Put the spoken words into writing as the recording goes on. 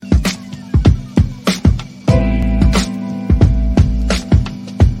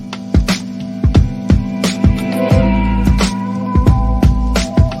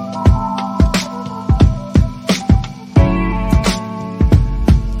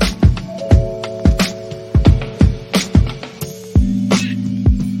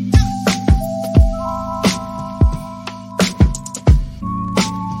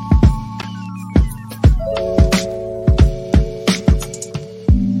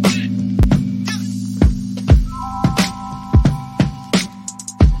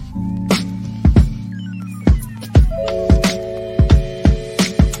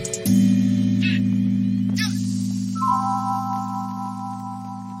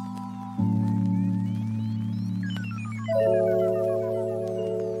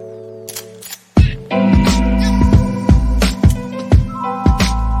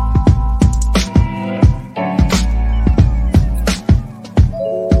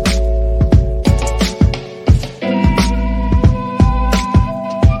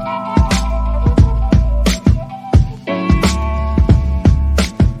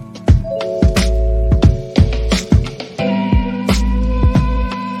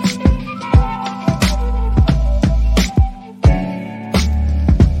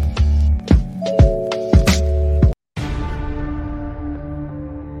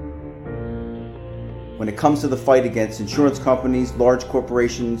comes to the fight against insurance companies, large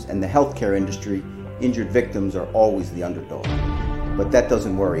corporations, and the healthcare industry, injured victims are always the underdog. But that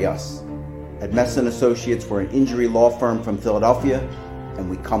doesn't worry us. At Messa & Associates, we're an injury law firm from Philadelphia, and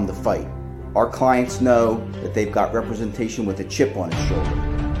we come to fight. Our clients know that they've got representation with a chip on its shoulder,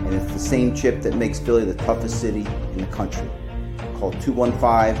 and it's the same chip that makes Philly the toughest city in the country. Call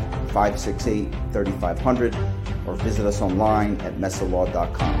 215-568-3500 or visit us online at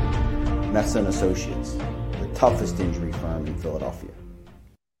messalaw.com. Messa & Associates, the toughest injury firm in Philadelphia.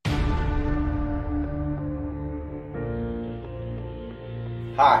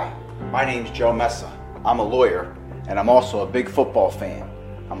 Hi, my name's Joe Messa. I'm a lawyer, and I'm also a big football fan.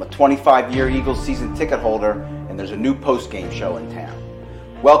 I'm a 25-year Eagles season ticket holder, and there's a new postgame show in town.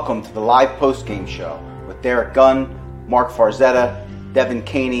 Welcome to the live postgame show with Derek Gunn, Mark Farzetta, Devin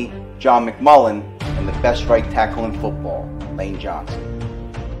Caney, John McMullen, and the best right tackle in football, Lane Johnson.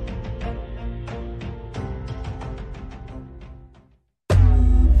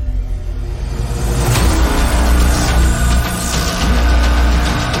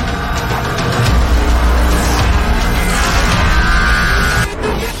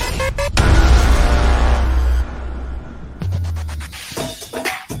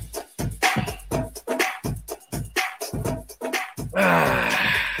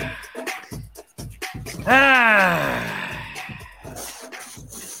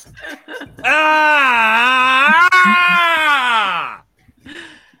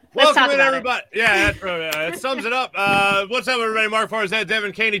 Welcome in, everybody. Yeah, that sums it up. What's up, everybody? Mark Farzetta,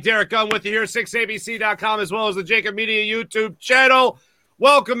 Devin Caney, Derek Gunn with you here, 6abc.com, as well as the Jacob Media YouTube channel.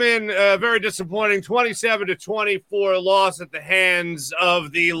 Welcome in. Very disappointing 27-24 loss at the hands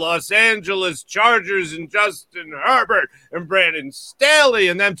of the Los Angeles Chargers and Justin Herbert and Brandon Staley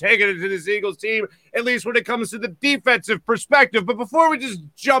and them taking it to this Eagles team, at least when it comes to the defensive perspective. But before we just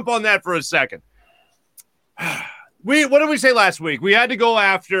jump on that for a second, what did we say last week? We had to go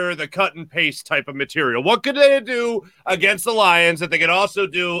after the cut and paste type of material. What could they do against the Lions that they could also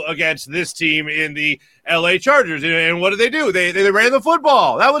do against this team in the LA Chargers? And what did they do? They ran the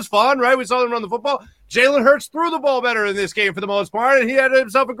football. That was fun, right? We saw them run the football. Jalen Hurts threw the ball better in this game for the most part, and he had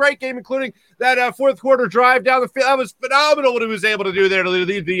himself a great game, including that fourth quarter drive down the field. That was phenomenal what he was able to do there to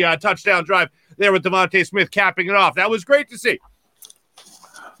lead the touchdown drive there with Devontae Smith capping it off. That was great to see.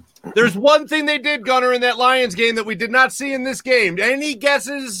 There's one thing they did, Gunner, in that Lions game that we did not see in this game. Any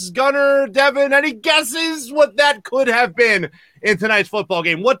guesses, Gunner, Devin? Any guesses what that could have been in tonight's football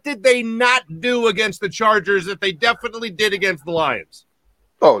game? What did they not do against the Chargers that they definitely did against the Lions?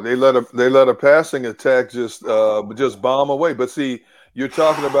 Oh, they let a passing attack just bomb away. But see, you're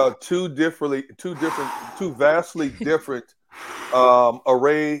talking about two vastly different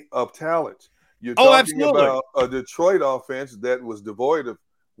array of talent. You're talking about a Detroit offense that was devoid of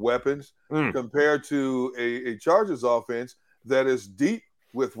weapons compared to a Chargers offense that is deep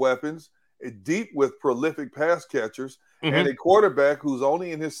with weapons, deep with prolific pass catchers, and a quarterback who's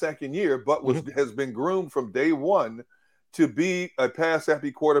only in his second year, but has been groomed from day one to be a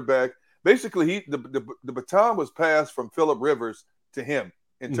pass-happy quarterback. Basically, the baton was passed from Phillip Rivers to him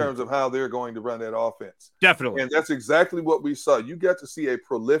in terms of how they're going to run that offense. Definitely. And that's exactly what we saw. You got to see a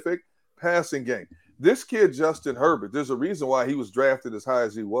prolific passing game. This kid, Justin Herbert, there's a reason why he was drafted as high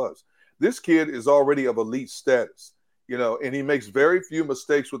as he was. This kid is already of elite status, and he makes very few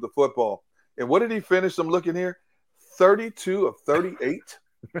mistakes with the football. And what did he finish? I'm looking here, 32 of 38.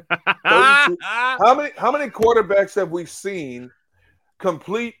 32. How many quarterbacks have we seen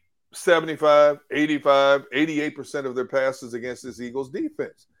complete 75, 85, 88% of their passes against this Eagles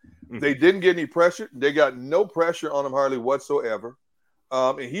defense? They didn't get any pressure. They got no pressure on him hardly whatsoever.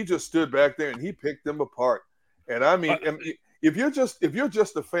 And he just stood back there and he picked them apart. And I mean, if you're just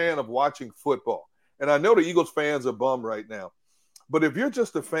a fan of watching football, and I know the Eagles fans are bummed right now, but if you're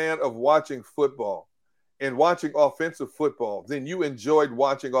just a fan of watching football and watching offensive football, then you enjoyed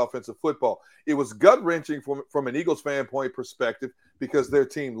watching offensive football. It was gut-wrenching from an Eagles fan point perspective because their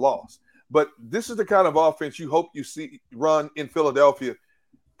team lost. But this is the kind of offense you hope you see run in Philadelphia.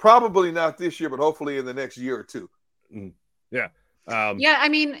 Probably not this year, but hopefully in the next year or two. Yeah.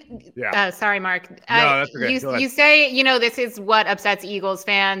 Sorry, Mark. No, that's okay. You say, this is what upsets Eagles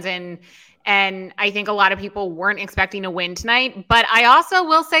fans, and I think a lot of people weren't expecting a win tonight. But I also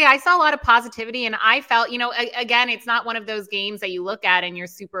will say I saw a lot of positivity, and I felt, again, it's not one of those games that you look at and you're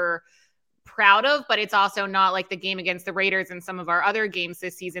super proud of, but it's also not like the game against the Raiders and some of our other games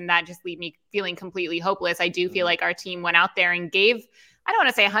this season that just leave me feeling completely hopeless. I do feel like our team went out there and gave, I don't want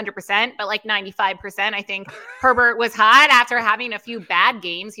to say 100%, but like 95%. I think Herbert was hot after having a few bad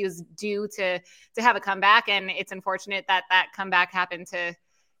games. He was due to have a comeback, and it's unfortunate that comeback happened to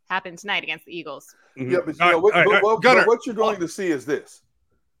happen tonight against the Eagles. Yeah, but what you're going to see is this.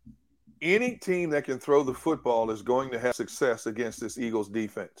 Any team that can throw the football is going to have success against this Eagles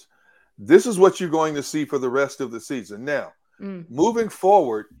defense. This is what you're going to see for the rest of the season. Now, moving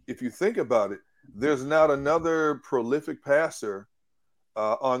forward, if you think about it, there's not another prolific passer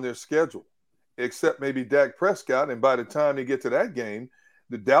on their schedule, except maybe Dak Prescott. And by the time they get to that game,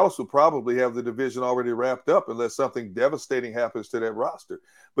 the Dallas will probably have the division already wrapped up unless something devastating happens to that roster.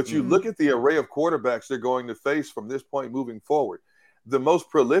 But you look at the array of quarterbacks they're going to face from this point moving forward. The most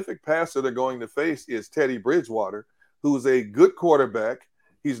prolific passer they're going to face is Teddy Bridgewater, who's a good quarterback.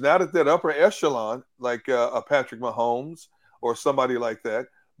 He's not at that upper echelon like a Patrick Mahomes or somebody like that.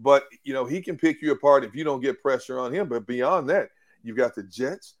 But, he can pick you apart if you don't get pressure on him. But beyond that, you've got the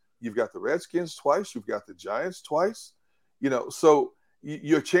Jets, you've got the Redskins twice, you've got the Giants twice. So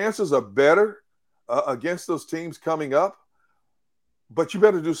your chances are better against those teams coming up. But you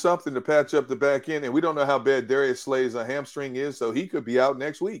better do something to patch up the back end. And we don't know how bad Darius Slay's hamstring is, so he could be out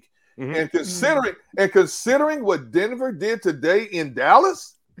next week. And considering what Denver did today in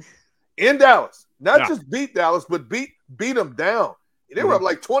Dallas, not just beat Dallas, but beat them down. They were up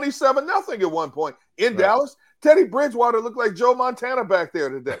like 27-0 at one point in Dallas. Teddy Bridgewater looked like Joe Montana back there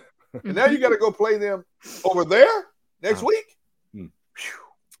today. And now you got to go play them over there next week.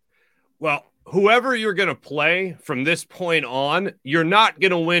 Well, whoever you're going to play from this point on, you're not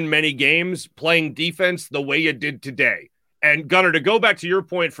going to win many games playing defense the way you did today. And Gunnar, to go back to your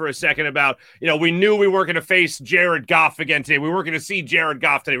point for a second about, we knew we weren't going to face Jared Goff again today. We weren't going to see Jared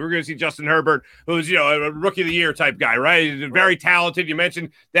Goff today. We were going to see Justin Herbert, who's, a rookie of the year type guy, right? Very talented. You mentioned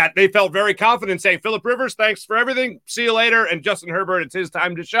that they felt very confident saying, Phillip Rivers, thanks for everything. See you later. And Justin Herbert, it's his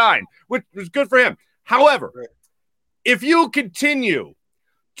time to shine, which was good for him. However, if you continue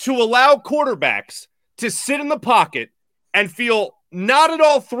to allow quarterbacks to sit in the pocket and feel not at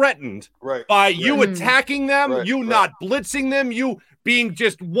all threatened by you attacking them, not blitzing them, you being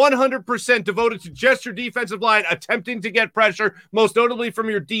just 100% devoted to just your defensive line, attempting to get pressure, most notably from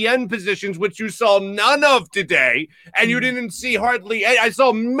your DN positions, which you saw none of today, and you didn't see hardly any. I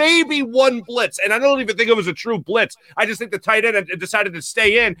saw maybe one blitz, and I don't even think it was a true blitz. I just think the tight end decided to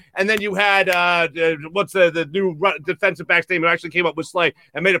stay in, and then you had, what's the new defensive back's name who actually came up with Slay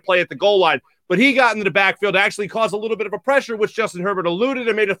and made a play at the goal line. But he got into the backfield to actually cause a little bit of a pressure, which Justin Herbert eluded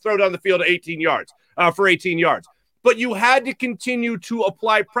and made a throw down the field 18 yards for 18 yards. But you had to continue to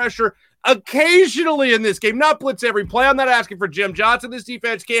apply pressure occasionally in this game, not blitz every play. I'm not asking for Jim Johnson. This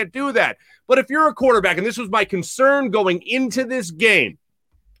defense can't do that. But if you're a quarterback, and this was my concern going into this game,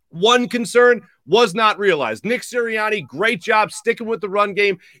 one concern was not realized. Nick Sirianni, great job sticking with the run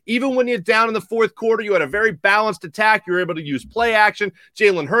game. Even when you're down in the fourth quarter, you had a very balanced attack. You were able to use play action.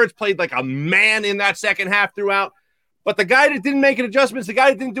 Jalen Hurts played like a man in that second half throughout. But the guy that didn't make any adjustments, the guy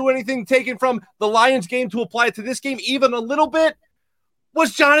that didn't do anything taken from the Lions game to apply it to this game, even a little bit,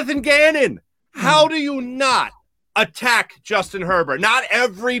 was Jonathan Gannon. How do you not attack Justin Herbert? Not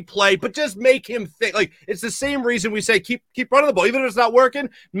every play, but just make him think. Like, it's the same reason we say keep running the ball. Even if it's not working,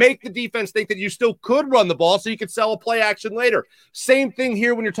 make the defense think that you still could run the ball so you could sell a play action later. Same thing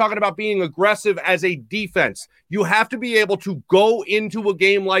here when you're talking about being aggressive as a defense. You have to be able to go into a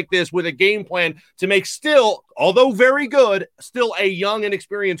game like this with a game plan to make still, although very good, still a young and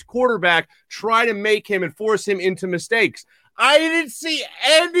experienced quarterback, try to make him and force him into mistakes. I didn't see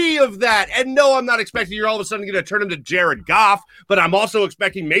any of that. And no, I'm not expecting you're all of a sudden going to turn him to Jared Goff, but I'm also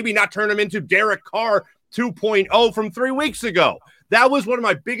expecting maybe not turn him into Derek Carr 2.0 from 3 weeks ago. That was one of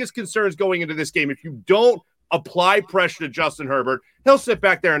my biggest concerns going into this game. If you don't apply pressure to Justin Herbert, he'll sit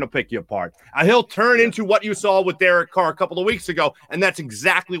back there and he'll pick you apart. He'll turn into what you saw with Derek Carr a couple of weeks ago, and that's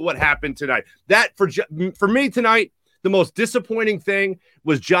exactly what happened tonight. That, for me tonight, the most disappointing thing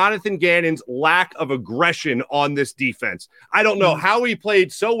was Jonathan Gannon's lack of aggression on this defense. I don't know how he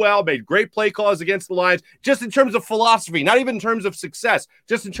played so well, made great play calls against the Lions, just in terms of philosophy, not even in terms of success,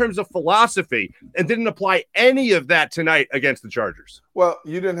 just in terms of philosophy, and didn't apply any of that tonight against the Chargers. Well,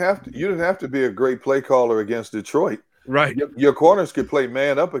 you didn't have to be a great play caller against Detroit. Right. Your corners could play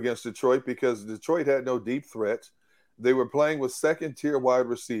man up against Detroit because Detroit had no deep threats. They were playing with second-tier wide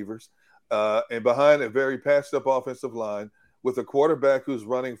receivers. And behind a very patched-up offensive line with a quarterback who's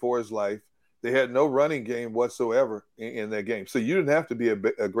running for his life. They had no running game whatsoever in that game. So you didn't have to be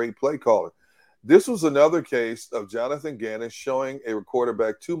a great play caller. This was another case of Jonathan Gannon showing a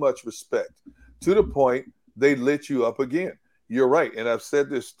quarterback too much respect to the point they lit you up again. You're right. And I've said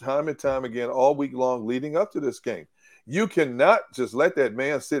this time and time again all week long leading up to this game. You cannot just let that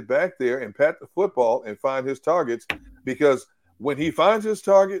man sit back there and pat the football and find his targets, because when he finds his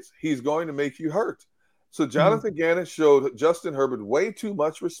targets, he's going to make you hurt. So Jonathan Gannon showed Justin Herbert way too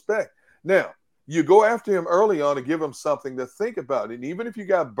much respect. Now, you go after him early on and give him something to think about. And even if you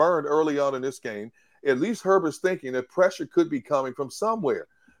got burned early on in this game, at least Herbert's thinking that pressure could be coming from somewhere.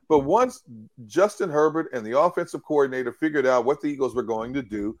 But once Justin Herbert and the offensive coordinator figured out what the Eagles were going to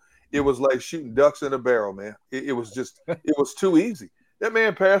do, it was like shooting ducks in a barrel, man. It was too easy. That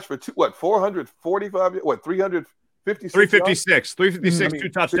man passed for 445, 356? 356. 356, 2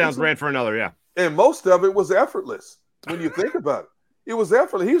 touchdowns, ran for another, yeah. And most of it was effortless when you think about it. It was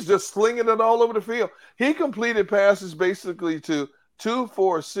effortless. He was just slinging it all over the field. He completed passes basically to 2,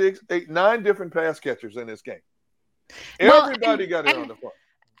 4, 6, 8, 9 different pass catchers in this game. Everybody got it on the front.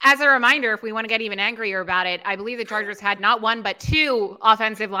 As a reminder, if we want to get even angrier about it, I believe the Chargers had not one but 2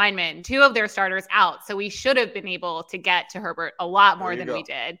 offensive linemen, 2 of their starters out. So we should have been able to get to Herbert a lot more than we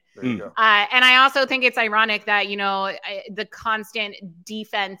did. There you go. And I also think it's ironic that, the constant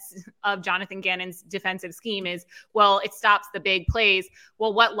defense of Jonathan Gannon's defensive scheme is, well, it stops the big plays.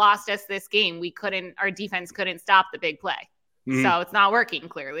 Well, what lost us this game? Our defense couldn't stop the big play. So it's not working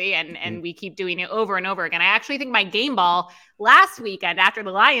clearly. And we keep doing it over and over again. I actually think my game ball last weekend after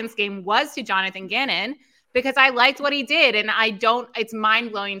the Lions game was to Jonathan Gannon because I liked what he did. And it's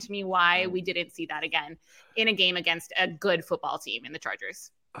mind blowing to me why we didn't see that again in a game against a good football team in the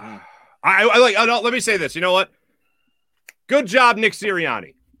Chargers. Let me say this. You know what? Good job, Nick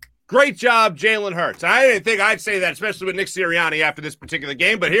Sirianni. Great job, Jalen Hurts. I didn't think I'd say that, especially with Nick Sirianni after this particular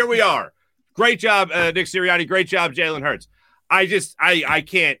game, but here we are. Great job, Nick Sirianni. Great job, Jalen Hurts. I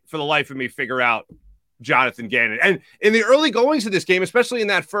can't for the life of me figure out Jonathan Gannon. And in the early goings of this game, especially in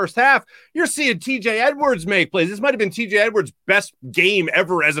that first half, you're seeing TJ Edwards make plays. This might have been TJ Edwards' best game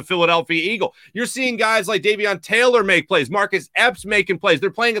ever as a Philadelphia Eagle. You're seeing guys like Davion Taylor make plays, Marcus Epps making plays. They're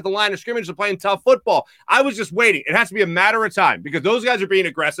playing at the line of scrimmage. They're playing tough football. I was just waiting. It has to be a matter of time because those guys are being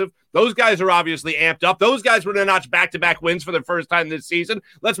aggressive. Those guys are obviously amped up. Those guys were going to notch back-to-back wins for the first time this season.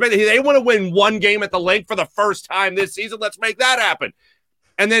 They want to win one game at the Link for the first time this season. Let's make that happen.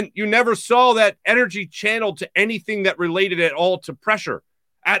 And then you never saw that energy channeled to anything that related at all to pressure.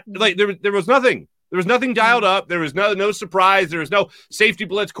 There was nothing. There was nothing dialed up. There was no surprise. There was no safety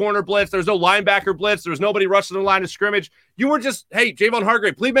blitz, corner blitz. There was no linebacker blitz. There was nobody rushing the line of scrimmage. You were just, hey, Javon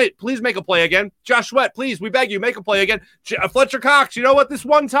Hargrave, please make a play again. Josh Sweat, please, we beg you, make a play again. Fletcher Cox, you know what? This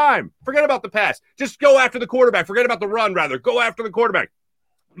one time, forget about the pass. Just go after the quarterback. Forget about the run, rather. Go after the quarterback.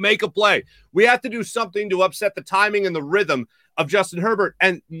 Make a play. We have to do something to upset the timing and the rhythm of Justin Herbert,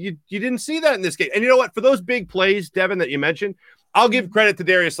 and you didn't see that in this game. And you know what? For those big plays, Devin, that you mentioned, I'll give credit to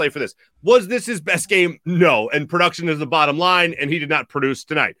Darius Slay for this. Was this his best game? No, and production is the bottom line, and he did not produce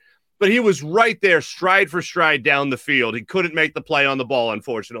tonight. But he was right there, stride for stride down the field. He couldn't make the play on the ball,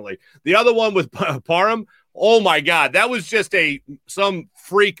 unfortunately. The other one with Parham, oh my God, that was just some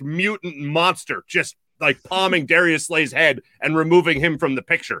freak mutant monster, just like palming Darius Slay's head and removing him from the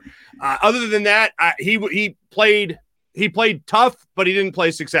picture. Other than that, he played tough, but he didn't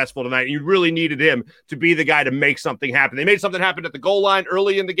play successful tonight. You really needed him to be the guy to make something happen. They made something happen at the goal line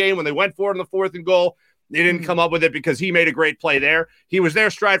early in the game when they went for it on the 4th and goal. They didn't come up with it because he made a great play there. He was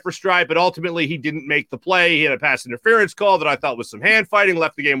there stride for stride, but ultimately he didn't make the play. He had a pass interference call that I thought was some hand fighting,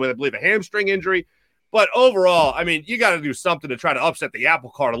 left the game with, I believe, a hamstring injury. But overall, I mean, you got to do something to try to upset the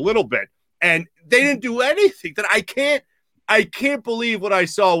apple cart a little bit. And they didn't do anything. That I can't believe what I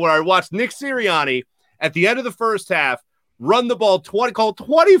saw when I watched Nick Sirianni at the end of the first half run the ball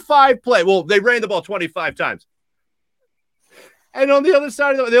 25 play. Well, they ran the ball 25 times. And on the other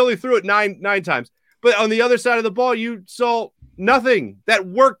side of they only threw it nine times. But on the other side of the ball, you saw nothing that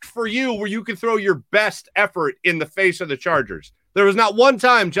worked for you where you could throw your best effort in the face of the Chargers. There was not one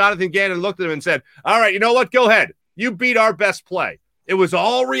time Jonathan Gannon looked at him and said, all right, you know what? Go ahead. You beat our best play. It was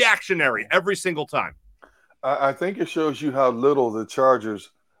all reactionary every single time. I think it shows you how little the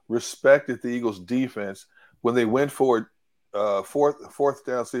Chargers respected the Eagles' defense when they went for fourth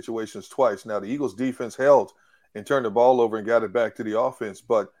down situations twice. Now, the Eagles' defense held and turned the ball over and got it back to the offense.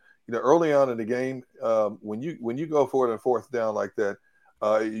 But early on in the game, when you go for it on 4th down like that,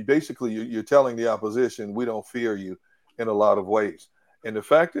 you're telling the opposition, we don't fear you in a lot of ways. And the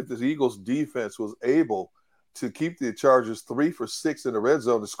fact that the Eagles' defense was able to keep the Chargers 3 for 6 in the red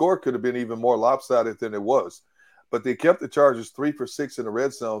zone. The score could have been even more lopsided than it was, but they kept the Chargers 3 for 6 in the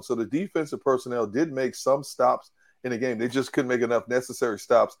red zone. So the defensive personnel did make some stops in the game. They just couldn't make enough necessary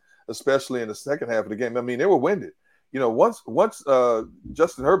stops, especially in the second half of the game. I mean, they were winded. Once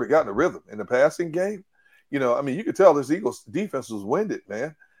Justin Herbert got in a rhythm in the passing game, you could tell this Eagles defense was winded,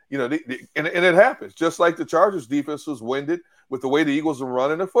 man. And it happens, just like the Chargers defense was winded with the way the Eagles were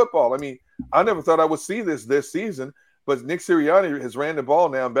running the football. I mean, I never thought I would see this season. But Nick Sirianni has ran the ball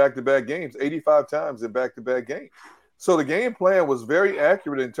now in back-to-back games, 85 times in back-to-back games. So the game plan was very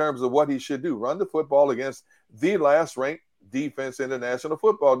accurate in terms of what he should do, run the football against the last-ranked defense in the National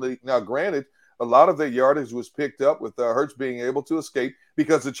Football League. Now, granted, a lot of the yardage was picked up with Hurts being able to escape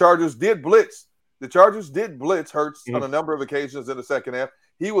because the Chargers did blitz. The Chargers did blitz Hurts on a number of occasions in the second half.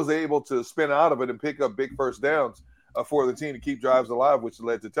 He was able to spin out of it and pick up big first downs for the team to keep drives alive, which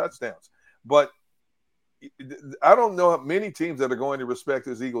led to touchdowns. But I don't know many teams that are going to respect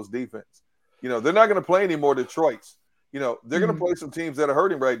this Eagles defense. You know, they're not going to play any more Detroits. You know, they're going to play some teams that are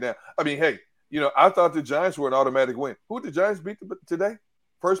hurting right now. I mean, hey, you know, I thought the Giants were an automatic win. Who did the Giants beat today?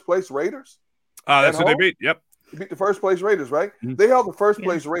 First place Raiders? That's who they beat. Yep. They beat the first place Raiders, right? Mm-hmm. They held the first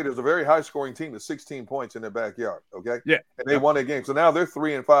place Raiders, a very high scoring team, to 16 points in their backyard. Okay. Yeah. And they won that game. So now they're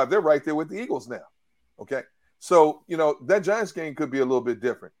 3-5. They're right there with the Eagles now. Okay. So, you know, that Giants game could be a little bit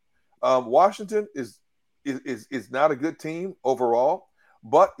different. Washington is not a good team overall,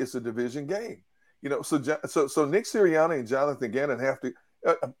 but it's a division game. You know, so Nick Sirianni and Jonathan Gannon have to.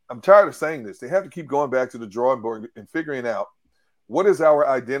 I'm tired of saying this. They have to keep going back to the drawing board and figuring out what is our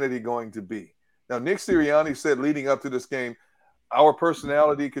identity going to be. Now, Nick Sirianni said leading up to this game, our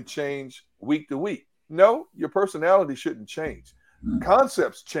personality could change week to week. No, your personality shouldn't change.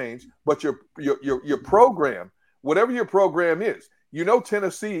 Concepts change, but your program, whatever your program is, you know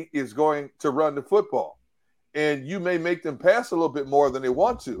Tennessee is going to run the football. And you may make them pass a little bit more than they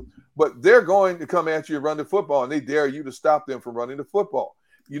want to, but they're going to come at you and run the football, and they dare you to stop them from running the football.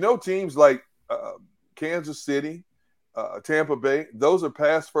 You know, teams like Kansas City, Tampa Bay, those are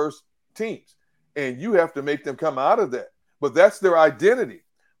pass-first teams, and you have to make them come out of that. But that's their identity.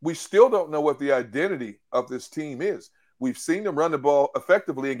 We still don't know what the identity of this team is. We've seen them run the ball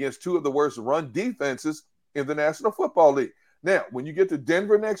effectively against two of the worst run defenses in the National Football League. Now, when you get to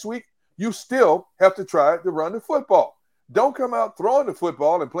Denver next week, you still have to try to run the football. Don't come out throwing the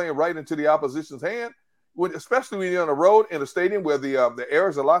football and playing right into the opposition's hand, especially when you're on the road in a stadium where the air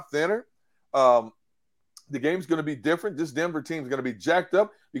is a lot thinner. The game's going to be different. This Denver team is going to be jacked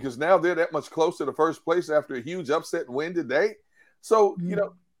up because now they're that much closer to first place after a huge upset and win today. So, you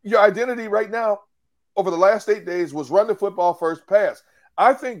know, your identity right now over the last 8 days was run the football first, pass.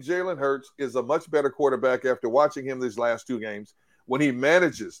 I think Jalen Hurts is a much better quarterback after watching him these last two games when he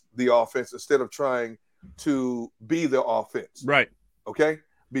manages the offense instead of trying to be the offense. Right. Okay?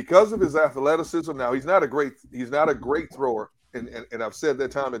 Because of his athleticism. Now, he's not a great thrower, and I've said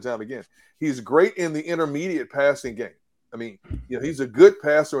that time and time again. He's great in the intermediate passing game. I mean, you know, he's a good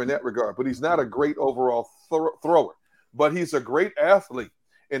passer in that regard, but he's not a great overall thrower. But he's a great athlete.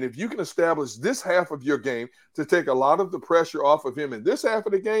 And if you can establish this half of your game to take a lot of the pressure off of him in this half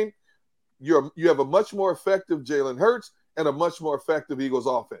of the game, you have a much more effective Jalen Hurts and a much more effective Eagles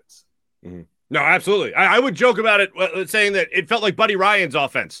offense. Mm-hmm. No, absolutely. I would joke about it saying that it felt like Buddy Ryan's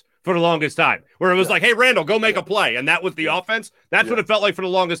offense for the longest time, where it was like, hey, Randall, go make a play. And that was the offense. That's what it felt like for the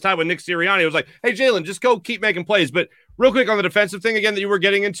longest time with Nick Sirianni. It was like, hey, Jalen, just go keep making plays. But real quick on the defensive thing again that you were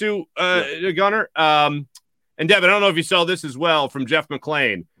getting into, Gunner. And Devin, I don't know if you saw this as well from Jeff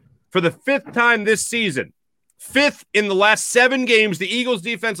McClain. For the fifth time this season, fifth in the last 7 games, the Eagles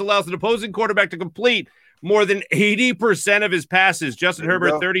defense allows the opposing quarterback to complete more than 80% of his passes. Justin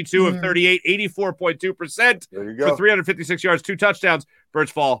Herbert, 32 of 38, 84.2% for 356 yards, 2 touchdowns. Birds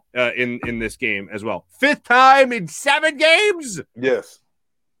fall in this game as well. Fifth time in 7 games? Yes.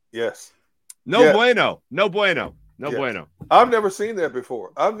 No bueno. I've never seen that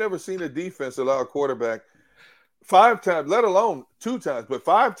before. I've never seen a defense allow a quarterback 5 times, let alone 2 times, but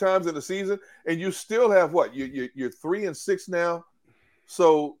 5 times in the season, and you still have what? You're 3-6 now.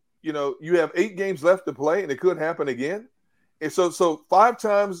 So, you know, you have 8 games left to play, and it could happen again. And so 5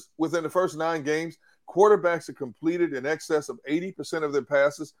 times within the first 9 games, quarterbacks have completed in excess of 80% of their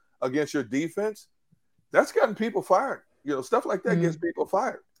passes against your defense. That's gotten people fired. You know, stuff like that gets people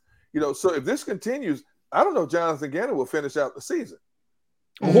fired. You know, so if this continues, I don't know if Jonathan Gannon will finish out the season.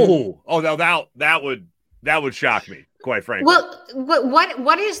 No, that would shock me, quite frankly. Well,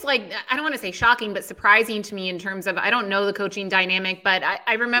 what is, like, I don't want to say shocking, but surprising to me in terms of, I don't know the coaching dynamic, but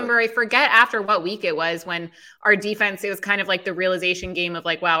I remember, I forget after what week it was when our defense, it was kind of like the realization game of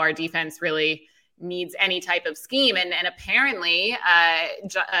like, wow, our defense really needs any type of scheme. And apparently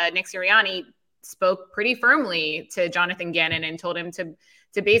Nick Sirianni spoke pretty firmly to Jonathan Gannon and told him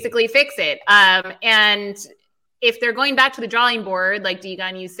to basically fix it. And if they're going back to the drawing board, like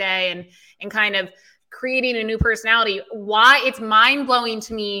D-Gun, you say, and kind of creating a new personality, why it's mind-blowing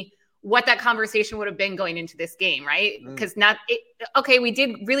to me what that conversation would have been going into this game, right? Because we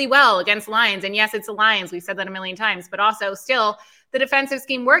did really well against Lions, and yes, it's the Lions. We've said that a million times, but also still the defensive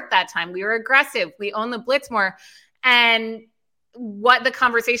scheme worked that time. We were aggressive. We owned the blitz more. And what the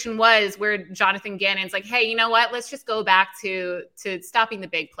conversation was, where Jonathan Gannon's like, hey, you know what? Let's just go back to stopping the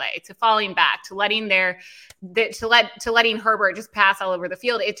big play, to falling back, to letting letting Herbert just pass all over the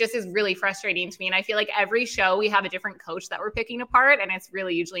field. It just is really frustrating to me. And I feel like every show we have a different coach that we're picking apart, and it's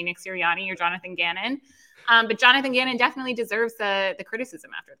really usually Nick Sirianni or Jonathan Gannon. But Jonathan Gannon definitely deserves the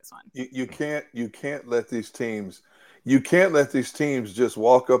criticism after this one. You can't let these teams just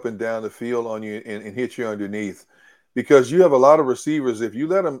walk up and down the field on you and hit you underneath. Because you have a lot of receivers. If you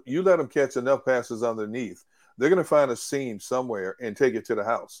let them catch enough passes underneath, they're going to find a seam somewhere and take it to the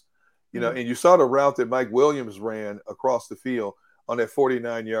house. And you saw the route that Mike Williams ran across the field on that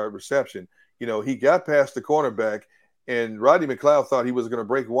 49-yard reception. He got past the cornerback, and Rodney McLeod thought he was going to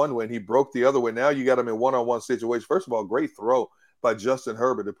break one way, and he broke the other way. Now you got him in one-on-one situation. First of all, great throw by Justin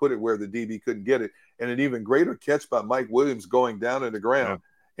Herbert to put it where the DB couldn't get it, and an even greater catch by Mike Williams going down in the ground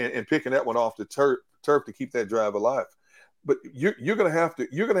and picking that one off the turf to keep that drive alive. But you're gonna have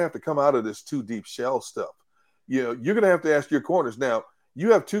to come out of this too deep shell stuff. You're gonna have to ask your corners. Now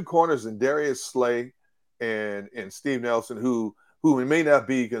you have two corners in Darius Slay and Steve Nelson who may not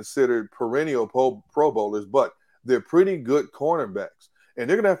be considered perennial Pro Bowlers, but they're pretty good cornerbacks, and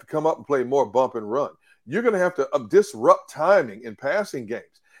they're gonna have to come up and play more bump and run. You're gonna have to disrupt timing in passing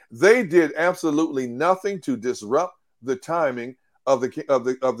games. They did absolutely nothing to disrupt the timing of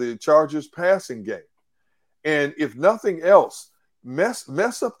the Chargers passing game. And if nothing else, mess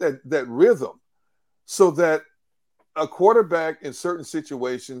up that rhythm so that a quarterback in certain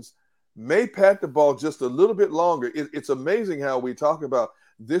situations may pat the ball just a little bit longer. It's amazing how we talk about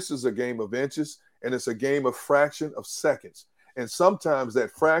this is a game of inches and it's a game of fraction of seconds. And sometimes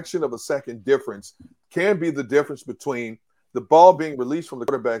that fraction of a second difference can be the difference between the ball being released from the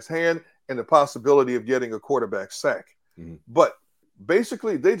quarterback's hand and the possibility of getting a quarterback sack. Mm-hmm. But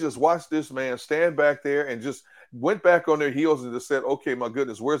basically, they just watched this man stand back there and just went back on their heels and just said, okay, my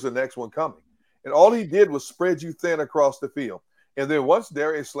goodness, where's the next one coming? And all he did was spread you thin across the field. And then once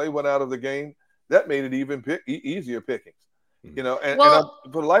Darius Slay went out of the game, that made it even easier pickings. And for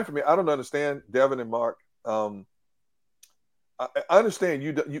the life of me, I don't understand, Devin and Mark. I understand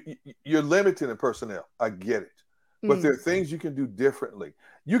you're limited in personnel. I get it. But there are things you can do differently.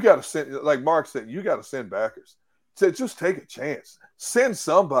 You got to send, like Mark said, you got to send backers. So just take a chance. Send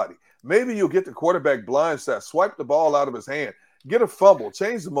somebody. Maybe you'll get the quarterback blindside, swipe the ball out of his hand, get a fumble,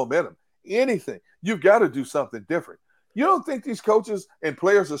 change the momentum, anything. You've got to do something different. You don't think these coaches and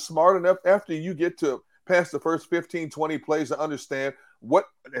players are smart enough after you get to past the first 15, 20 plays to understand what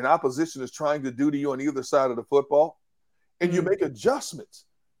an opposition is trying to do to you on either side of the football? And you make adjustments.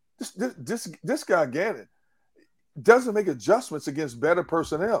 This guy, Gannon, doesn't make adjustments against better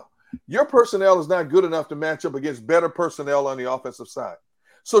personnel. Your personnel is not good enough to match up against better personnel on the offensive side.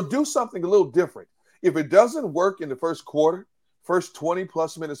 So do something a little different. If it doesn't work in the first quarter, first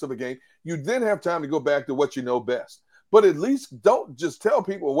 20-plus minutes of a game, you then have time to go back to what you know best. But at least don't just tell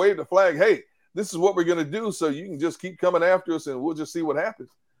people, wave the flag, hey, this is what we're going to do, so you can just keep coming after us and we'll just see what happens.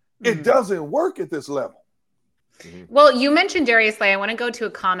 Mm-hmm. It doesn't work at this level. Mm-hmm. Well, you mentioned Darius Slay. I want to go to a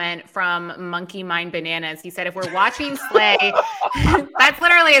comment from Monkey Mind Bananas. He said, if we're watching Slay, that's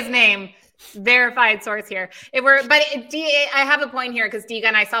literally his name. Verified source here. I have a point here because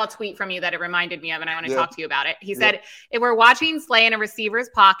Deegan, I saw a tweet from you that it reminded me of, and I want to talk to you about it. He said, if we're watching Slay in a receiver's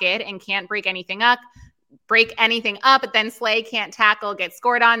pocket and can't break anything up, but then Slay can't tackle, get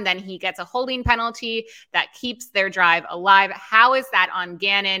scored on, then he gets a holding penalty that keeps their drive alive. How is that on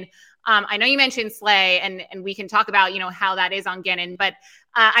Gannon? I know you mentioned Slay, and we can talk about, how that is on Gannon, but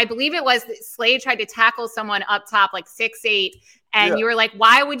I believe it was Slay tried to tackle someone up top, like 6'8", and you were like,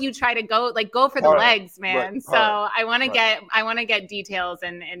 why would you try to go for the legs, man? Right. So I want to get details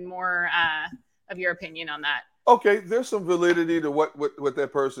and more of your opinion on that. Okay, there's some validity to what that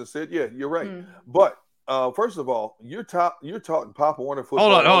person said. Yeah, you're right. But first of all, you're talking Pop Warner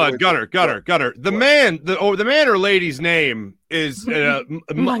football. Hold on, Gunner. The man or lady's name is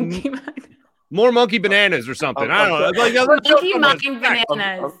Monkey more Monkey Bananas or something. I don't know. Monkey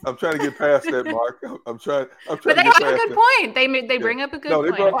Bananas. I'm trying to get past that, Mark. I'm trying. But they have a good point. They bring up a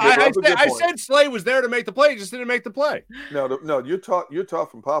good point. I said Slay was there to make the play, just didn't make the play. No. You're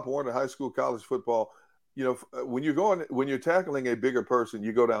taught from Pop Warner high school, college football. When you're tackling a bigger person,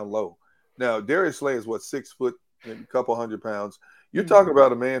 you go down low. Now, Darius Slay is 6 foot, a couple 100 pounds. You're talking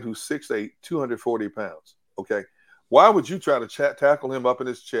about a man who's 6'8", 240 pounds. Okay. Why would you try to tackle him up in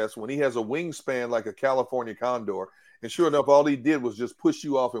his chest when he has a wingspan like a California condor? And sure enough, all he did was just push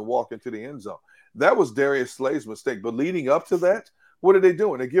you off and walk into the end zone. That was Darius Slay's mistake. But leading up to that, what are they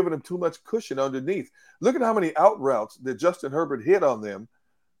doing? They're giving him too much cushion underneath. Look at how many out routes that Justin Herbert hit on them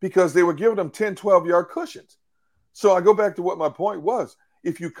because they were giving them 10, 12-yard cushions. So I go back to what my point was.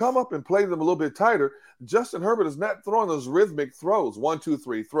 If you come up and play them a little bit tighter, Justin Herbert is not throwing those rhythmic throws. 1, 2,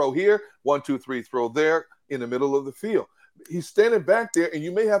 3, throw here. 1, 2, 3, throw there in the middle of the field. He's standing back there, and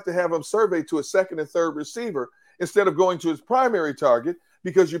you may have to have him survey to a second and third receiver instead of going to his primary target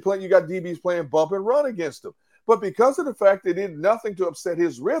because you got DBs playing bump and run against him. But because of the fact they did nothing to upset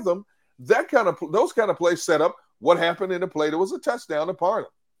his rhythm, those kind of plays set up what happened in the play that was a touchdown to Parham.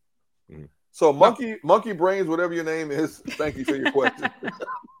 Mm-hmm. So monkey brains, whatever your name is. Thank you for your question.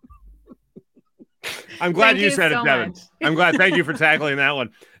 I'm glad you said it, Devin. I'm glad. Thank you for tackling that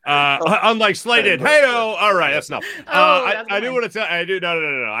one. Unlike Slay did. Hey-oh. All right. That's enough. I do want to tell. I do. No.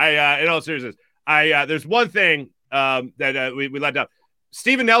 In all seriousness, there's one thing that we let down.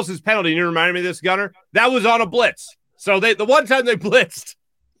 Steven Nelson's penalty. You reminded me of this, Gunner. That was on a blitz. So the one time they blitzed,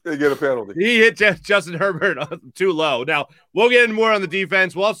 they get a penalty. He hit Justin Herbert too low. Now, we'll get into more on the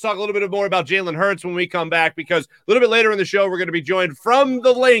defense. We'll also talk a little bit more about Jalen Hurts when we come back, because a little bit later in the show, we're going to be joined from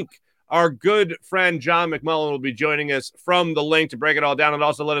the link. Our good friend John McMullen will be joining us from the link to break it all down and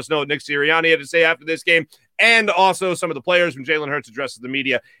also let us know what Nick Sirianni had to say after this game, and also some of the players when Jalen Hurts addresses the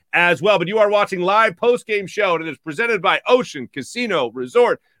media as well. But you are watching live post-game show, and it is presented by Ocean Casino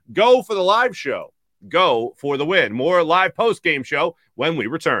Resort. Go for the live show. Go for the win. More live post-game show when we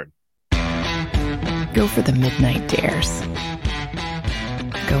return. Go for the midnight dares.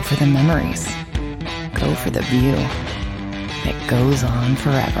 Go for the memories. Go for the view that goes on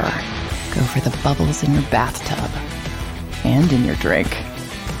forever. Go for the bubbles in your bathtub and in your drink.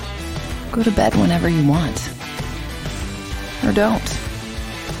 Go to bed whenever you want. Or don't.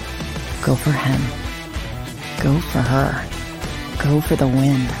 Go for him. Go for her. Go for the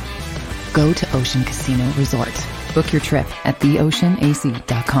win. Go to Ocean Casino Resort. Book your trip at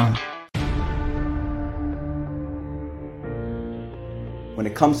theoceanac.com. When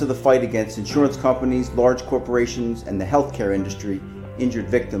it comes to the fight against insurance companies, large corporations, and the healthcare industry, injured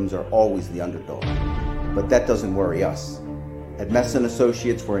victims are always the underdog. But that doesn't worry us. At Messa &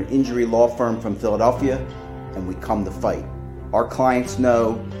 Associates, we're an injury law firm from Philadelphia, and we come to fight. Our clients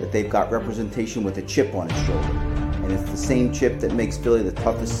know that they've got representation with a chip on its shoulder, and it's the same chip that makes Philly the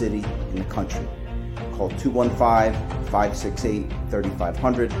toughest city in the country. Call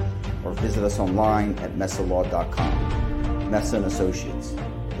 215-568-3500 or visit us online at messalaw.com. Messa & Associates,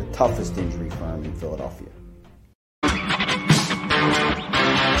 the toughest injury firm in Philadelphia.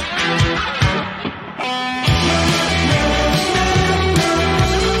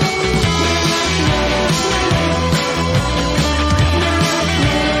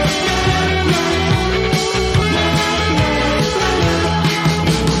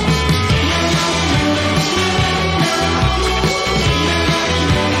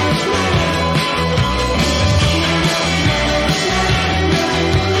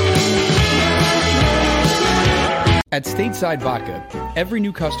 At Stateside Vodka, every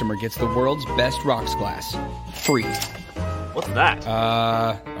new customer gets the world's best rocks glass. Free. What's that?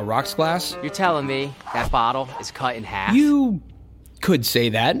 A rocks glass? You're telling me that bottle is cut in half? You could say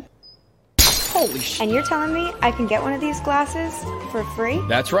that. Holy shit. And you're telling me I can get one of these glasses for free?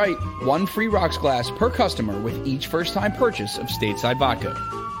 That's right. One free rocks glass per customer with each first-time purchase of Stateside Vodka.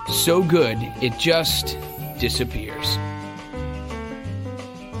 So good, it just disappears.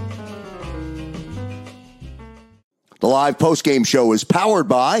 The live post-game show is powered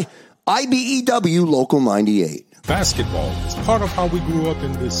by IBEW Local 98. Basketball is part of how we grew up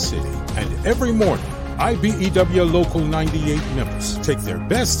in this city. And every morning, IBEW Local 98 members take their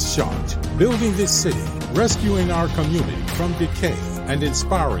best shot, building this city, rescuing our community from decay, and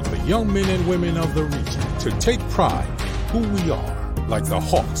inspiring the young men and women of the region to take pride in who we are, like the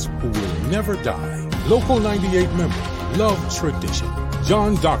Hawks who will never die. Local 98 members love tradition.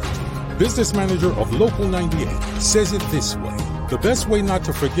 John Doherty, business manager of Local 98, says it this way: the best way not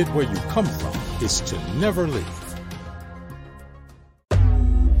to forget where you come from is to never leave.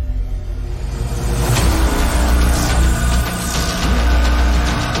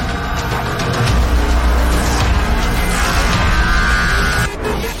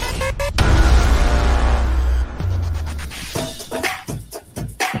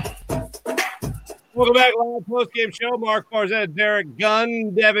 Welcome back, live post-game show. Mark Farzad, Derek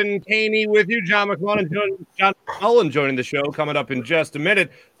Gunn, Devin Caney with you. John McMullen joining the show coming up in just a minute.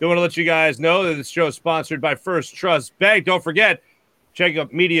 Don't want to let you guys know that this show is sponsored by First Trust Bank. Don't forget, check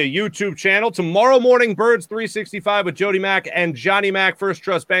out Media YouTube channel. Tomorrow morning, Birds 365 with Jody Mack and Johnny Mack. First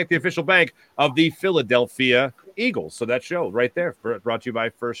Trust Bank, the official bank of the Philadelphia Eagles. So that show right there, brought to you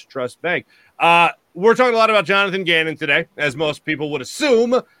by First Trust Bank. We're talking a lot about Jonathan Gannon today, as most people would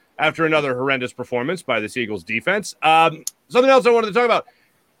assume, after another horrendous performance by this Eagles defense. Something else I wanted to talk about.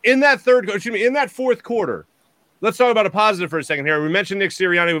 In that fourth quarter, let's talk about a positive for a second here. We mentioned Nick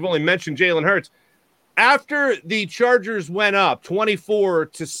Sirianni. We've only mentioned Jalen Hurts. After the Chargers went up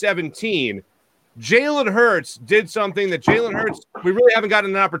 24-17, Jalen Hurts did something that Jalen Hurts, we really haven't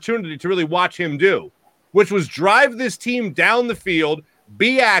gotten an opportunity to really watch him do, which was drive this team down the field,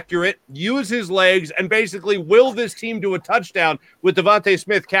 be accurate, use his legs, and basically will this team to a touchdown with Devontae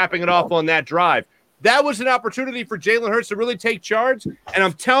Smith capping it off on that drive. That was an opportunity for Jalen Hurts to really take charge. And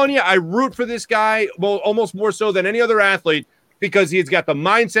I'm telling you, I root for this guy almost more so than any other athlete because he's got the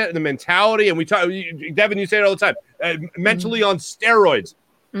mindset and the mentality. And we talk, Devin, you say it all the time, mentally on steroids.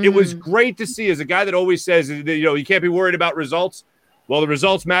 Mm-hmm. It was great to see as a guy that always says, you can't be worried about results. Well, the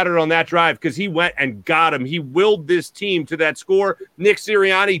results mattered on that drive because he went and got him. He willed this team to that score. Nick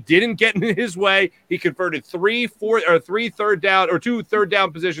Sirianni didn't get in his way. He converted two third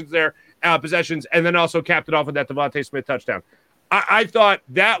down possessions, and then also capped it off with that Devontae Smith touchdown. I thought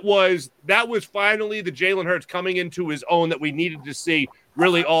that was finally the Jalen Hurts coming into his own that we needed to see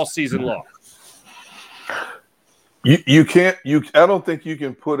really all season long. I don't think you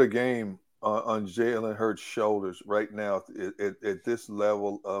can put a game on Jalen Hurts' shoulders right now at this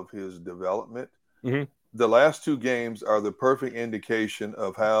level of his development. Mm-hmm. The last two games are the perfect indication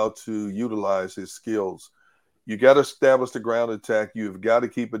of how to utilize his skills. You got to establish the ground attack. You've got to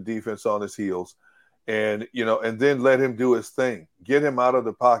keep a defense on his heels, and then let him do his thing. Get him out of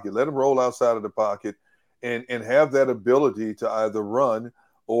the pocket. Let him roll outside of the pocket, and have that ability to either run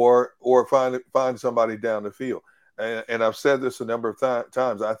or find somebody down the field. And I've said this a number of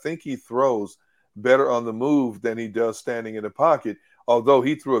times. I think he throws better on the move than he does standing in the pocket, although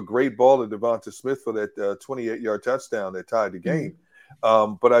he threw a great ball to Devonta Smith for that 28-yard touchdown that tied the game.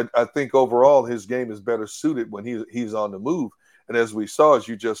 But I think overall his game is better suited when he's on the move. And as we saw, as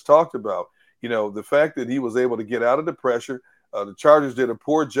you just talked about, the fact that he was able to get out of the pressure, the Chargers did a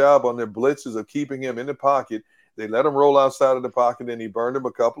poor job on their blitzes of keeping him in the pocket. They let him roll outside of the pocket, and he burned him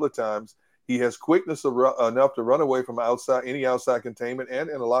a couple of times. He has quickness enough to run away from any outside containment, and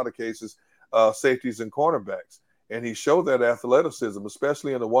in a lot of cases, safeties and cornerbacks. And he showed that athleticism,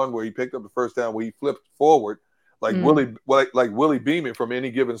 especially in the one where he picked up the first down where he flipped forward like Willie Beeman from Any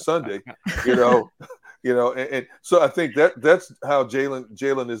Given Sunday, and so I think that's how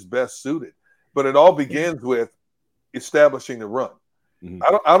Jalen is best suited. But it all begins with establishing the run. Mm-hmm.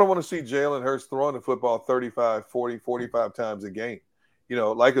 I don't want to see Jalen Hurts throwing the football 35, 40, 45 times a game.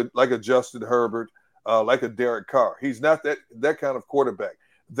 Like a Justin Herbert, like a Derek Carr. He's not that kind of quarterback.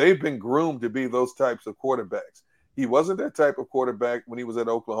 They've been groomed to be those types of quarterbacks. He wasn't that type of quarterback when he was at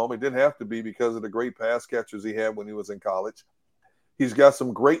Oklahoma. He didn't have to be because of the great pass catchers he had when he was in college. He's got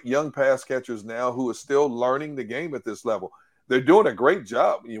some great young pass catchers now who are still learning the game at this level. They're doing a great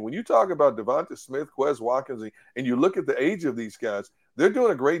job. When you talk about Devonta Smith, Quez Watkins, and you look at the age of these guys, they're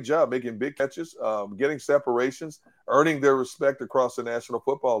doing a great job making big catches, getting separations, earning their respect across the National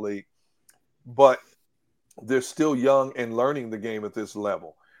Football League. But they're still young and learning the game at this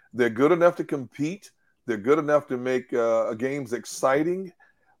level. They're good enough to compete. They're good enough to make games exciting.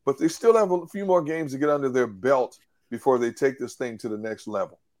 But they still have a few more games to get under their belt before they take this thing to the next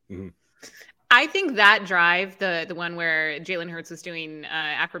level. Mm-hmm. I think that drive, the one where Jalen Hurts was doing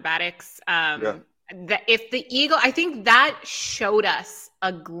acrobatics, I think that showed us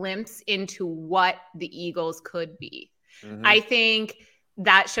a glimpse into what the Eagles could be. Mm-hmm. I think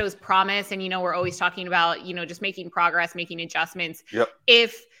that shows promise. And, we're always talking about, just making progress, making adjustments. Yep.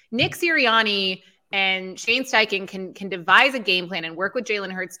 If Nick Sirianni and Shane Steichen can devise a game plan and work with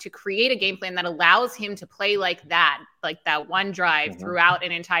Jalen Hurts to create a game plan that allows him to play like that one drive throughout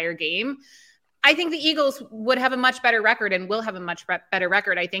an entire game, I think the Eagles would have a much better record and will have a much better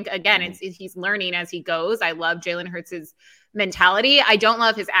record. I think, again, he's learning as he goes. I love Jalen Hurts' mentality. I don't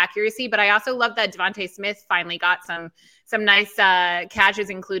love his accuracy, but I also love that Devontae Smith finally got some nice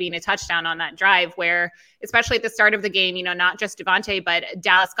catches, including a touchdown on that drive where, especially at the start of the game, not just Devontae, but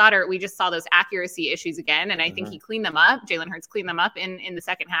Dallas Goedert, we just saw those accuracy issues again. And I think he cleaned them up. Jalen Hurts cleaned them up in the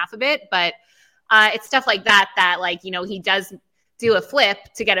second half of it. But it's stuff like that, he does do a flip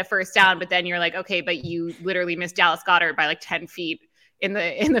to get a first down, but then you're like, okay, but you literally missed Dallas Goedert by 10 feet in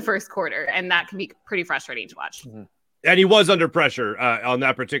the first quarter. And that can be pretty frustrating to watch. Mm-hmm. And he was under pressure on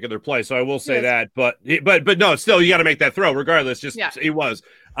that particular play. So I will say that, but no, still, you got to make that throw regardless. He was.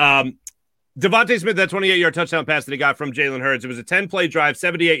 Devontae Smith, that 28-yard touchdown pass that he got from Jalen Hurts. It was a 10-play drive,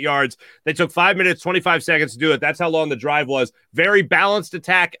 78 yards. They took 5 minutes, 25 seconds to do it. That's how long the drive was. Very balanced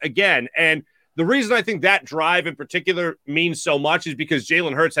attack again. And the reason I think that drive in particular means so much is because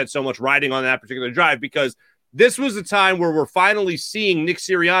Jalen Hurts had so much riding on that particular drive, because this was a time where we're finally seeing Nick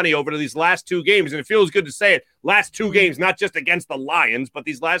Sirianni over these last two games, and it feels good to say it, last two games, not just against the Lions, but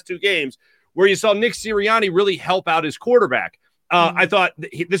these last two games, where you saw Nick Sirianni really help out his quarterback. I thought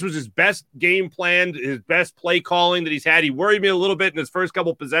this was his best game plan, his best play calling that he's had. He worried me a little bit in his first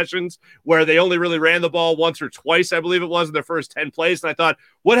couple possessions where they only really ran the ball once or twice, I believe it was, in their first 10 plays. And I thought,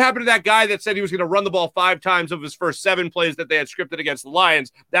 what happened to that guy that said he was going to run the ball 5 times of his first 7 plays that they had scripted against the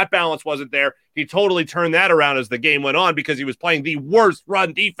Lions? That balance wasn't there. He totally turned that around as the game went on because he was playing the worst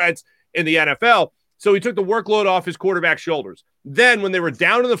run defense in the NFL. So he took the workload off his quarterback's shoulders. Then when they were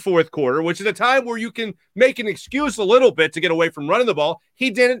down in the fourth quarter, which is a time where you can make an excuse a little bit to get away from running the ball, he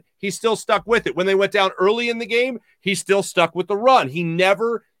didn't. He still stuck with it. When they went down early in the game, he still stuck with the run. He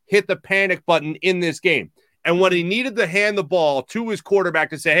never hit the panic button in this game. And when he needed to hand the ball to his quarterback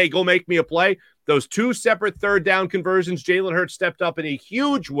to say, hey, go make me a play, those 2 separate third down conversions, Jalen Hurts stepped up in a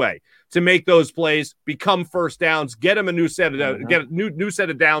huge way to make those plays become first downs, get him a new set of get a new set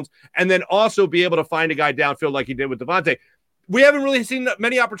of downs, and then also be able to find a guy downfield like he did with Devontae. We haven't really seen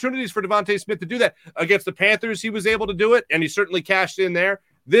many opportunities for Devontae Smith to do that. Against the Panthers, he was able to do it, and he certainly cashed in there.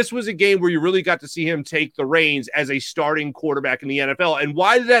 This was a game where you really got to see him take the reins as a starting quarterback in the NFL. And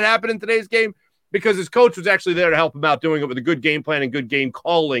why did that happen in today's game? Because his coach was actually there to help him out, doing it with a good game plan and good game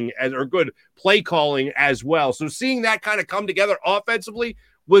calling or good play calling as well. So seeing that kind of come together offensively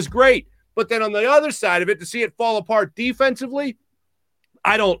was great. But then on the other side of it, to see it fall apart defensively,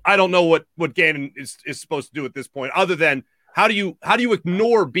 I don't know what Gannon is supposed to do at this point, other than how do you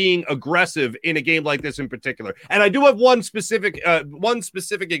ignore being aggressive in a game like this in particular? And I do have one specific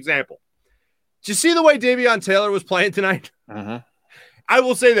example. Did you see the way Davion Taylor was playing tonight? I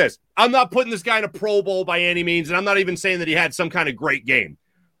will say this. I'm not putting this guy in a Pro Bowl by any means, and I'm not even saying that he had some kind of great game.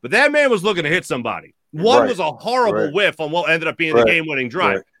 But that man was looking to hit somebody. One was a horrible whiff on what ended up being the game-winning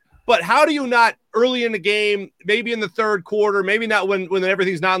drive. But how do you not, early in the game, maybe in the third quarter, maybe not when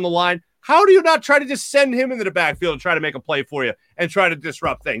everything's not on the line, how do you not try to just send him into the backfield and try to make a play for you and try to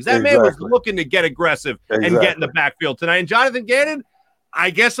disrupt things? That man was looking to get aggressive and get in the backfield tonight. And Jonathan Gannon, I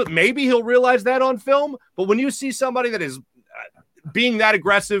guess maybe he'll realize that on film. But when you see somebody that is being that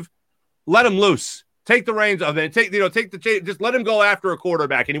aggressive, let him loose. Take the reins of it. Just let him go after a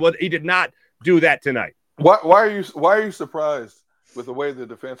quarterback. And he did not do that tonight. Why are you surprised with the way the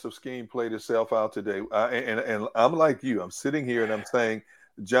defensive scheme played itself out today? And I'm like you. I'm sitting here and I'm saying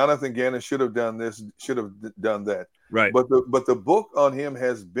Jonathan Gannon should have done this, should have done that. Right. But the book on him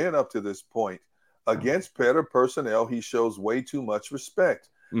has been up to this point. Against better personnel, he shows way too much respect.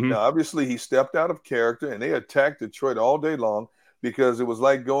 Now, obviously, he stepped out of character, and they attacked Detroit all day long because it was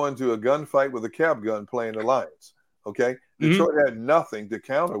like going to a gunfight with a cap gun playing the Lions. Okay? Detroit had nothing to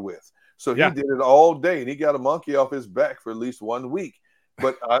counter with. So he did it all day, and he got a monkey off his back for at least 1 week.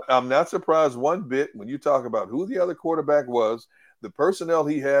 But I'm not surprised one bit when you talk about who the other quarterback was, the personnel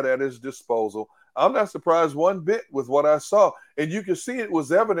he had at his disposal. I'm not surprised one bit with what I saw. And you can see it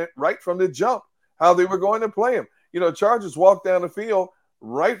was evident right from the jump how they were going to play him. Chargers walked down the field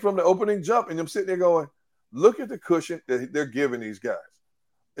right from the opening jump, and I'm sitting there going, look at the cushion that they're giving these guys.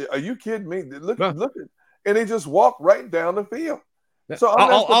 Are you kidding me? Look at, and they just walk right down the field. So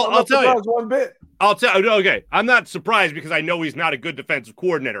I'll tell you one bit. I'll tell you. Okay, I'm not surprised because I know he's not a good defensive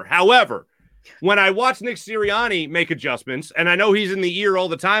coordinator. However, when I watch Nick Sirianni make adjustments, and I know he's in the ear all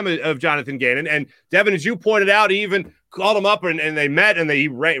the time of Jonathan Gannon, and Devin, as you pointed out, he even called him up and they met and they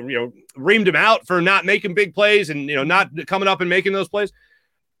reamed him out for not making big plays and not coming up and making those plays.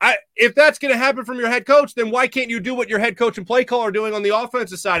 If that's going to happen from your head coach, then why can't you do what your head coach and play caller are doing on the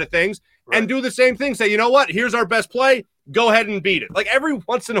offensive side of things and do the same thing? Say, you know what? Here's our best play. Go ahead and beat it. Like every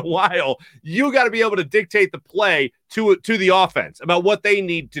once in a while, you got to be able to dictate the play to the offense about what they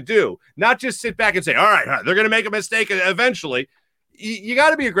need to do, not just sit back and say, all right, they're going to make a mistake eventually. You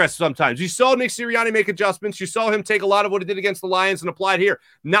got to be aggressive sometimes. You saw Nick Sirianni make adjustments. You saw him take a lot of what he did against the Lions and apply it here,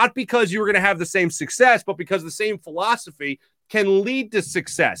 not because you were going to have the same success, but because the same philosophy can lead to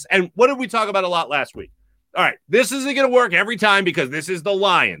success. And what did we talk about a lot last week? All right, this isn't going to work every time because this is the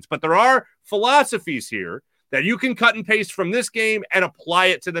Lions, but there are philosophies here that you can cut and paste from this game and apply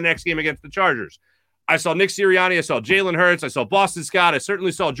it to the next game against the Chargers. I saw Nick Sirianni. I saw Jalen Hurts. I saw Boston Scott. I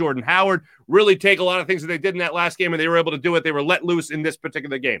certainly saw Jordan Howard really take a lot of things that they did in that last game, and they were able to do it. They were let loose in this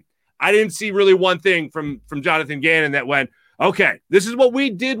particular game. I didn't see really one thing from Jonathan Gannon that went, okay, this is what we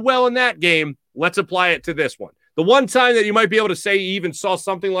did well in that game. Let's apply it to this one. The one time that you might be able to say you even saw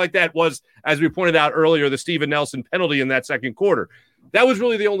something like that was, as we pointed out earlier, the Steven Nelson penalty in that second quarter. That was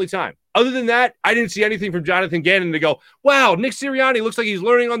really the only time. Other than that, I didn't see anything from Jonathan Gannon to go, wow, Nick Sirianni looks like he's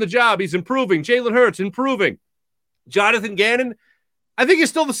learning on the job. He's improving. Jalen Hurts improving. Jonathan Gannon, I think he's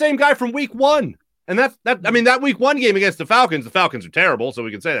still the same guy from week one. And that week 1 game against the Falcons are terrible, so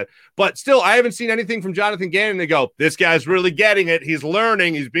we can say that. But still, I haven't seen anything from Jonathan Gannon to go, this guy's really getting it. He's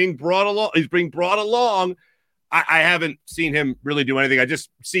learning. He's being brought along. I haven't seen him really do anything. I just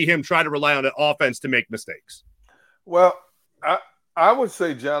see him try to rely on the offense to make mistakes. Well, I would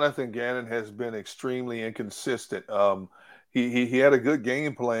say Jonathan Gannon has been extremely inconsistent. He had a good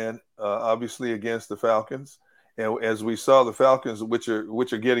game plan, obviously, against the Falcons. And as we saw, the Falcons, which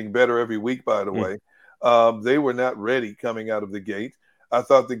are getting better every week, by the way, they were not ready coming out of the gate. I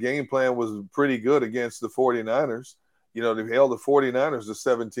thought the game plan was pretty good against the 49ers. They held the 49ers to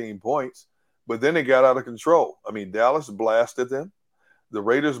 17 points, but then they got out of control. I mean, Dallas blasted them. The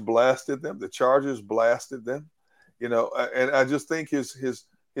Raiders blasted them. The Chargers blasted them. And I just think his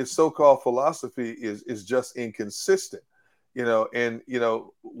so-called philosophy is just inconsistent.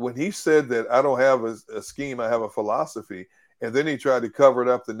 When he said that I don't have a scheme, I have a philosophy, and then he tried to cover it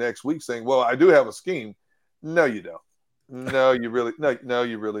up the next week saying, well, I do have a scheme. No, you don't. No, you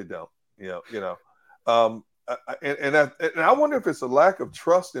really don't. I wonder if it's a lack of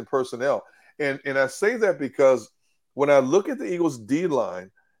trust in personnel. And I say that because when I look at the Eagles D-line,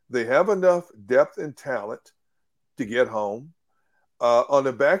 they have enough depth and talent to get home. On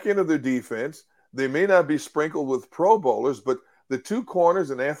the back end of their defense, they may not be sprinkled with Pro Bowlers, but the 2 corners,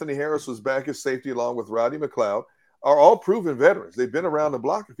 and Anthony Harris was back as safety along with Roddy McLeod, are all proven veterans. They've been around the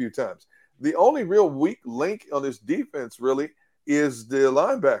block a few times. The only real weak link on this defense really is the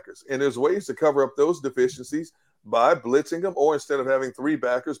linebackers, and there's ways to cover up those deficiencies by blitzing them, or instead of having 3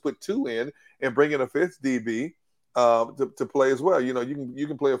 backers, put 2 in and bring in a 5th DB to play as well. You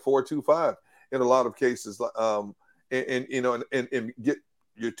can play a 4-2-5 in a lot of cases, and get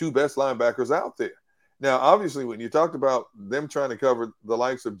your 2 best linebackers out there. Now, obviously, when you talked about them trying to cover the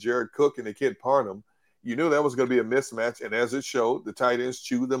likes of Jared Cook and the kid Parham, you knew that was going to be a mismatch. And as it showed, the tight ends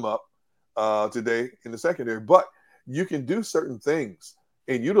chewed them up today in the secondary. But you can do certain things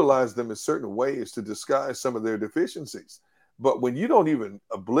and utilize them in certain ways to disguise some of their deficiencies. But when you don't even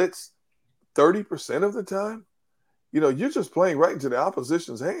blitz 30% of the time, you're just playing right into the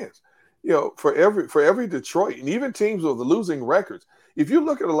opposition's hands. For every Detroit, and even teams with losing records, if you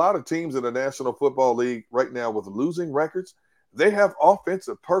look at a lot of teams in the National Football League right now with losing records, they have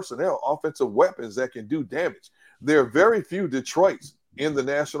offensive personnel, offensive weapons that can do damage. There are very few Detroits in the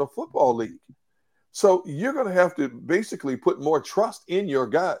National Football League. So you're going to have to basically put more trust in your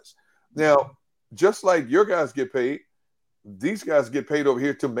guys. Now, just like your guys get paid, these guys get paid over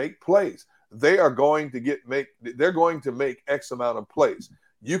here to make plays. They're going to make X amount of plays.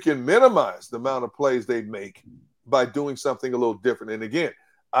 You can minimize the amount of plays they make by doing something a little different. And again,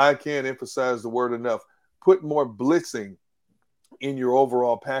 I can't emphasize the word enough. Put more blitzing in your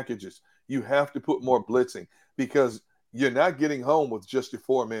overall packages. You have to put more blitzing because you're not getting home with just your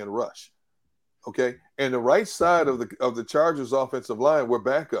 4-man rush. Okay. And the right side of the Chargers offensive line were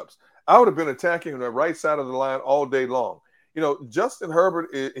backups. I would have been attacking the right side of the line all day long. Justin Herbert,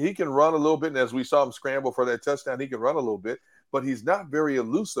 he can run a little bit. And as we saw him scramble for that touchdown, he can run a little bit, but he's not very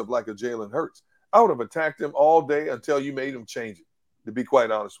elusive like a Jalen Hurts. I would have attacked him all day until you made him change it, to be quite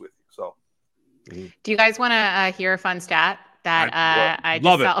honest with you. So, do you guys want to hear a fun stat that I just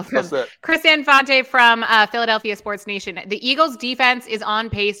love saw from Chris Infante from Philadelphia Sports Nation? The Eagles defense is on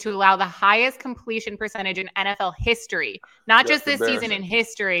pace to allow the highest completion percentage in NFL history, not just this season, in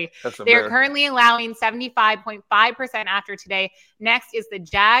history. They're currently allowing 75.5% after today. Next is the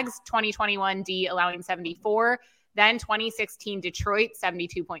Jags 2021 D allowing 74%. Then 2016 Detroit,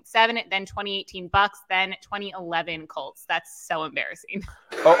 72.7. Then 2018 Bucks. Then 2011 Colts. That's so embarrassing.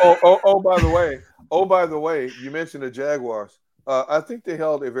 By the way, you mentioned the Jaguars. I think they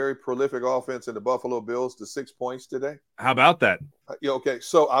held a very prolific offense in the Buffalo Bills to 6 points today. How about that? Okay,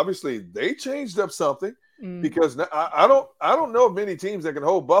 so obviously they changed up something because I don't know of many teams that can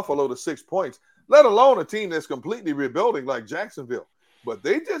hold Buffalo to 6 points, let alone a team that's completely rebuilding like Jacksonville. But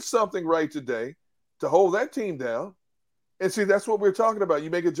they did something right today to hold that team down. And see, that's what we're talking about.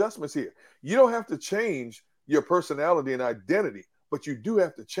 You make adjustments here. You don't have to change your personality and identity, but you do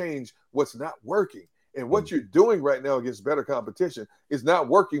have to change what's not working. And what you're doing right now against better competition is not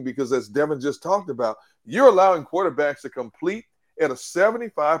working because, as Devin just talked about, you're allowing quarterbacks to complete at a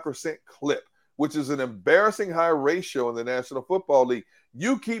 75% clip, which is an embarrassing high ratio in the National Football League.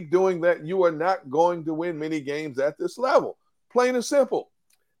 You keep doing that, you are not going to win many games at this level. Plain and simple.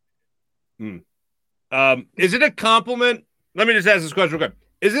 Is it a compliment? Let me just ask this question real quick.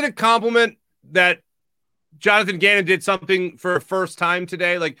 Is it a compliment that Jonathan Gannon did something for a first time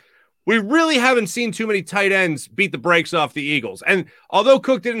today? Like, we really haven't seen too many tight ends beat the brakes off the Eagles. And although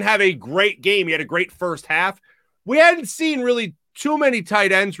Cook didn't have a great game, he had a great first half. We hadn't seen really too many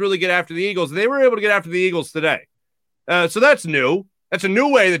tight ends really get after the Eagles. They were able to get after the Eagles today. So that's new. That's a new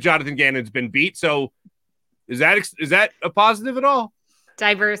way that Jonathan Gannon's been beat. So is that a positive at all?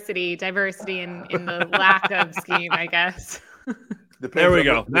 Diversity in the lack of scheme, I guess. There we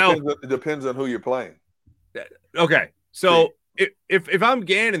go. Now it depends on who you're playing. Okay. So if I'm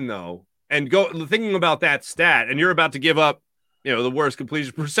Gannon though, and thinking about that stat, and you're about to give up, the worst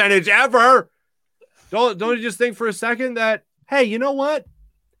completion percentage ever, don't you just think for a second that, hey, you know what?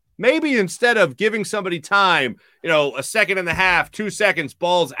 Maybe instead of giving somebody time, a second and a half, 2 seconds,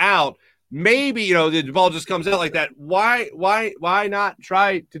 ball's out, maybe, the ball just comes out like that. Why not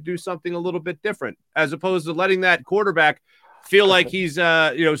try to do something a little bit different as opposed to letting that quarterback feel like he's,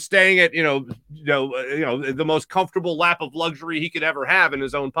 staying at, the most comfortable lap of luxury he could ever have in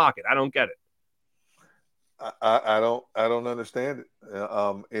his own pocket. I don't get it. I don't understand it.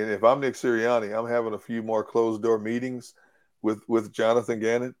 And if I'm Nick Sirianni, I'm having a few more closed door meetings with Jonathan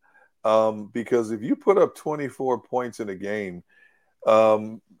Gannon. Because if you put up 24 points in a game,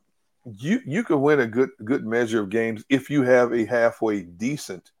 you can win a good measure of games if you have a halfway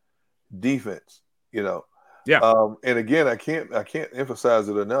decent defense, Yeah. And again, I can't emphasize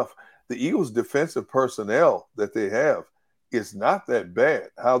it enough. The Eagles' defensive personnel that they have is not that bad.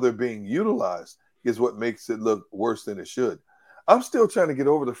 How they're being utilized is what makes it look worse than it should. I'm still trying to get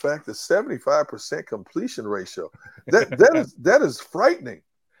over the fact that 75% completion ratio. That is frightening.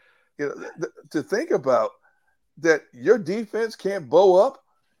 To think about that your defense can't bow up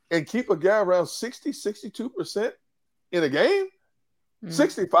and keep a guy around 60, 62% in a game,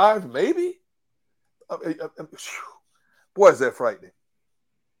 65 maybe. Boy, is that frightening.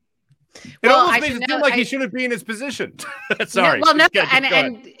 It almost makes it feel like he shouldn't be in his position. Sorry.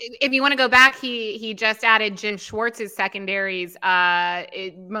 And if you want to go back, he just added Jim Schwartz's secondaries.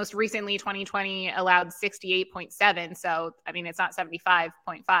 Most recently, 2020 allowed 68.7. So, I mean, it's not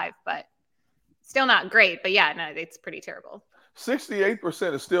 75.5, but still not great. But yeah, no, it's pretty terrible.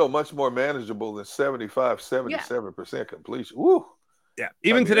 68% is still much more manageable than 77% completion. Woo. Yeah,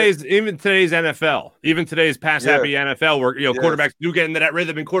 even today's NFL, even today's pass happy NFL, where quarterbacks do get into that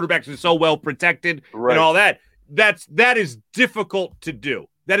rhythm, and quarterbacks are so well protected and all that. That is difficult to do.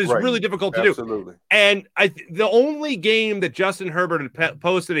 That is really difficult to do. And the only game that Justin Herbert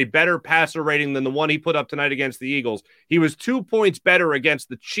posted a better passer rating than the one he put up tonight against the Eagles, he was 2 points better against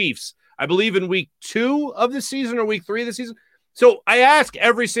the Chiefs, I believe, in week 2 of the season or week 3 of the season. So I ask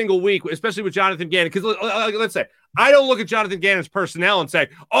every single week, especially with Jonathan Gannon, because let's say I don't look at Jonathan Gannon's personnel and say,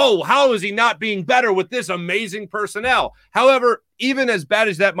 oh, how is he not being better with this amazing personnel? However, even as bad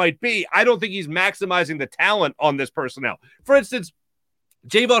as that might be, I don't think he's maximizing the talent on this personnel. For instance,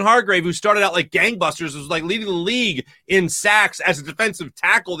 Javon Hargrave, who started out like gangbusters, was like leading the league in sacks as a defensive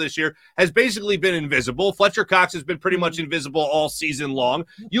tackle this year, has basically been invisible. Fletcher Cox has been pretty much invisible all season long.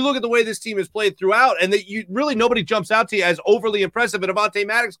 You look at the way this team has played throughout, and nobody jumps out to you as overly impressive. And Avonte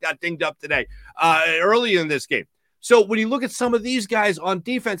Maddox got dinged up today early in this game. So when you look at some of these guys on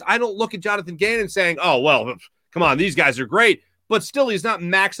defense, I don't look at Jonathan Gannon saying, oh, well, come on, these guys are great. But still, he's not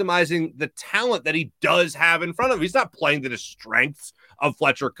maximizing the talent that he does have in front of him. He's not playing to the strengths of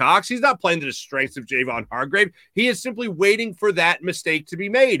Fletcher Cox. He's not playing to the strengths of Javon Hargrave. He is simply waiting for that mistake to be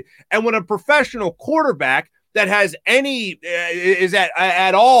made. And when a professional quarterback that has is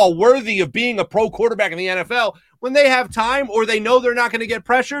at all worthy of being a pro quarterback in the NFL, when they have time or they know they're not going to get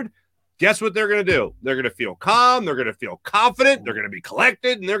pressured, guess what they're going to do? They're going to feel calm. They're going to feel confident. They're going to be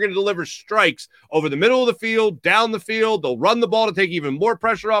collected, and they're going to deliver strikes over the middle of the field, down the field. They'll run the ball to take even more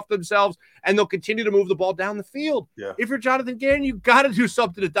pressure off themselves, and they'll continue to move the ball down the field. Yeah. If you're Jonathan Gannon, you got to do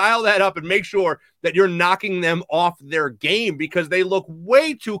something to dial that up and make sure that you're knocking them off their game because they look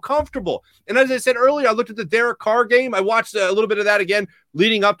way too comfortable. And as I said earlier, I looked at the Derek Carr game. I watched a little bit of that again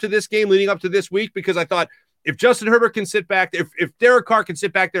leading up to this game, leading up to this week, because I thought, if Justin Herbert can sit back, if Derek Carr can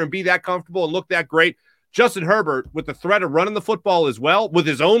sit back there and be that comfortable and look that great, Justin Herbert, with the threat of running the football as well, with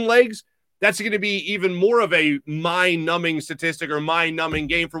his own legs, that's going to be even more of a mind-numbing statistic or mind-numbing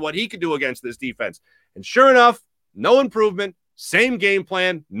game for what he could do against this defense. And sure enough, no improvement, same game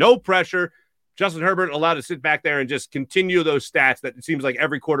plan, no pressure. Justin Herbert allowed to sit back there and just continue those stats that it seems like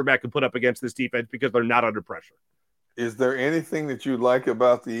every quarterback can put up against this defense because they're not under pressure. Is there anything that you like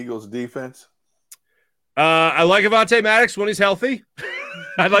about the Eagles' defense? I like Avonte Maddox when he's healthy.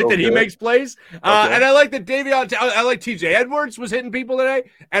 I like that he makes plays. And I like that I like TJ Edwards was hitting people today.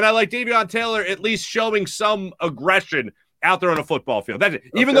 And I like Davion Taylor at least showing some aggression out there on a football field. That's it.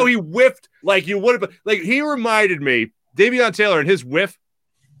 Even though he whiffed like you would have, like he reminded me, Davion Taylor and his whiff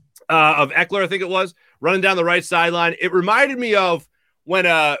of Eckler, I think it was, running down the right sideline. It reminded me of when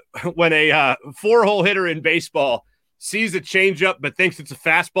a 4-hole hitter in baseball sees a changeup but thinks it's a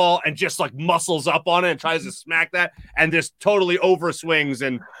fastball and just like muscles up on it and tries to smack that and just totally overswings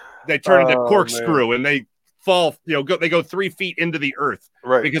and they turn into corkscrew and they fall, they go 3 feet into the earth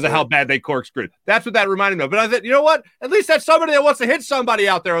because of how bad they corkscrewed. That's what that reminded me of. But I thought, you know what? At least that's somebody that wants to hit somebody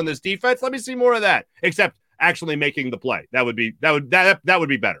out there on this defense. Let me see more of that. Except actually making the play. That would be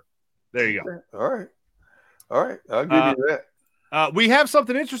better. There you go. All right. I'll give you that. We have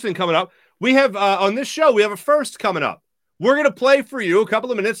something interesting coming up. We have on this show, we have a first coming up. We're going to play for you a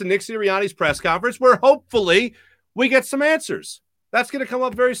couple of minutes of Nick Sirianni's press conference where hopefully we get some answers. That's going to come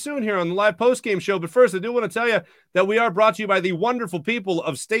up very soon here on the live postgame show. But first, I do want to tell you that we are brought to you by the wonderful people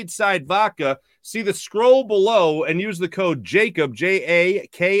of Stateside Vodka. See the scroll below and use the code JAKIB,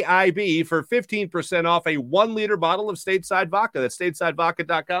 JAKIB, for 15% off a 1-liter bottle of Stateside Vodka. That's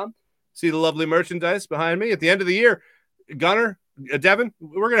statesidevodka.com. See the lovely merchandise behind me. At the end of the year, Gunner, Devin,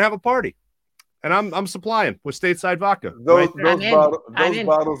 we're going to have a party. And I'm supplying with Stateside Vodka. Those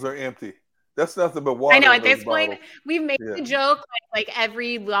bottles are empty. That's nothing but water. I know. At this point, we've made the joke like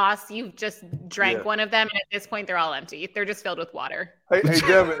every loss, you've just drank one of them, and at this point, they're all empty. They're just filled with water. Hey,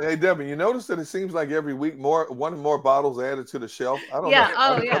 Devin. You notice that it seems like every week one more bottles added to the shelf. I don't know.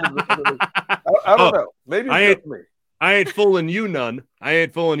 I don't know. Maybe it's just me. I ain't fooling you none. A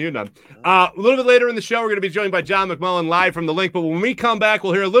little bit later in the show, we're going to be joined by John McMullen live from the Link. But when we come back,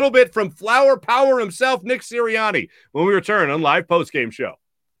 we'll hear a little bit from Flower Power himself, Nick Sirianni, when we return on Live Postgame Show.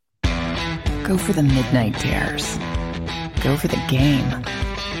 Go for the midnight dares. Go for the game.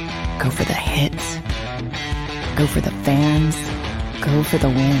 Go for the hits. Go for the fans. Go for the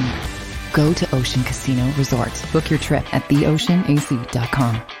win. Go to Ocean Casino Resort. Book your trip at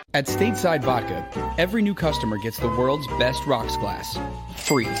theoceanac.com. At Stateside Vodka, every new customer gets the world's best rocks glass.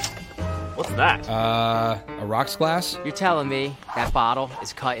 Free. What's that? A rocks glass? You're telling me that bottle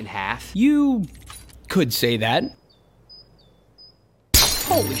is cut in half? You could say that.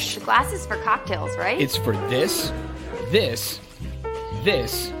 Holy shit. Glass is for cocktails, right? It's for this,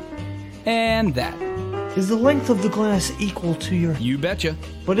 and that. Is the length of the glass equal to your... You betcha.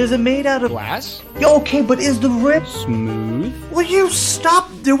 But is it made out of... Glass? Yeah, okay, but is the rip... Smooth? Will you stop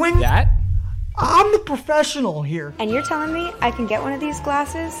doing... That? I'm the professional here. And you're telling me I can get one of these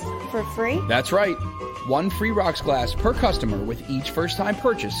glasses for free? That's right. 1 free rocks glass per customer with each first-time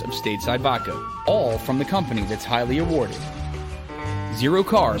purchase of Stateside Vodka. All from the company that's highly awarded. 0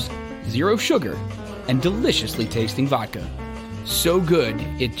 carbs, 0 sugar, and deliciously tasting vodka. So good,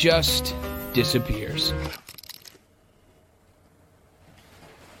 it just disappears.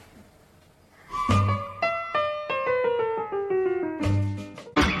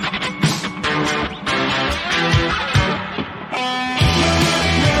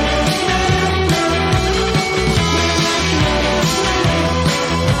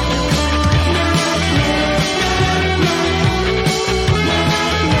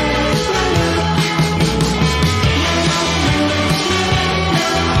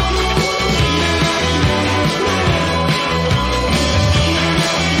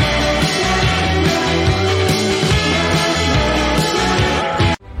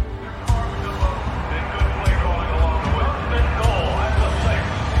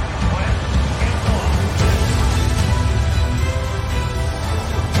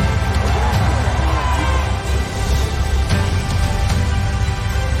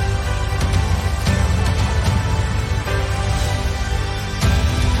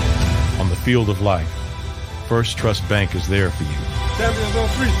 Field of life, First Trust Bank is there for you. Champions on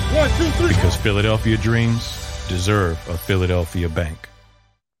 3. 1, 2, 3. Because Philadelphia dreams deserve a Philadelphia bank.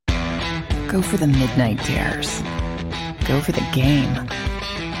 Go for the midnight dares. Go for the game.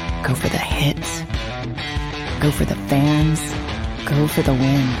 Go for the hits. Go for the fans. Go for the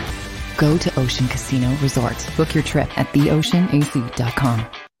win. Go to Ocean Casino Resort. Book your trip at theoceanac.com.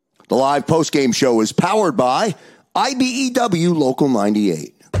 The live postgame show is powered by IBEW Local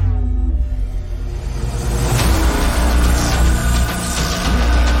 98.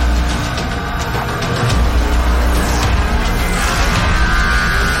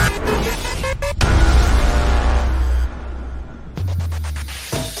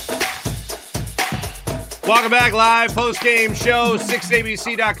 Welcome back, live post-game show,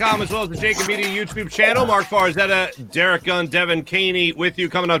 6abc.com, as well as the Jacob Media YouTube channel. Mark Farzetta, Derek Gunn, Devin Caney with you.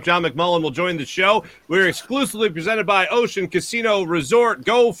 Coming up, John McMullen will join the show. We're exclusively presented by Ocean Casino Resort.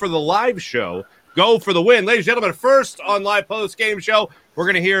 Go for the live show. Go for the win. Ladies and gentlemen, first on live post-game show, we're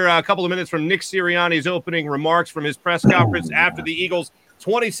going to hear a couple of minutes from Nick Sirianni's opening remarks from his press conference after the Eagles'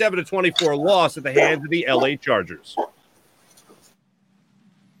 27-24 loss at the hands of the LA Chargers.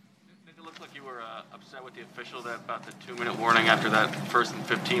 official that about the 2-minute warning after that 1st and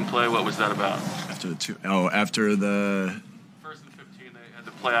 15 play? What was that about? After the First and 15, they had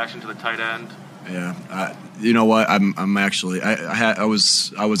the play action to the tight end. Yeah, you know what? I'm actually I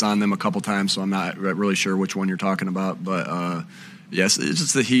was on them a couple times, so I'm not really sure which one you're talking about. But yes, it's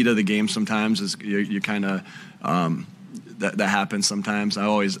just the heat of the game. Sometimes is you kind of that happens sometimes. I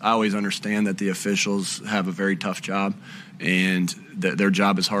always understand that the officials have a very tough job, and their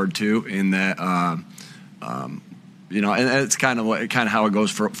job is hard too. In that. And it's kind of how it goes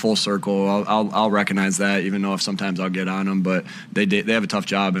for full circle. I'll recognize that, even though if sometimes I'll get on them, but they have a tough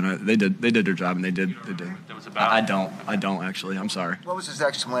job, and they did their job, and they did. That was about. I don't actually. I'm sorry. What was his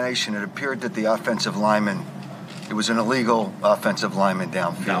explanation? It appeared that the offensive lineman, it was an illegal offensive lineman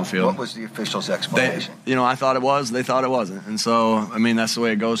downfield. What was the official's explanation? I thought it was. They thought it wasn't, and so I mean that's the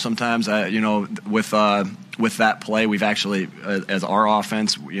way it goes sometimes. With that play, we've actually, as our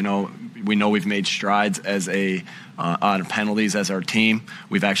offense, we know we've made strides as on penalties as our team.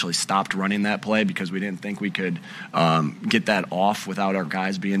 We've actually stopped running that play because we didn't think we could get that off without our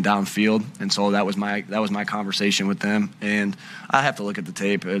guys being downfield. And so that was my conversation with them. And I have to look at the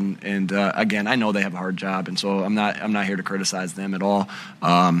tape. And again, I know they have a hard job, and so I'm not here to criticize them at all.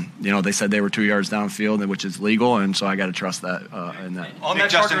 They said they were 2 yards downfield, which is legal, and so I got to trust that. In that. On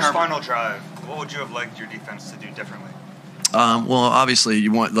that Chargers' final drive, what would you have liked your defense to do differently? Well, obviously,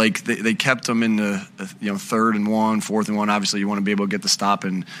 you want they kept them in the 3rd and 1, 4th and 1. Obviously, you want to be able to get the stop,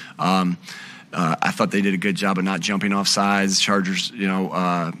 and I thought they did a good job of not jumping off sides. Chargers,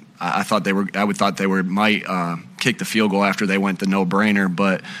 I thought they might kick the field goal after they went the no-brainer,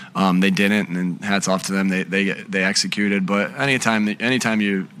 but they didn't. And hats off to them, they executed. But anytime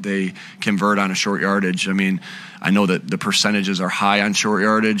they convert on a short yardage, I mean, I know that the percentages are high on short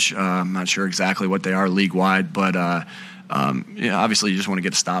yardage. I'm not sure exactly what they are league-wide, but obviously you just want to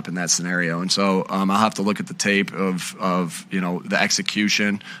get a stop in that scenario. And so I'll have to look at the tape of the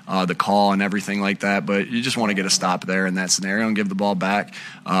execution, the call and everything like that. But you just want to get a stop there in that scenario and give the ball back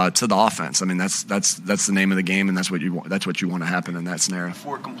to the offense. I mean, that's the name of the game, and that's what you want to happen in that scenario.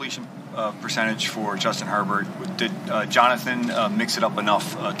 For completion percentage for Justin Herbert, did Jonathan mix it up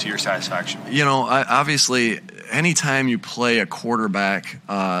enough to your satisfaction? Obviously, anytime you play a quarterback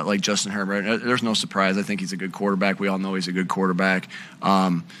like Justin Herbert, there's no surprise. I think he's a good quarterback. We all know he's a good quarterback.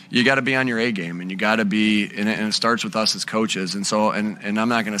 You got to be on your A game, and you got to be, and it starts with us as coaches. And so, and I'm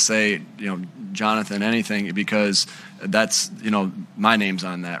not going to say, Jonathan anything, because that's, my name's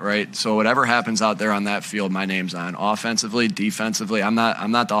on that, right? So whatever happens out there on that field, my name's on. Offensively, defensively, I'm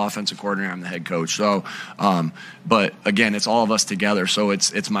not the offensive coordinator, I'm the head coach. So, but again, it's all of us together. So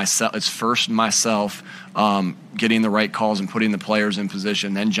it's myself. It's first myself getting the right calls and putting the players in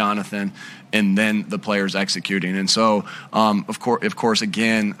position, then Jonathan, and then the players executing. And so, of course,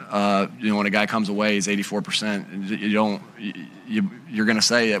 again, when a guy comes away, he's 84%. You're going to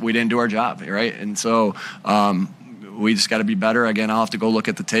say that we didn't do our job, right? And so, we just got to be better. Again, I'll have to go look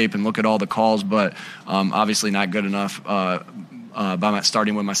at the tape and look at all the calls, but obviously not good enough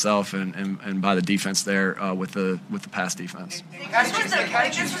starting with myself and by the defense there with the pass defense. How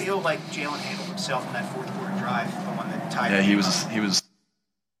did you feel like Jalen handled himself on that fourth quarter drive, the one that tied? Yeah, he was.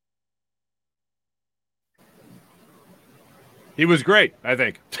 He was great, I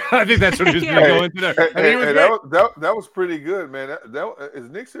think. I think that's what he was going to go into there. That was pretty good, man. Is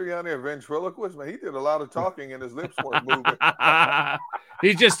Nick Sirianni a ventriloquist? Man, he did a lot of talking and his lips weren't moving.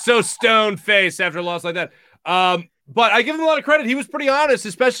 He's just so stone-faced after a loss like that. But I give him a lot of credit. He was pretty honest,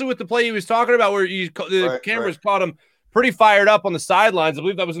 especially with the play he was talking about where the cameras caught him pretty fired up on the sidelines. I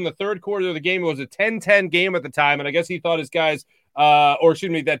believe that was in the third quarter of the game. It was a 10-10 game at the time, and I guess he thought his guys his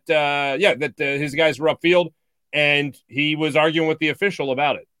guys were upfield. And he was arguing with the official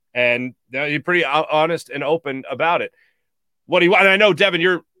about it, and he's pretty honest and open about it. And I know,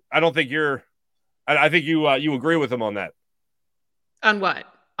 Devin, I think you agree with him on that. On what?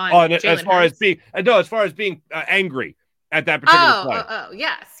 As far as being angry at that particular play. Oh,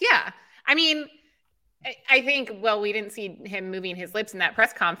 yes, yeah. I mean, I think, we didn't see him moving his lips in that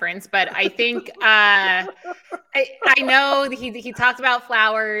press conference, but I think I know he talked about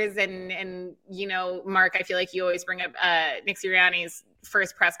Flowers and Mark, I feel like you always bring up Nick Sirianni's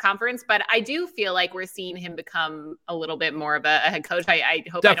first press conference, but I do feel like we're seeing him become a little bit more of a head coach. I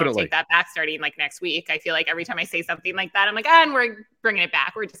hope I don't take that back starting like next week. I feel like every time I say something like that, I'm like, and we're bringing it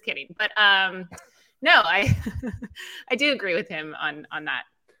back. We're just kidding. But no, I do agree with him on that.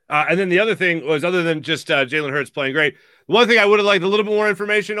 And then the other thing was, other than just Jalen Hurts playing great, one thing I would have liked a little bit more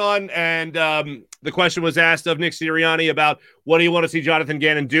information on, and the question was asked of Nick Sirianni about what do you want to see Jonathan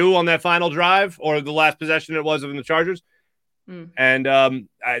Gannon do on that final drive or the last possession it was of the Chargers. And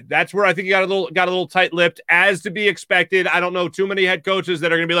that's where I think he got a little tight-lipped, as to be expected. I don't know too many head coaches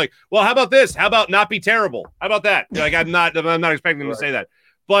that are going to be like, well, how about this? How about not be terrible? How about that? Like, I'm not expecting them to say that.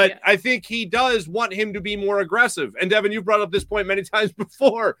 But I think he does want him to be more aggressive. And Devin, you brought up this point many times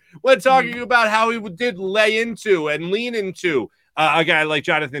before when talking about how he did lay into and lean into a guy like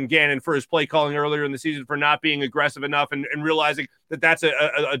Jonathan Gannon for his play calling earlier in the season for not being aggressive enough and realizing that that's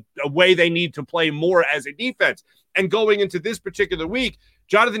a way they need to play more as a defense. And going into this particular week,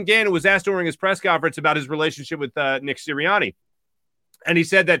 Jonathan Gannon was asked during his press conference about his relationship with Nick Sirianni. And he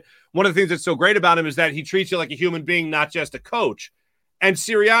said that one of the things that's so great about him is that he treats you like a human being, not just a coach. And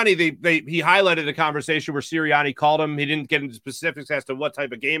Sirianni, he highlighted a conversation where Sirianni called him. He didn't get into specifics as to what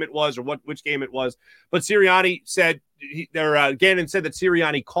type of game it was or which game it was. But Sirianni said, Gannon said that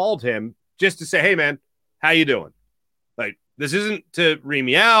Sirianni called him just to say, hey, man, how you doing? Like, this isn't to ream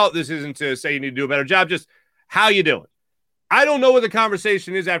me out. This isn't to say you need to do a better job. Just how you doing? I don't know what the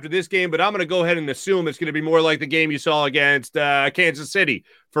conversation is after this game, but I'm going to go ahead and assume it's going to be more like the game you saw against Kansas City,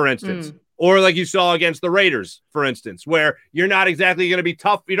 for instance. Or like you saw against the Raiders, for instance, where you're not exactly going to be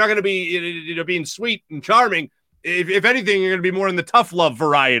tough. You're not going to be being sweet and charming. If anything, you're going to be more in the tough love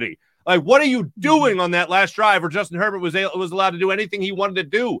variety. Like, what are you doing on that last drive where Justin Herbert was allowed to do anything he wanted to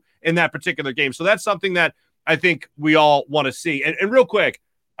do in that particular game? So that's something that I think we all want to see. And real quick,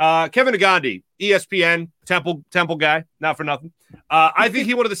 Kevin Negandhi, ESPN, Temple guy, not for nothing. I think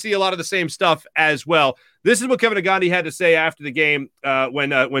he wanted to see a lot of the same stuff as well. This is what Kevin Negandhi had to say after the game when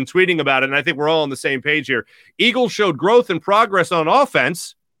tweeting about it, and I think we're all on the same page here. Eagles showed growth and progress on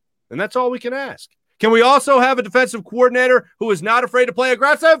offense, and that's all we can ask. Can we also have a defensive coordinator who is not afraid to play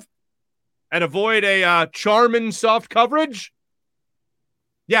aggressive and avoid a Charmin soft coverage?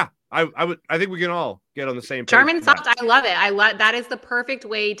 Yeah, I think we can all get on the same page. Charmin soft, I love it. That is the perfect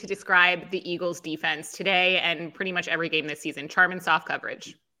way to describe the Eagles defense today and pretty much every game this season. Charmin soft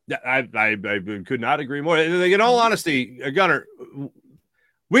coverage. Yeah, I could not agree more. In all honesty, Gunnar,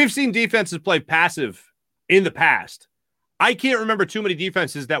 we've seen defenses play passive in the past. I can't remember too many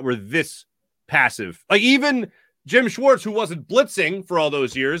defenses that were this passive. Like, even Jim Schwartz, who wasn't blitzing for all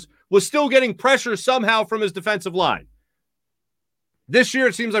those years, was still getting pressure somehow from his defensive line. This year,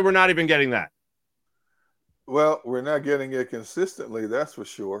 it seems like we're not even getting that. Well, we're not getting it consistently, that's for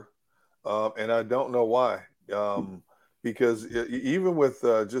sure. And I don't know why. Because even with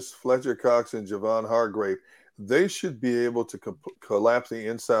just Fletcher Cox and Javon Hargrave, they should be able to collapse the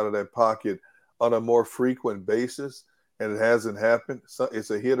inside of that pocket on a more frequent basis, and it hasn't happened. So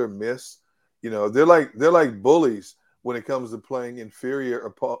it's a hit or miss. You know, they're like bullies when it comes to playing inferior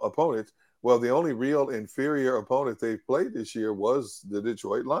opponents. Well, the only real inferior opponent they've played this year was the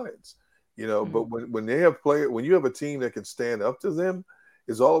Detroit Lions. You know, but when you have a team that can stand up to them,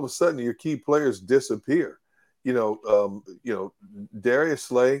 is all of a sudden your key players disappear. Darius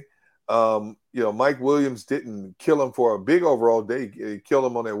Slay, Mike Williams didn't kill him for a big overall day. He killed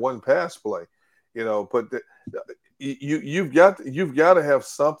him on that one pass play, but you've got to have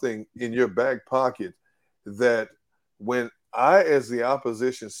something in your back pocket that when I, as the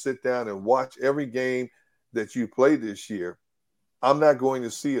opposition, sit down and watch every game that you play this year, I'm not going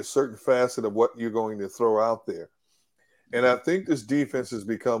to see a certain facet of what you're going to throw out there. And I think this defense has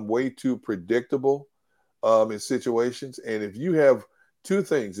become way too predictable in situations. And if you have two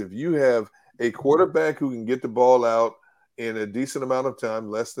things, if you have a quarterback who can get the ball out in a decent amount of time,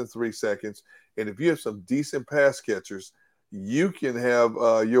 less than 3 seconds, and if you have some decent pass catchers, you can have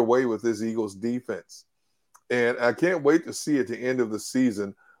your way with this Eagles defense. And I can't wait to see at the end of the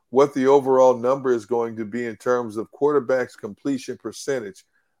season what the overall number is going to be in terms of quarterback's completion percentage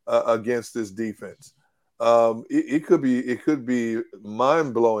against this defense. It could be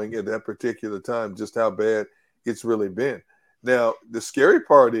mind-blowing at that particular time just how bad it's really been. Now, the scary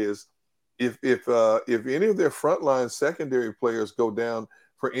part is if any of their frontline secondary players go down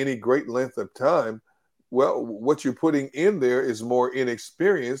for any great length of time, well, what you're putting in there is more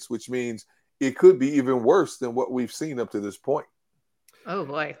inexperience, which means it could be even worse than what we've seen up to this point. Oh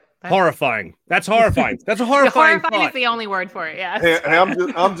boy. Horrifying. That's horrifying. That's a horrifying Horrifying is the only word for it. Yeah.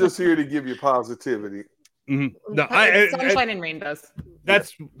 And I'm just here to give you positivity. Mm-hmm. No, sunshine and rainbows.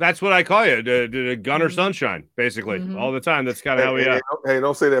 That's what I call you, the Gunner Sunshine, basically, all the time. That's kind of how we are. Hey,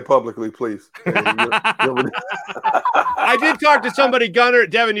 don't say that publicly, please. I did talk to somebody, Gunner.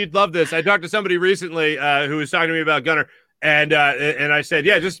 Devin, you'd love this. I talked to somebody recently who was talking to me about Gunner. And I said,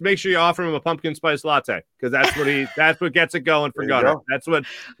 yeah, just make sure you offer him a pumpkin spice latte because that's what gets it going for Gunner. That's what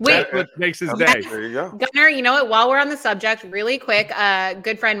makes his day. There you go. Gunner, you know what? While we're on the subject, really quick,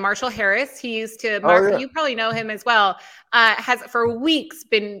 good friend Marshall Harris, he used to, you probably know him as well, has for weeks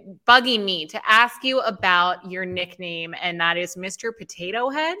been bugging me to ask you about your nickname, and that is Mr. Potato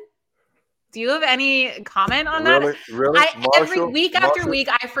Head. Do you have any comment on that? Really? Every week after week,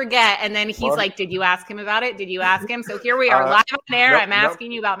 I forget. And then he's like, did you ask him about it? Did you ask him? So here we are live on air. I'm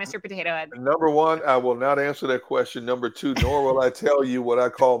asking you about Mr. Potato Head. Number one, I will not answer that question. Number two, nor will I tell you what I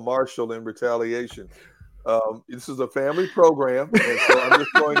call Marshall in retaliation. This is a family program. And so I'm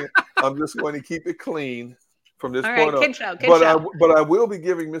just going to keep it clean from this point on. Kid show. But I will be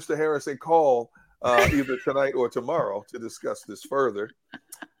giving Mr. Harris a call either tonight or tomorrow to discuss this further.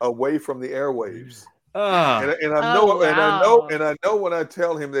 Away from the airwaves, and I know when I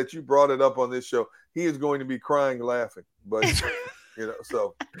tell him that you brought it up on this show, he is going to be crying, laughing. But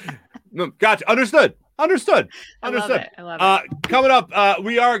so gotcha. Understood. I love it. Coming up,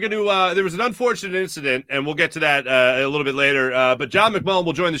 we are going to. There was an unfortunate incident, and we'll get to that a little bit later. But John McMullen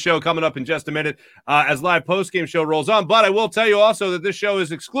will join the show coming up in just a minute as live post-game show rolls on. But I will tell you also that this show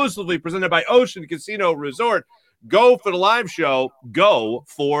is exclusively presented by Ocean Casino Resort. Go for the live show. Go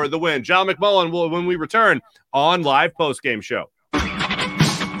for the win. John McMullen will when we return on live post-game show.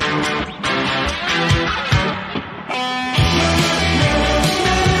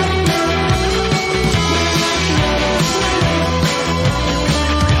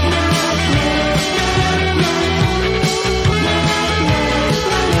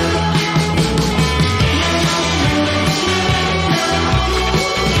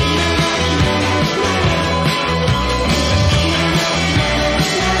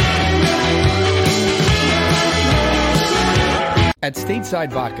 At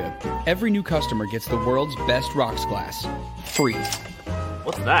Stateside Vodka, every new customer gets the world's best rocks glass, free.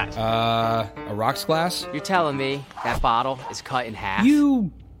 What's that? A rocks glass? You're telling me that bottle is cut in half?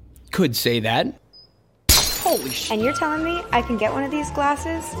 You could say that. Holy shit. And you're telling me I can get one of these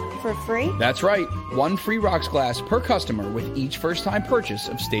glasses for free? That's right. One free rocks glass per customer with each first-time purchase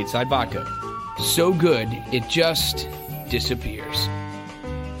of Stateside Vodka. So good, it just disappears.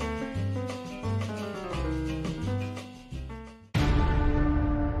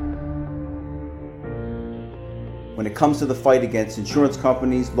 When it comes to the fight against insurance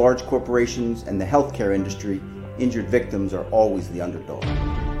companies, large corporations, and the healthcare industry, injured victims are always the underdog.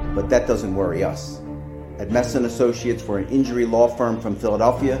 But that doesn't worry us. At Messa & Associates, we're an injury law firm from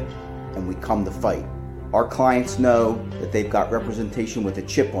Philadelphia, and we come to fight. Our clients know that they've got representation with a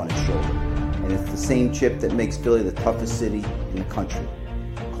chip on its shoulder, and it's the same chip that makes Philly the toughest city in the country.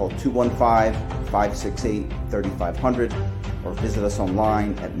 Call 215-568-3500 or visit us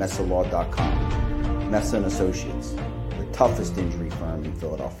online at messalaw.com. Messa & Associates, the toughest injury firm in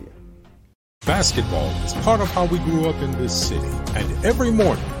Philadelphia. Basketball is part of how we grew up in this city. And every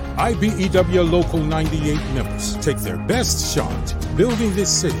morning, IBEW Local 98 members take their best shot, building this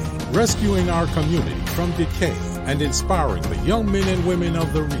city, rescuing our community from decay, and inspiring the young men and women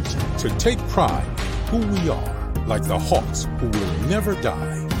of the region to take pride in who we are, like the Hawks who will never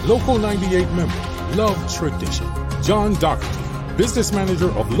die. Local 98 members love tradition. John Doherty, business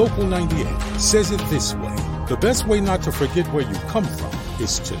manager of Local 98, says it this way: the best way not to forget where you come from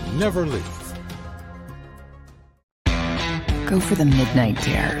is to never leave. Go for the midnight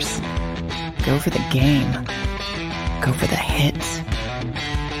dares. Go for the game. Go for the hits.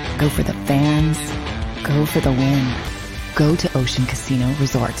 Go for the fans. Go for the win. Go to Ocean Casino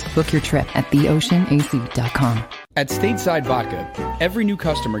Resort. Book your trip at theoceanac.com. At Stateside Vodka, every new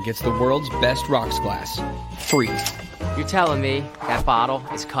customer gets the world's best rocks glass, free. You're telling me that bottle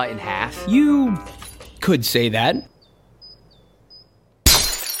is cut in half? You could say that.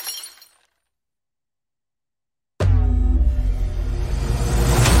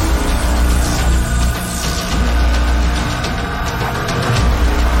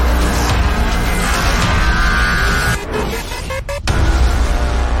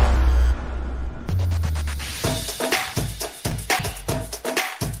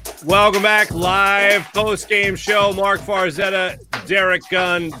 Welcome back. Live post-game show. Mark Farzetta, Derek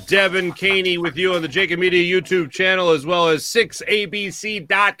Gunn, Devin Caney with you on the Jacob Media YouTube channel as well as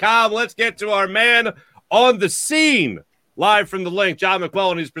 6abc.com. Let's get to our man on the scene. Live from the link, John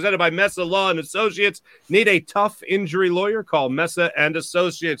McMullen. He's presented by Messa Law & Associates. Need a tough injury lawyer? Call Messa &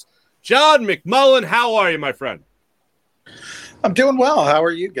 Associates. John McMullen, how are you, my friend? I'm doing well. How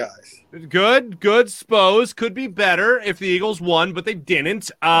are you guys? Good. Spos could be better if the Eagles won, but they didn't.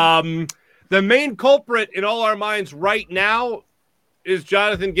 The main culprit in all our minds right now is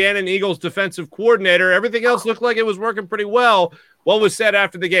Jonathan Gannon, Eagles defensive coordinator. Everything else looked like it was working pretty well. What was said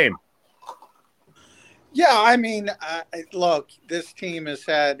after the game? Yeah, I mean, look, this team has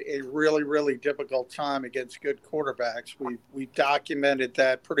had a really, really difficult time against good quarterbacks. We've documented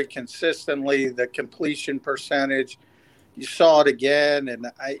that pretty consistently. The completion percentage, you saw it again, and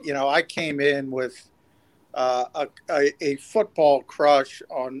I came in with a football crush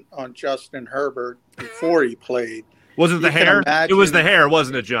on Justin Herbert before he played. Was it the hair? It was the hair,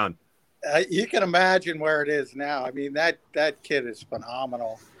 wasn't it, John? You can imagine where it is now. I mean, that kid is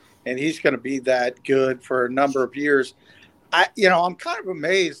phenomenal. And he's going to be that good for a number of years. I'm kind of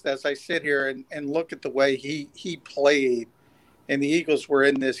amazed as I sit here and look at the way he played. And the Eagles were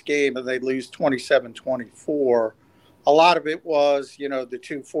in this game and they lose 27-24. A lot of it was, the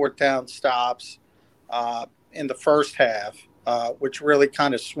 2 4th down stops in the first half, which really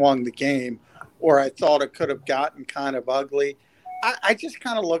kind of swung the game, or I thought it could have gotten kind of ugly. I just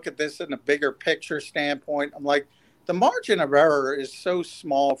kind of look at this in a bigger picture standpoint. I'm like, the margin of error is so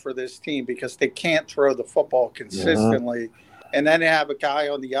small for this team because they can't throw the football consistently. Yeah. And then they have a guy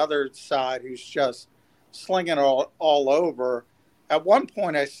on the other side who's just slinging it all over. At one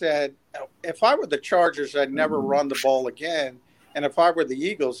point I said, if I were the Chargers, I'd never run the ball again. And if I were the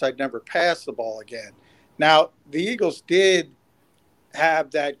Eagles, I'd never pass the ball again. Now, the Eagles did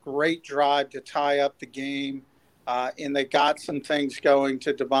have that great drive to tie up the game, and they got some things going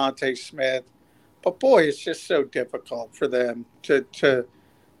to Devontae Smith. But boy, it's just so difficult for them to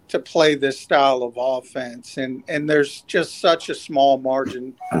play this style of offense, and there's just such a small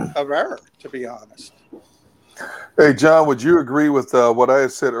margin of error, to be honest. Hey, John, would you agree with what I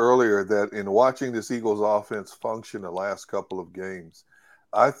had said earlier, that in watching this Eagles offense function the last couple of games,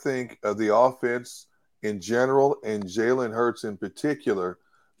 I think the offense in general and Jalen Hurts in particular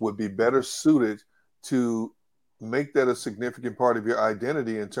would be better suited to make that a significant part of your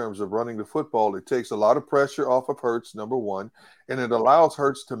identity in terms of running the football. It takes a lot of pressure off of Hurts, number one, and it allows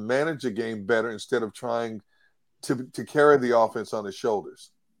Hurts to manage a game better instead of trying to carry the offense on his shoulders.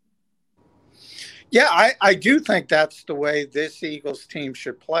 Yeah, I do think that's the way this Eagles team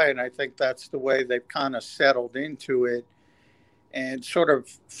should play, and I think that's the way they've kind of settled into it and sort of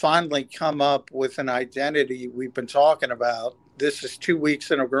finally come up with an identity we've been talking about. This is 2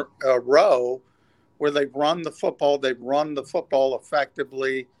 weeks in a row where they've run the football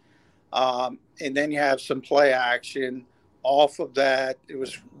effectively, and then you have some play action off of that. It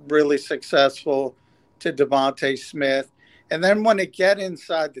was really successful to Devontae Smith. And then when they get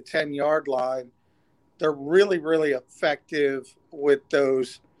inside the 10-yard line, they're really, really effective with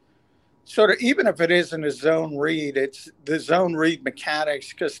those sort of, even if it isn't a zone read, it's the zone read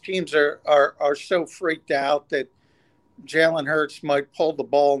mechanics, because teams are so freaked out that Jalen Hurts might pull the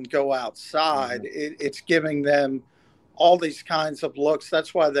ball and go outside. It's giving them all these kinds of looks.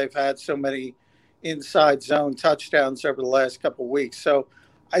 That's why they've had so many inside zone touchdowns over the last couple of weeks. So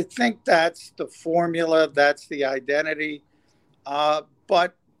I think that's the formula. That's the identity.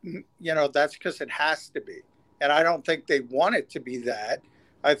 But, that's because it has to be. And I don't think they want it to be that.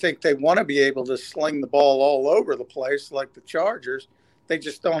 I think they want to be able to sling the ball all over the place like the Chargers. They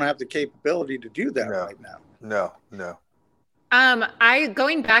just don't have the capability to do that right now. No.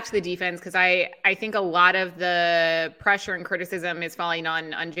 Going back to the defense, because I think a lot of the pressure and criticism is falling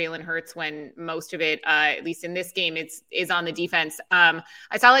on Jalen Hurts when most of it, at least in this game, is on the defense. I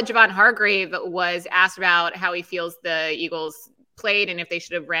saw that Javon Hargrave was asked about how he feels the Eagles played and if they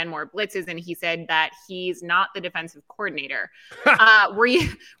should have ran more blitzes, and he said that he's not the defensive coordinator. Were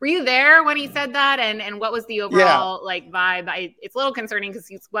you there when he said that, and what was the overall vibe? It's a little concerning because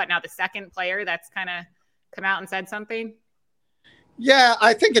he's now the second player that's kind of come out and said something. Yeah,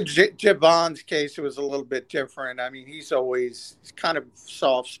 I think in Javon's case, it was a little bit different. I mean, he's always kind of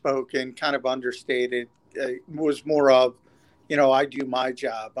soft-spoken, kind of understated. It was more of, I do my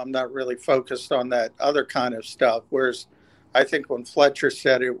job. I'm not really focused on that other kind of stuff. Whereas I think when Fletcher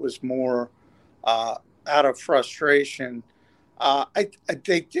said it was more out of frustration.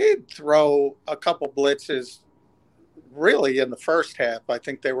 They did throw a couple blitzes really in the first half. I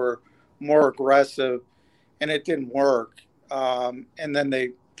think they were more aggressive, and it didn't work. And then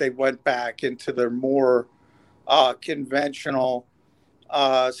they went back into their more conventional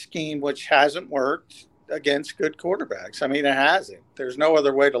scheme, which hasn't worked against good quarterbacks. I mean, it hasn't. There's no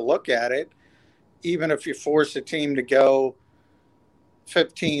other way to look at it. Even if you force a team to go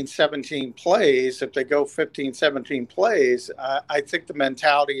 15, 17 plays, if they go 15, 17 plays, I think the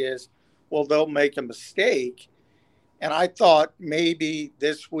mentality is, well, they'll make a mistake. And I thought maybe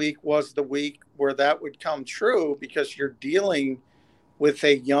this week was the week where that would come true, because you're dealing with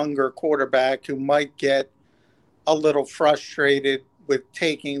a younger quarterback who might get a little frustrated with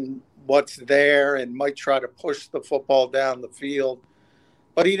taking what's there and might try to push the football down the field,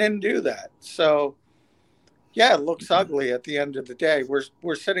 but he didn't do that. So, yeah, it looks ugly at the end of the day.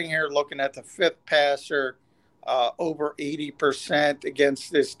 We're sitting here looking at the fifth passer, over 80%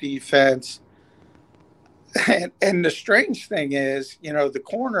 against this defense. And the strange thing is, the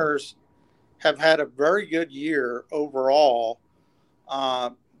corners have had a very good year overall.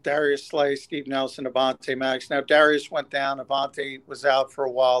 Darius Slay, Steve Nelson, Avonte Maddox. Now, Darius went down. Avonte was out for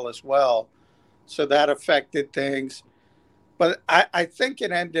a while as well. So that affected things. But I think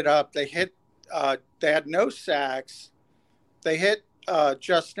it ended up, they had no sacks. They hit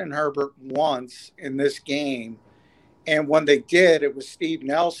Justin Herbert once in this game. And when they did, it was Steve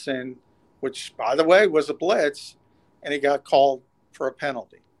Nelson, which, by the way, was a blitz, and he got called for a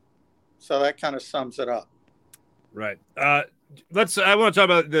penalty. So that kind of sums it up. Right. I want to talk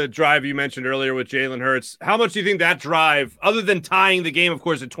about the drive you mentioned earlier with Jalen Hurts. How much do you think that drive, other than tying the game, of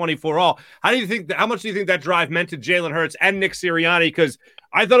course, at 24-all, how much do you think that drive meant to Jalen Hurts and Nick Sirianni? Because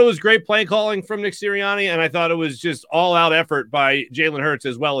I thought it was great play calling from Nick Sirianni, and I thought it was just all-out effort by Jalen Hurts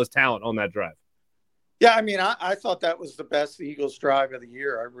as well as talent on that drive. Yeah, I mean, I thought that was the best Eagles drive of the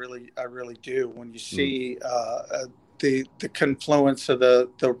year. I really do. When you see the confluence of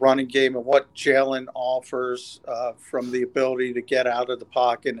the running game and what Jalen offers from the ability to get out of the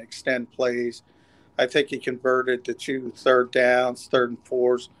pocket and extend plays, I think he converted to 2 third downs, 3rd and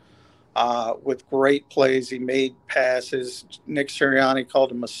 4s with great plays. He made passes. Nick Sirianni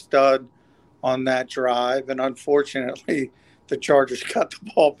called him a stud on that drive, and unfortunately, the Chargers got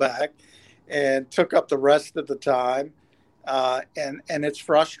the ball back and took up the rest of the time, and it's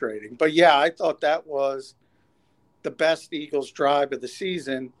frustrating. But, yeah, I thought that was the best Eagles drive of the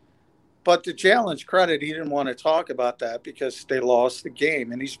season. But to Jalen's credit, he didn't want to talk about that because they lost the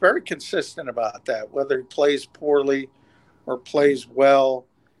game. And he's very consistent about that, whether he plays poorly or plays well.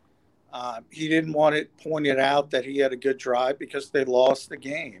 He didn't want it pointed out that he had a good drive because they lost the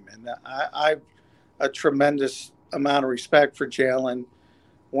game. And I've a tremendous amount of respect for Jalen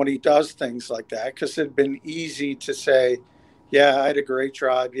when he does things like that, because it'd been easy to say, yeah, I had a great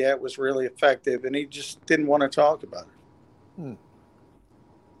drive. Yeah, it was really effective. And he just didn't want to talk about it.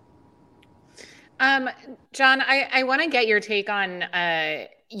 John, I want to get your take on, a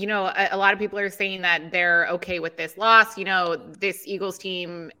lot of people are saying that they're okay with this loss. This Eagles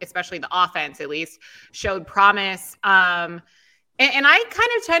team, especially the offense at least, showed promise. And I kind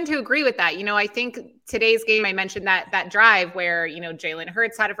of tend to agree with that. I think today's game, I mentioned that drive where, Jalen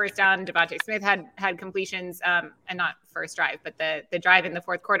Hurts had a first down, Devontae Smith had completions, and not first drive, but the drive in the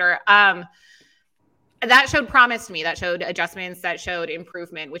fourth quarter. That showed promise to me. That showed adjustments, that showed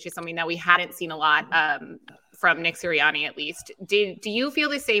improvement, which is something that we hadn't seen a lot from Nick Sirianni, at least. Do you feel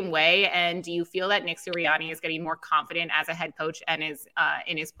the same way? And do you feel that Nick Sirianni is getting more confident as a head coach and is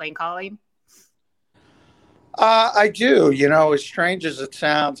in his play calling? I do. As strange as it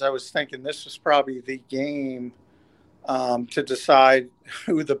sounds, I was thinking this was probably the game to decide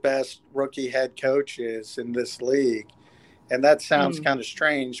who the best rookie head coach is in this league. And that sounds kind of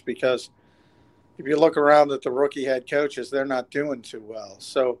strange because if you look around at the rookie head coaches, they're not doing too well.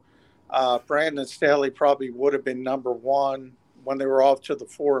 So Brandon Staley probably would have been number one when they were off to the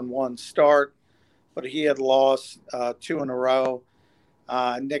 4-1 start, but he had lost 2 in a row.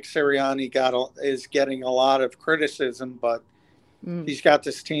 Nick Sirianni is getting a lot of criticism, but he's got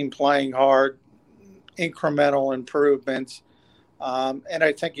this team playing hard, incremental improvements, and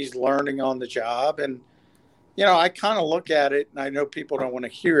I think he's learning on the job. And, I kind of look at it, and I know people don't want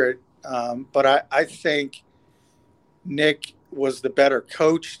to hear it, but I think Nick was the better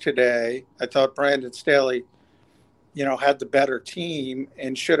coach today. I thought Brandon Staley, had the better team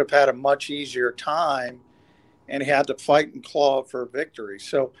and should have had a much easier time, and he had to fight and claw for a victory.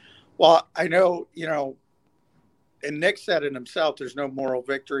 So while I know, and Nick said it himself, there's no moral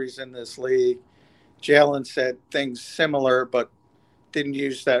victories in this league. Jalen said things similar, but didn't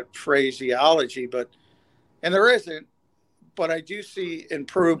use that phraseology. And there isn't, but I do see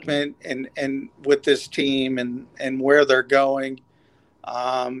improvement and with this team and where they're going.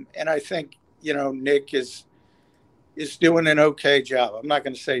 And I think, Nick is doing an okay job. I'm not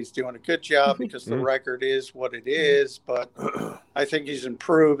going to say he's doing a good job because the record is what it is, but I think he's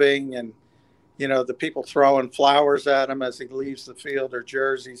improving. And, the people throwing flowers at him as he leaves the field or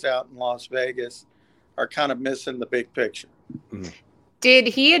jerseys out in Las Vegas are kind of missing the big picture. Did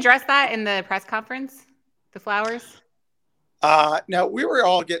he address that in the press conference, the flowers? No, we were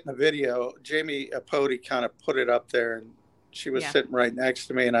all getting the video. Jamie Apodi kind of put it up there, and she was sitting right next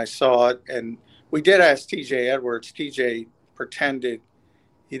to me, and I saw it. And we did ask TJ Edwards. TJ pretended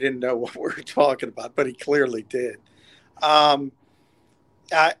he didn't know what we were talking about, but he clearly did.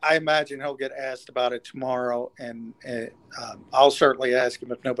 I imagine he'll get asked about it tomorrow, and I'll certainly ask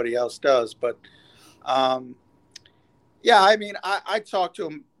him if nobody else does. But, yeah, I mean, I talked to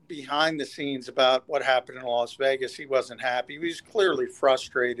him behind the scenes about what happened in Las Vegas. He wasn't happy. He was clearly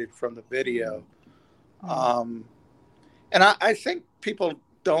frustrated from the video. And I think people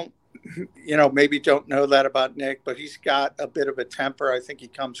don't, maybe don't know that about Nick, but he's got a bit of a temper. I think he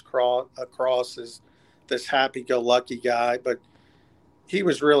comes across as this happy-go-lucky guy, but he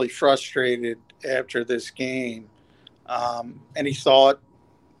was really frustrated after this game. And he thought,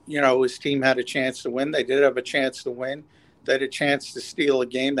 his team had a chance to win. They did have a chance to win. They had a chance to steal a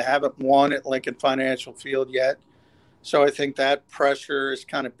game. They haven't won at Lincoln Financial Field yet. So I think that pressure is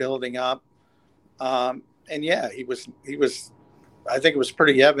kind of building up. And yeah, he was, I think it was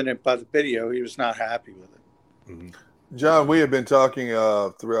pretty evident by the video. He was not happy with it. Mm-hmm. John, we have been talking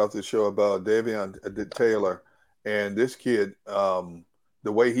throughout the show about Davion Taylor, and this kid,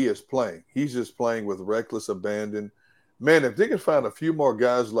 the way he is playing, he's just playing with reckless abandon. Man, if they can find a few more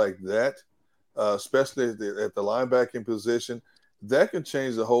guys like that, especially at the linebacking position, that can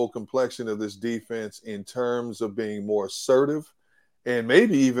change the whole complexion of this defense in terms of being more assertive and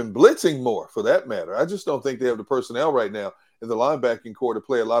maybe even blitzing more, for that matter. I just don't think they have the personnel right now in the linebacking core to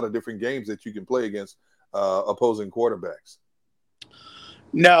play a lot of different games that you can play against opposing quarterbacks.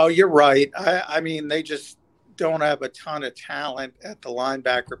 No, you're right. I mean, they just don't have a ton of talent at the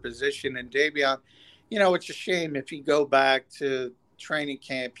linebacker position. And Davion, it's a shame if you go back to training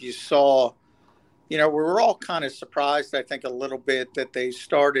camp, you saw, we were all kind of surprised, I think, a little bit that they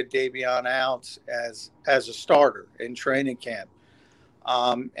started Davion out as a starter in training camp.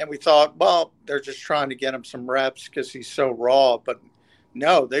 And we thought, well, they're just trying to get him some reps because he's so raw. But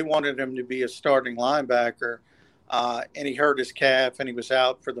no, they wanted him to be a starting linebacker. And he hurt his calf and he was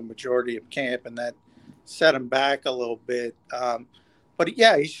out for the majority of camp, and that set him back a little bit. But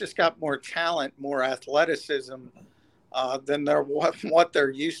yeah, he's just got more talent, more athleticism than what they're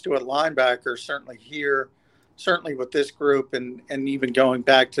used to at linebacker, certainly with this group and even going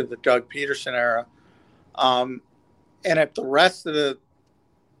back to the Doug Peterson era. And if the rest of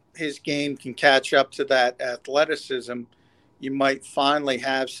his game can catch up to that athleticism, you might finally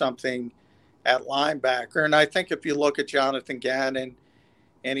have something at linebacker. And I think if you look at Jonathan Gannon,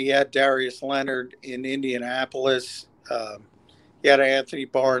 and he had Darius Leonard in Indianapolis, he had Anthony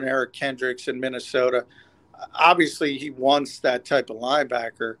Barr and Eric Kendricks in Minnesota. Obviously, he wants that type of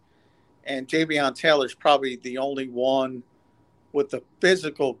linebacker. And Davion Taylor's probably the only one with the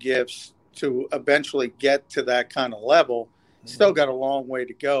physical gifts to eventually get to that kind of level. Still got a long way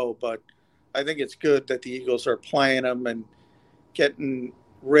to go, but I think it's good that the Eagles are playing him and getting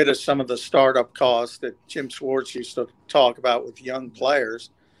rid of some of the startup costs that Jim Schwartz used to talk about with young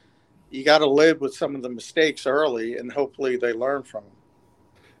players. You got to live with some of the mistakes early, and hopefully they learn from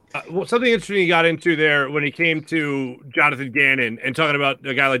them. Well, something interesting he got into there when he came to Jonathan Gannon and talking about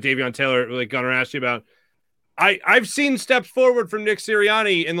a guy like Davion Taylor, like Gunnar asked you about. I've seen steps forward from Nick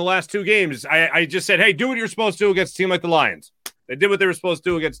Sirianni in the last two games. I just said, hey, do what you're supposed to against a team like the Lions. They did what they were supposed to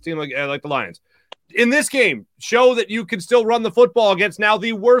do against a team like the Lions. In this game, show that you can still run the football against now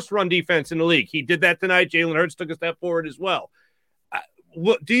the worst run defense in the league. He did that tonight. Jalen Hurts took a step forward as well.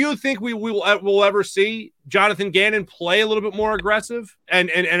 Do you think we will ever see Jonathan Gannon play a little bit more aggressive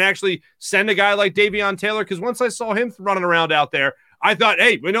and actually send a guy like Davion Taylor? Because once I saw him running around out there, I thought,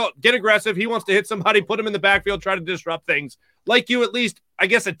 hey, get aggressive. He wants to hit somebody, put him in the backfield, try to disrupt things, like you at least, I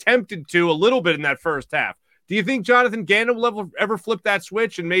guess, attempted to a little bit in that first half. Do you think Jonathan Gannon will ever flip that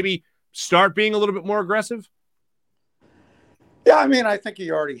switch and maybe start being a little bit more aggressive? Yeah, I mean, I think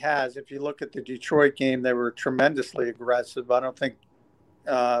he already has. If you look at the Detroit game, they were tremendously aggressive. I don't think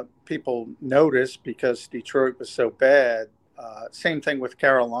people noticed because Detroit was so bad. Same thing with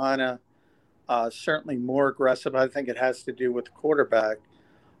Carolina. Certainly more aggressive. I think it has to do with the quarterback.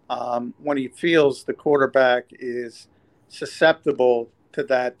 When he feels the quarterback is susceptible to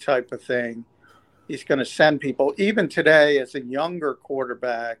that type of thing, he's going to send people. Even today, as a younger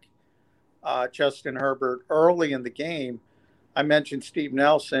quarterback, Justin Herbert, early in the game, I mentioned Steve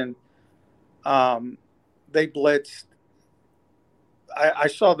Nelson. They blitzed. I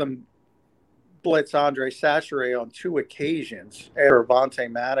saw them blitz Andre Sacheret on 2 occasions after Avonte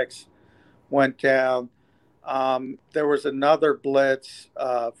Maddox went down. There was another blitz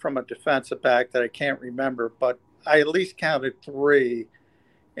from a defensive back that I can't remember, but I at least counted 3,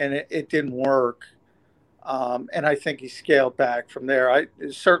 and it didn't work. And I think he scaled back from there. I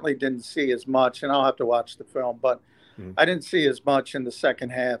certainly didn't see as much, and I'll have to watch the film, but I didn't see as much in the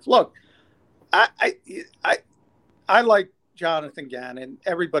second half. Look, I like Jonathan Gannon.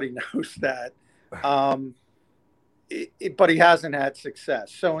 Everybody knows that. but he hasn't had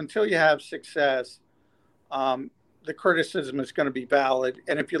success. So until you have success, the criticism is going to be valid.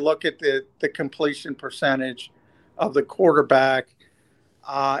 And if you look at the completion percentage of the quarterback,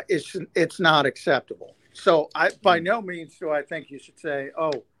 it's not acceptable. So by no means do I think you should say,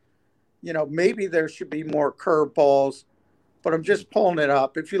 maybe there should be more curveballs, but I'm just pulling it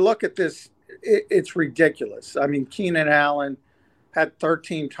up. If you look at this, it's ridiculous. I mean, Keenan Allen had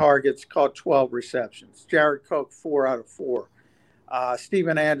 13 targets, caught 12 receptions. Jared Cook, 4 out of 4.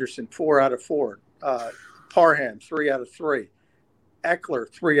 Steven Anderson, 4 out of 4. Parham, 3 out of 3. Eckler,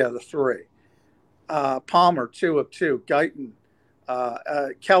 3 out of 3. Palmer, 2 of 2. Guyton,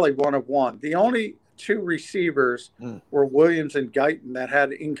 Kelly, 1 of 1. The only 2 receivers were Williams and Guyton that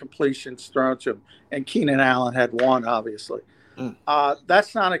had incompletions thrown to them, and Keenan Allen had 1, obviously.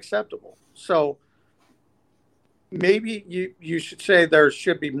 That's not acceptable. So maybe you should say there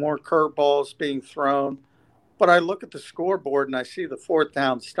should be more curveballs being thrown, but I look at the scoreboard and I see the 4th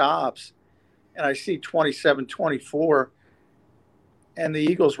down stops, and I see 27-24, and the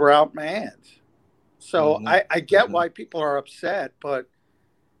Eagles were outmanned. So I get why people are upset, but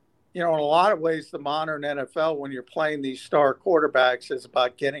in a lot of ways, the modern NFL, when you're playing these star quarterbacks, is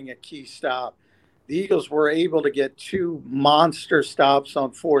about getting a key stop. The Eagles were able to get 2 monster stops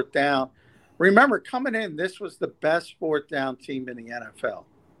on 4th down. Remember, coming in, this was the best 4th down team in the NFL,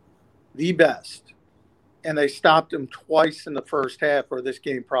 the best. And they stopped them twice in the first half, or this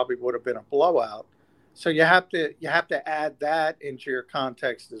game probably would have been a blowout. So you have to add that into your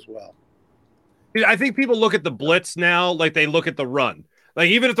context as well. I think people look at the blitz now like they look at the run. Like,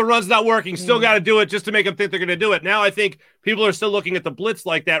 even if the run's not working, still got to do it just to make them think they're going to do it. Now I think people are still looking at the blitz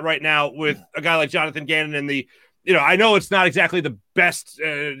like that right now with a guy like Jonathan Gannon and the, I know it's not exactly the best,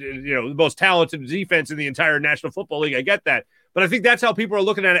 the most talented defense in the entire National Football League. I get that. But I think that's how people are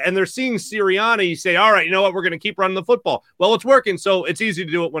looking at it. And they're seeing Sirianni say, all right, you know what? We're going to keep running the football. Well, it's working, so it's easy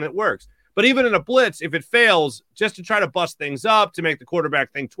to do it when it works. But even in a blitz, if it fails, just to try to bust things up, to make the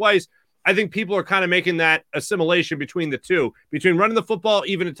quarterback think twice, I think people are kind of making that assimilation between the two, between running the football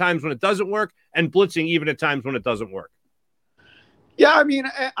even at times when it doesn't work and blitzing even at times when it doesn't work. Yeah, I mean,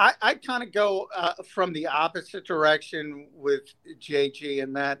 I kind of go from the opposite direction with JG,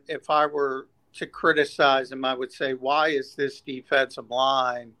 in that if I were to criticize him, I would say, why is this defensive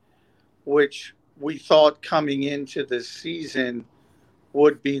line, which we thought coming into this season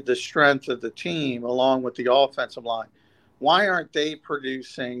would be the strength of the team along with the offensive line, why aren't they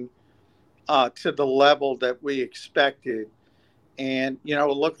producing to the level that we expected? And, it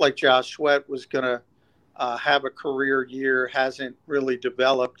looked like Josh Sweat was going to have a career year, hasn't really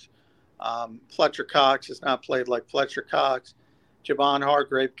developed. Fletcher Cox has not played like Fletcher Cox. Javon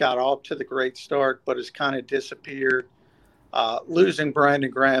Hargrave got off to the great start, but has kind of disappeared. Losing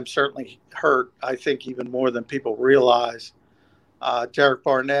Brandon Graham certainly hurt, I think, even more than people realize. Derek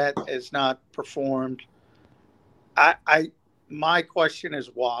Barnett has not performed. My question is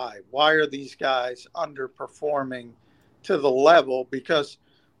why? Why are these guys underperforming to the level? Because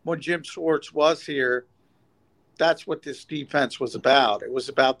when Jim Schwartz was here, that's what this defense was about. It was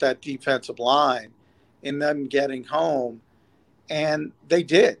about that defensive line and them getting home, and they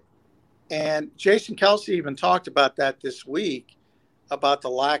did. And Jason Kelce even talked about that this week, about the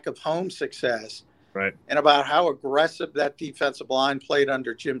lack of home success, right? And about how aggressive that defensive line played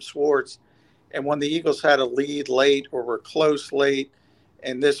under Jim Schwartz. And when the Eagles had a lead late or were close late,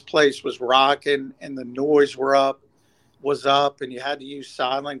 and this place was rocking and the noise was up, and you had to use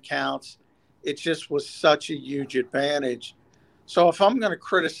silent counts, it just was such a huge advantage. So if I'm going to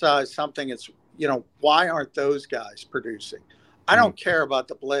criticize something, it's, why aren't those guys producing? I don't care about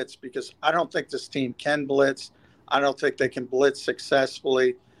the blitz, because I don't think this team can blitz. I don't think they can blitz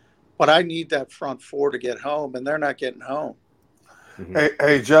successfully, but I need that front four to get home, and they're not getting home.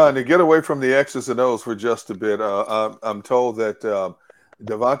 Hey, John, to get away from the X's and O's for just a bit, I'm told that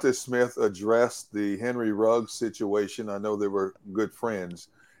Devonta Smith addressed the Henry Ruggs situation. I know they were good friends.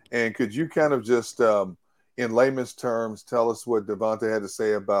 And could you kind of just, in layman's terms, tell us what Devonta had to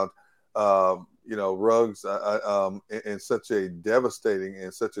say about, Ruggs in such a devastating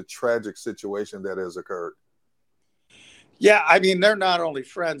and such a tragic situation that has occurred? Yeah, I mean, they're not only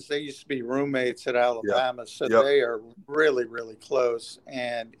friends, they used to be roommates at Alabama, so they are really, really close.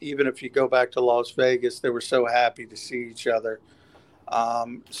 And even if you go back to Las Vegas, they were so happy to see each other.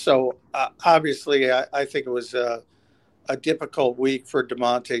 Obviously, I think it was a difficult week for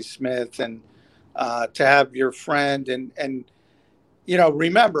DeVonta Smith, and to have your friend and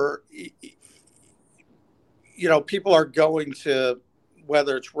remember, people are going to,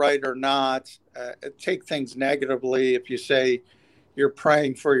 whether it's right or not, take things negatively if you say you're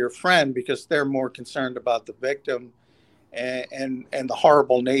praying for your friend, because they're more concerned about the victim and the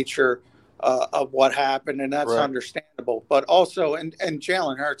horrible nature of what happened, and that's understandable. But also, and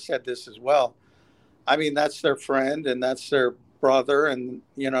Jalen Hurts said this as well. I mean, that's their friend and that's their brother, and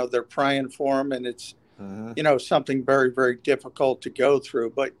they're praying for him, and it's something very, very difficult to go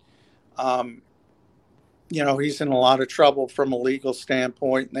through. But he's in a lot of trouble from a legal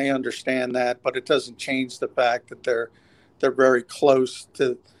standpoint, and they understand that. But it doesn't change the fact that they're very close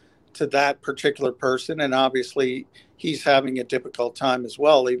to that particular person, and obviously he's having a difficult time as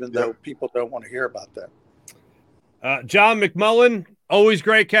well, even though people don't want to hear about that. John McMullen, always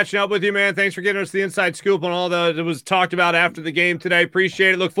great catching up with you, man. Thanks for getting us the inside scoop on all that was talked about after the game today.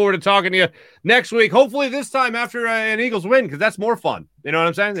 Appreciate it. Look forward to talking to you next week. Hopefully this time after an Eagles win, because that's more fun. You know what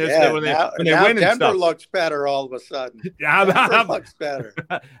I'm saying? When they win Denver and stuff. looks better all of a sudden. How looks better.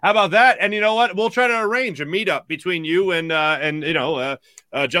 How about that? And you know what? We'll try to arrange a meetup between you and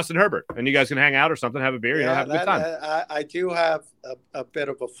Justin Herbert, and you guys can hang out or something, have a beer, have a good time. I do have a bit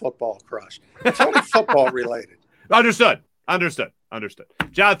of a football crush. It's only football related. Understood.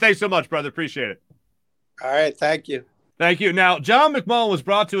 John, thanks so much, brother. Appreciate it. All right. Thank you. Thank you. Now, John McMullen was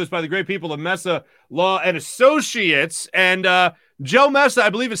brought to us by the great people of Mesa Law and Associates. And Joe Mesa, I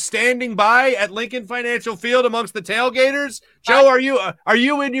believe, is standing by at Lincoln Financial Field amongst the tailgaters. Joe, are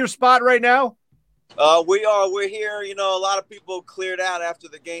you in your spot right now? We are. We're here. A lot of people cleared out after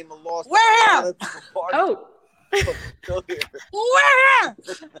the game and lost. Where? Oh. Where?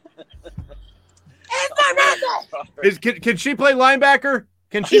 Can she play linebacker?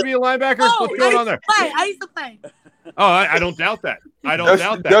 Can she be a linebacker? What's going on there? I used to play. Oh, I don't doubt that.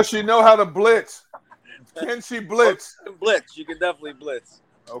 Does she know how to blitz? Can she blitz? Blitz. You can definitely blitz.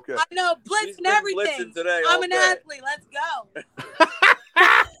 Okay. I know blitz and everything. Today, I'm an athlete. Let's go.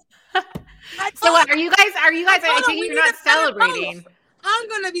 So what, are you guys? I think you're not celebrating. I'm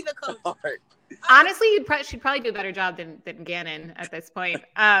gonna be the coach. All right. Honestly, she'd probably do a better job than Gannon at this point.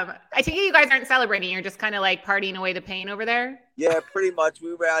 I take it you guys aren't celebrating. You're just kind of like partying away the pain over there. Yeah, pretty much.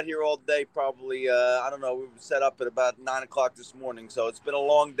 We were out here all day, probably. I don't know. We were set up at about 9:00 this morning, so it's been a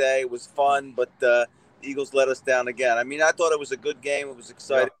long day. It was fun, but the Eagles let us down again. I mean, I thought it was a good game. It was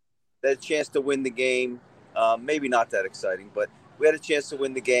exciting. They had a chance to win the game. Maybe not that exciting, but we had a chance to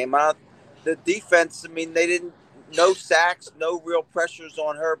win the game. The defense, I mean, no sacks, no real pressures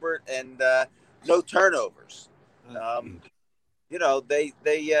on Herbert, and no turnovers. They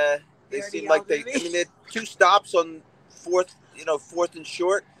seem like they had 2 stops on fourth and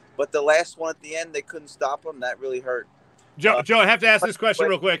short, but the last one at the end, they couldn't stop them. That really hurt. Joe, I have to ask this question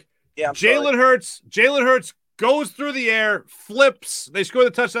real quick. Yeah, Jalen Hurts goes through the air, flips. They score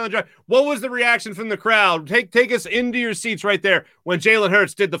the touchdown drive. What was the reaction from the crowd? Take us into your seats right there when Jalen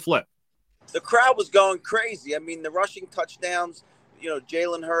Hurts did the flip. The crowd was going crazy. I mean, the rushing touchdowns,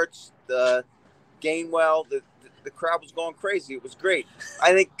 Jalen Hurts, Gainwell, the crowd was going crazy. It was great.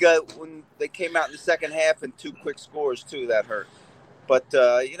 I think when they came out in the second half and 2 quick scores too, that hurt. But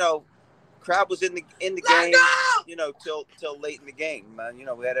crowd was in the game, till late in the game.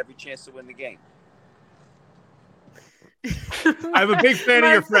 We had every chance to win the game. I'm a big fan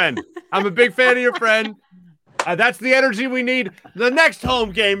of your friend. That's the energy we need the next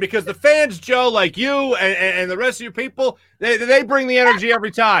home game, because the fans, Joe, like you and the rest of your people, they bring the energy every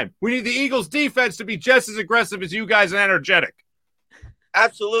time. We need the Eagles defense to be just as aggressive as you guys and energetic.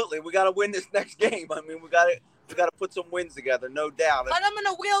 Absolutely. We got to win this next game. I mean, we got to put some wins together, no doubt. But I'm in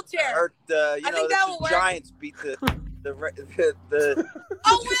a wheelchair. The Giants beat the wheelchair.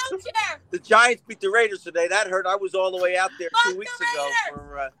 The Giants beat the Raiders today. That hurt. I was all the way out there 2 weeks ago.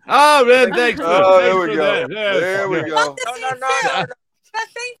 Oh, man, thanks. There we go. There we go.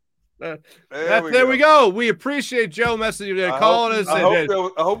 There we go. We appreciate Joe messaging, calling us. I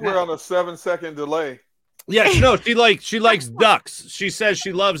hope we're on a 7-second delay. Yeah, no, she likes ducks. She says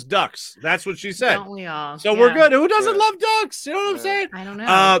she loves ducks. That's what she said. Don't we all? So we're good. Who doesn't love ducks? You know what I'm saying? I don't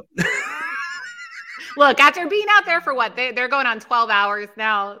know. Look, after being out there for what? They're going on 12 hours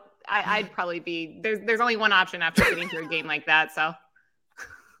now. I'd probably be there's only one option after getting through a game like that. So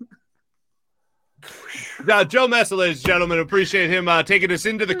now, Joe Mesa, ladies and gentlemen, appreciate him taking us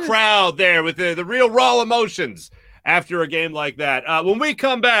into the crowd there with the real raw emotions after a game like that. When we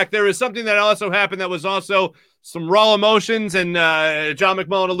come back, there is something that also happened that was also some raw emotions, and John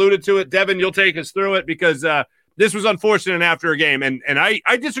McMullen alluded to it. Devin, you'll take us through it, because this was unfortunate after a game. And I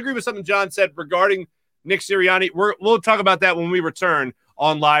disagree with something John said regarding Nick Sirianni. We'll talk about that when we return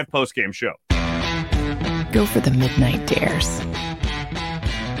on Live Postgame Show. Go for the midnight dares.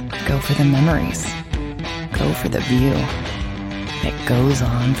 Go for the memories. Go for the view that goes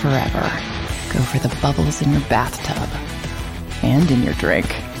on forever. Go for the bubbles in your bathtub and in your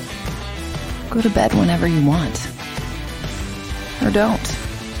drink. Go to bed whenever you want. or don't.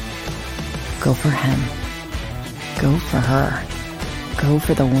 Go for him. Go for her. Go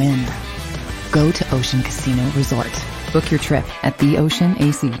for the win. Go to Ocean Casino Resort. Book your trip at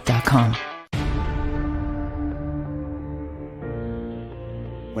theoceanac.com.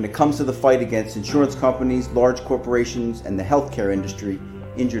 When it comes to the fight against insurance companies, large corporations, and the healthcare industry,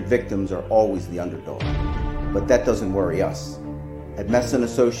 injured victims are always the underdog. But that doesn't worry us. At Messa &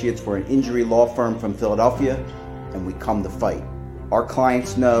 Associates, we're an injury law firm from Philadelphia, and we come to fight. Our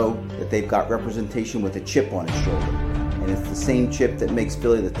clients know that they've got representation with a chip on its shoulder, and it's the same chip that makes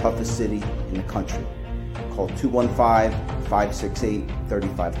Philly the toughest city in the country. Call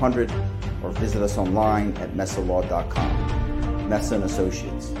 215-568-3500 or visit us online at messalaw.com. Messa &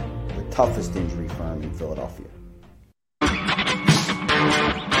 Associates, the toughest injury firm in Philadelphia.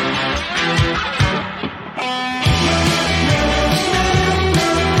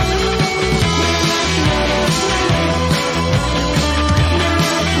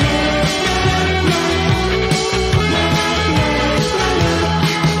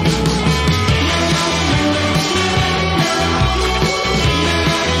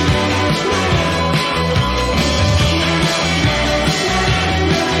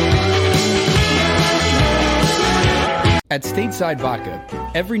 At Stateside Vodka,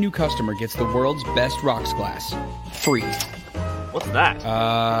 every new customer gets the world's best rocks glass. Free. What's that?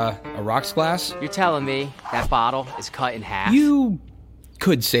 A rocks glass? You're telling me that bottle is cut in half? You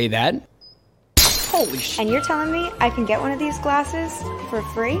could say that. Holy shit. And you're telling me I can get one of these glasses for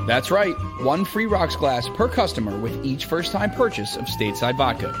free? That's right. One free rocks glass per customer with each first-time purchase of Stateside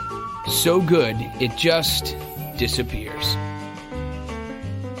Vodka. So good, it just disappears.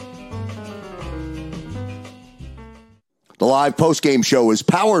 The live postgame show is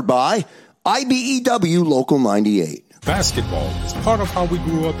powered by IBEW Local 98. Basketball is part of how we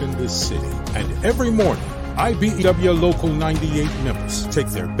grew up in this city. And every morning, IBEW Local 98 members take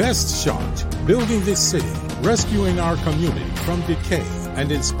their best shot, building this city, rescuing our community from decay,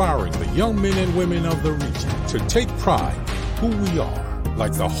 and inspiring the young men and women of the region to take pride in who we are,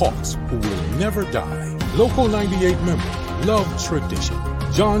 like the Hawks who will never die. Local 98 member, love tradition.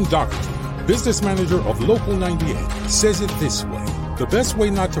 John Doherty, business manager of Local 98, says it this way: the best way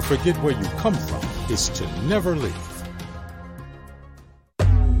not to forget where you come from is to never leave.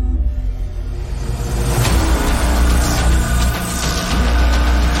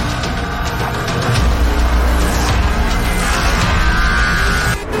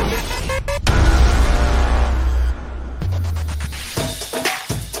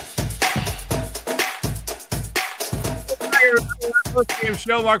 Game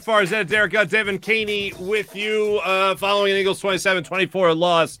show. Mark Farzad, Derek Gutt, Devin Caney with you following an Eagles 27-24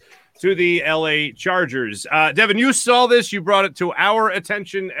 loss to the LA Chargers. Devin, you saw this. You brought it to our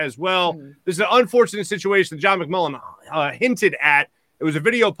attention as well. This is an unfortunate situation that John McMullen hinted at. It was a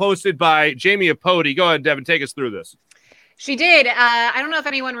video posted by Jamie Apodi. Go ahead, Devin. Take us through this. She did. I don't know if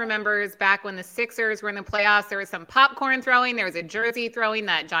anyone remembers back when the Sixers were in the playoffs, there was some popcorn throwing. There was a jersey throwing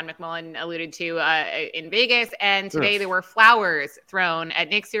that John McMullen alluded to in Vegas. And today there were flowers thrown at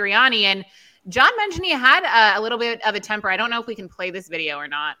Nick Sirianni. And John mentioned he had a little bit of a temper. I don't know if we can play this video or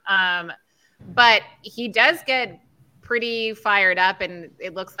not. But he does get pretty fired up, and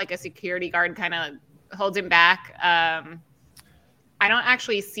it looks like a security guard kind of holds him back. I don't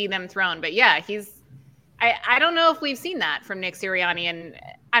actually see them thrown. But, yeah, I don't know if we've seen that from Nick Sirianni, and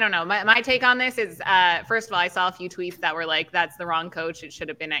I don't know. My take on this is, first of all, I saw a few tweets that were like, that's the wrong coach. It should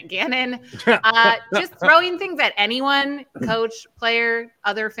have been at Gannon. Just throwing things at anyone, coach, player,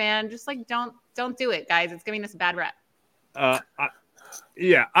 other fan, just like don't do it, guys. It's giving us a bad rep. I'll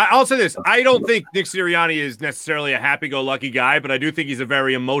say this. I don't think Nick Sirianni is necessarily a happy-go-lucky guy, but I do think he's a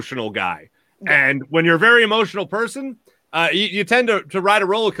very emotional guy. Yeah. And when you're a very emotional person, you tend to ride a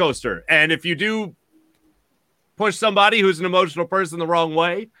roller coaster. And if you do push somebody who's an emotional person the wrong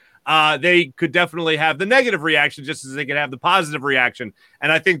way, they could definitely have the negative reaction just as they could have the positive reaction.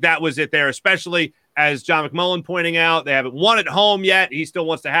 And I think that was it there, especially as John McMullen pointing out, they haven't won at home yet. He still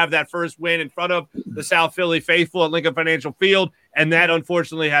wants to have that first win in front of the South Philly faithful at Lincoln Financial Field, and that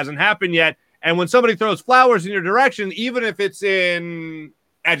unfortunately hasn't happened yet. And when somebody throws flowers in your direction, even if it's in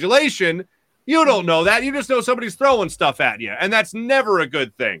adulation, you don't know that. You just know somebody's throwing stuff at you, and that's never a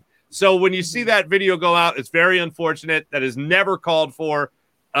good thing. So when you see that video go out, it's very unfortunate. That is never called for,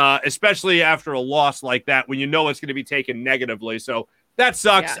 especially after a loss like that when you know it's going to be taken negatively. So that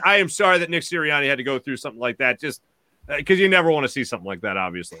sucks. Yeah. I am sorry that Nick Sirianni had to go through something like that, just because you never want to see something like that,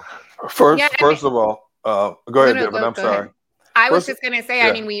 obvios First of all, go ahead, Devin. I'm sorry. I was just going to say,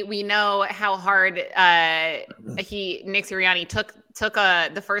 I mean, we know how hard Nick Sirianni took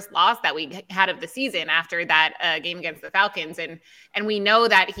the first loss that we had of the season after that game against the Falcons. And we know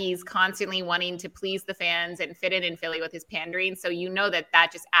that he's constantly wanting to please the fans and fit in Philly with his pandering. So that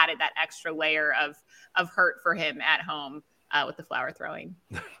just added that extra layer of hurt for him at home with the flower throwing.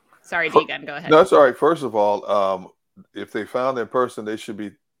 Sorry, Deegan, go ahead. No, that's all right. First of all, if they found that person, they should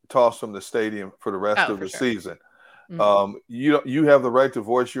be tossed from the stadium for the rest of the season. Mm-hmm. You have the right to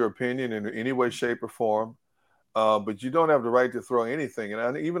voice your opinion in any way, shape, or form, but you don't have the right to throw anything.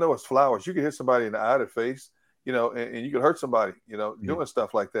 And even though it's flowers, you can hit somebody in the eye, the face, and you can hurt somebody, doing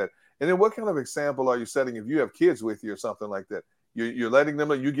stuff like that. And then what kind of example are you setting if you have kids with you or something like that? You're letting them,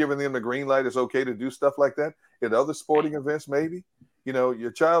 you're giving them the green light. It's okay to do stuff like that at other sporting events, maybe.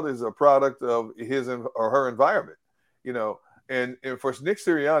 Your child is a product of his or her environment, and for Nick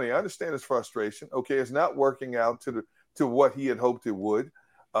Sirianni, I understand his frustration. Okay, it's not working out to what he had hoped it would.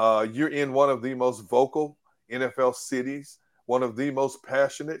 You're in one of the most vocal NFL cities, one of the most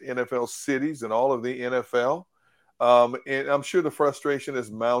passionate NFL cities in all of the NFL. And I'm sure the frustration is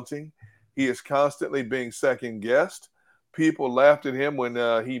mounting. He is constantly being second-guessed. People laughed at him when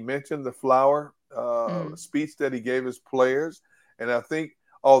he mentioned the flower speech that he gave his players. And I think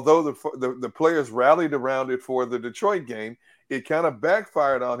although the players rallied around it for the Detroit game, it kind of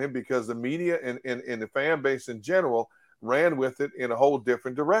backfired on him because the media and the fan base in general ran with it in a whole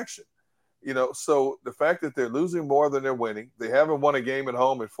different direction. So the fact that they're losing more than they're winning, they haven't won a game at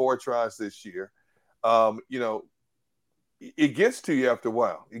home in 4 tries this year. It gets to you after a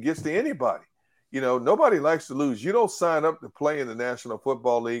while. It gets to anybody. Nobody likes to lose. You don't sign up to play in the National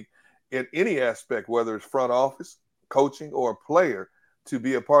Football League in any aspect, whether it's front office, coaching, or a player, to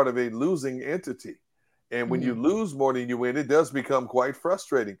be a part of a losing entity. And when you lose more than you win, it does become quite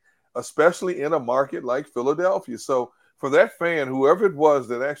frustrating, especially in a market like Philadelphia. So for that fan, whoever it was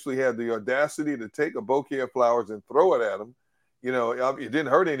that actually had the audacity to take a bouquet of flowers and throw it at him, it didn't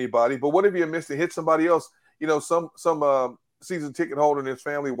hurt anybody. But what if you missed to hit somebody else? Some season ticket holder and his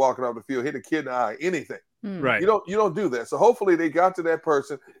family walking off the field, hit a kid in the eye, anything. Right. You don't do that. So hopefully they got to that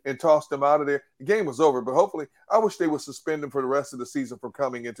person and tossed them out of there. The game was over, but hopefully I wish they would suspend them for the rest of the season from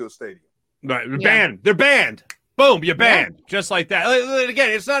coming into a stadium. Right. Banned. They're banned. Boom, you're banned. Yeah. Just like that.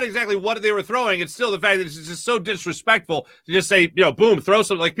 Again, it's not exactly what they were throwing. It's still the fact that it's just so disrespectful to just say, boom, throw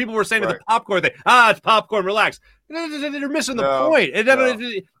some. Like people were saying to the popcorn thing. It's popcorn, relax. They're missing the point.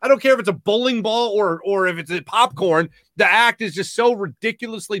 I don't care if it's a bowling ball or if it's a popcorn. The act is just so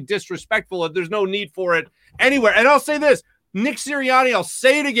ridiculously disrespectful that there's no need for it anywhere. And I'll say this. Nick Sirianni, I'll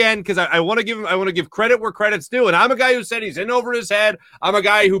say it again because I want to give credit where credit's due. And I'm a guy who said he's in over his head. I'm a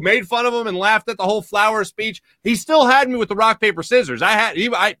guy who made fun of him and laughed at the whole flower speech. He still had me with the rock, paper, scissors. I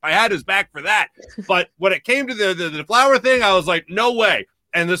had his back for that. But when it came to the flower thing, I was like, no way.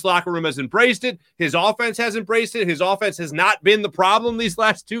 And this locker room has embraced it. His offense has embraced it. His offense has not been the problem these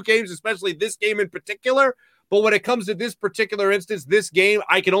last 2 games, especially this game in particular. But when it comes to this particular instance, this game,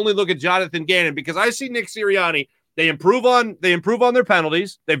 I can only look at Jonathan Gannon because I see Nick Sirianni. They improve on their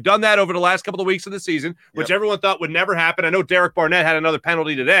penalties. They've done that over the last couple of weeks of the season, which everyone thought would never happen. I know Derek Barnett had another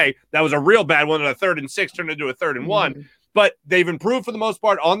penalty today. That was a real bad one, and a 3rd and 6 turned into a 3rd and 1. But they've improved for the most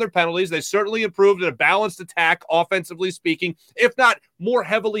part on their penalties. They certainly improved in a balanced attack, offensively speaking, if not more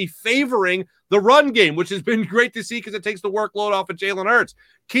heavily favoring the run game, which has been great to see because it takes the workload off of Jalen Hurts.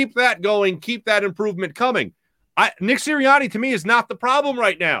 Keep that going. Keep that improvement coming. Nick Sirianni, to me, is not the problem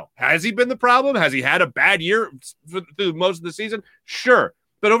right now. Has he been the problem? Has he had a bad year through most of the season? Sure.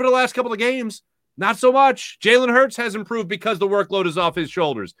 But over the last couple of games, not so much. Jalen Hurts has improved because the workload is off his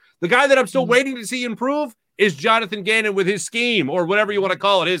shoulders. The guy that I'm still waiting to see improve is Jonathan Gannon with his scheme, or whatever you want to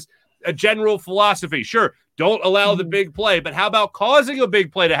call it, his general philosophy. Sure, don't allow the big play, but how about causing a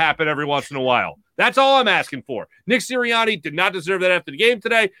big play to happen every once in a while? That's all I'm asking for. Nick Sirianni did not deserve that after the game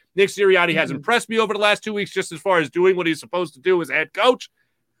today. Nick Sirianni has impressed me over the last 2 weeks just as far as doing what he's supposed to do as head coach.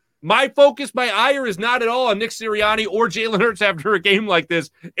 My focus, my ire is not at all on Nick Sirianni or Jalen Hurts after a game like this.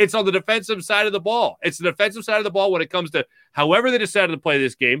 It's on the defensive side of the ball. It's the defensive side of the ball when it comes to however they decided to play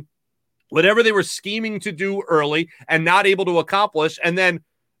this game, whatever they were scheming to do early and not able to accomplish, and then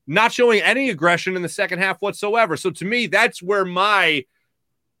not showing any aggression in the second half whatsoever. So to me, that's where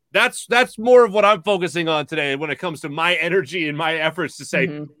that's more of what I'm focusing on today when it comes to my energy and my efforts to say,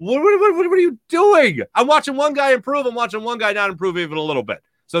 what are you doing? I'm watching one guy improve. I'm watching one guy not improve even a little bit.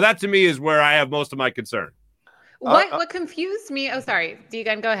 So that to me is where I have most of my concern. What confused me? Oh, sorry.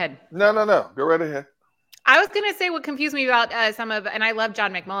 Deegan, go ahead. No. Go right ahead. I was going to say what confused me about and I love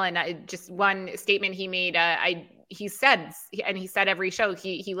John McMullen. Just one statement he made. He said every show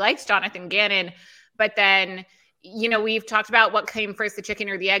he likes Jonathan Gannon, but then we've talked about what came first, the chicken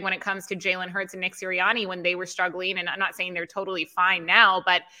or the egg, when it comes to Jalen Hurts and Nick Sirianni when they were struggling. And I'm not saying they're totally fine now,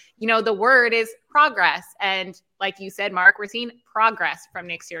 but, the word is progress. And like you said, Mark, we're seeing progress from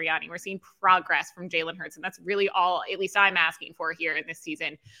Nick Sirianni. We're seeing progress from Jalen Hurts. And that's really all, at least I'm asking for here in this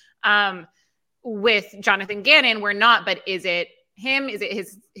season. With Jonathan Gannon, we're not, but is it him? Is it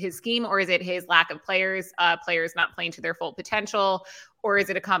his scheme, or is it his lack of players not playing to their full potential, or is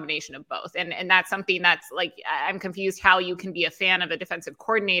it a combination of both? And that's something that's like, I'm confused how you can be a fan of a defensive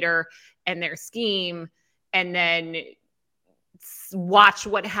coordinator and their scheme and then watch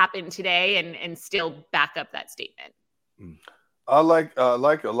what happened today and still back up that statement. I like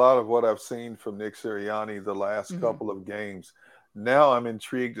a lot of what I've seen from Nick Sirianni the last couple of games. Now I'm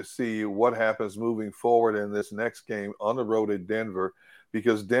intrigued to see what happens moving forward in this next game on the road at Denver,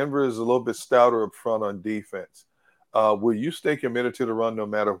 because Denver is a little bit stouter up front on defense. Will you stay committed to the run no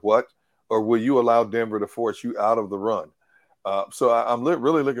matter what, or will you allow Denver to force you out of the run? So I'm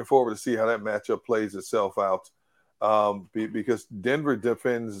really looking forward to see how that matchup plays itself out, because Denver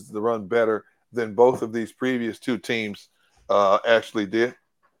defends the run better than both of these previous two teams actually did.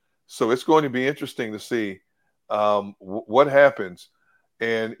 So it's going to be interesting to see what happens,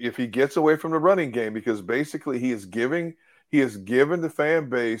 and if he gets away from the running game, because basically he has given the fan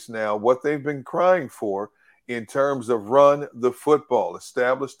base now what they've been crying for in terms of run the football,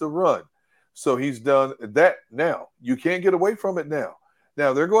 establish the run. So he's done that. Now you can't get away from it now.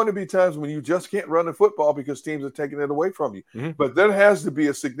 Now there are going to be times when you just can't run the football because teams are taking it away from you. But that has to be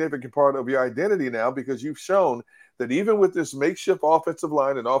a significant part of your identity now, because you've shown that even with this makeshift offensive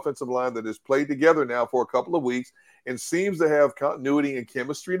line, an offensive line that has played together now for a couple of weeks and seems to have continuity and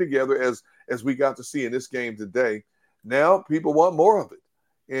chemistry together as we got to see in this game today, now people want more of it.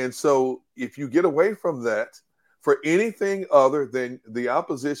 And so if you get away from that for anything other than the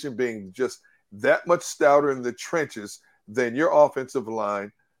opposition being just that much stouter in the trenches than your offensive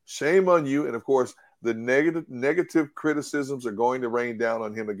line, shame on you. And, of course, the negative criticisms are going to rain down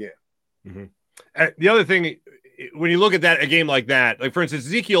on him again. The other thing, when you look at a game like that, like, for instance,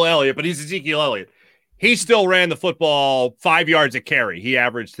 Ezekiel Elliott, but he's Ezekiel Elliott. He still ran the football 5 yards a carry. He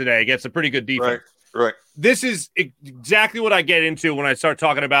averaged today against a pretty good defense. Right. This is exactly what I get into when I start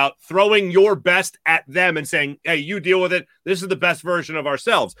talking about throwing your best at them and saying, hey, you deal with it. This is the best version of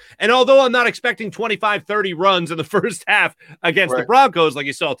ourselves. And although I'm not expecting 25, 30 runs in the first half against the Broncos like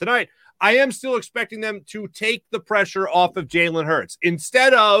you saw tonight, I am still expecting them to take the pressure off of Jalen Hurts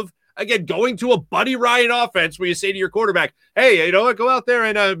instead of, again, going to a Buddy Ryan offense where you say to your quarterback, hey, you know what, go out there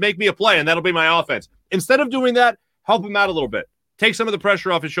and make me a play, and that'll be my offense. Instead of doing that, help him out a little bit. Take some of the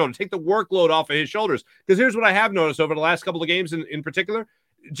pressure off his shoulders. Take the workload off of his shoulders. Because here's what I have noticed over the last couple of games in particular.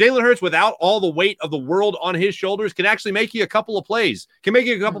 Jalen Hurts, without all the weight of the world on his shoulders, can actually make you a couple of plays. Can make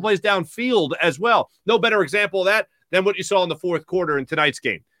you a couple of plays downfield as well. No better example of that than what you saw in the fourth quarter in tonight's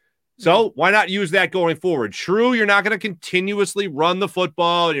game. So why not use that going forward? True, you're not going to continuously run the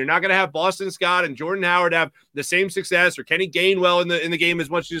football, and you're not going to have Boston Scott and Jordan Howard have the same success, or Kenny Gainwell in the game as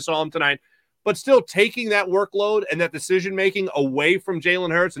much as you saw him tonight. But still taking that workload and that decision-making away from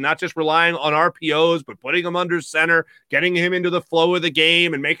Jalen Hurts, and not just relying on RPOs, but putting him under center, getting him into the flow of the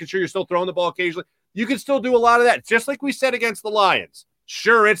game, and making sure you're still throwing the ball occasionally. You can still do a lot of that, just like we said against the Lions.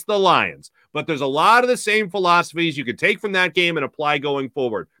 Sure, it's the Lions, but there's a lot of the same philosophies you can take from that game and apply going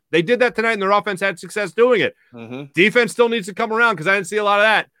forward. They did that tonight, and their offense had success doing it. Defense still needs to come around, because I didn't see a lot of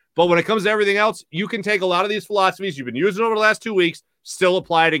that. But when it comes to everything else, you can take a lot of these philosophies you've been using over the last 2 weeks, still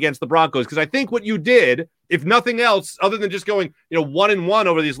apply it against the Broncos. Because I think what you did, if nothing else, other than just going 1-1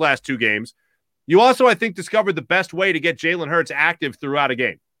 over these last two games, you also, I think, discovered the best way to get Jalen Hurts active throughout a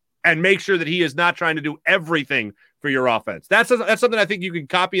game and make sure that he is not trying to do everything for your offense. That's something I think you can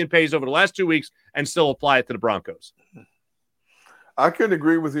copy and paste over the last 2 weeks and still apply it to the Broncos. I couldn't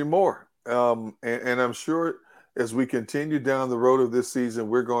agree with you more. And I'm sure as we continue down the road of this season,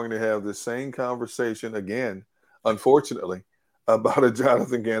 we're going to have the same conversation again, unfortunately, about a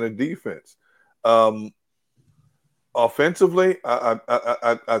Jonathan Gannon defense. Offensively,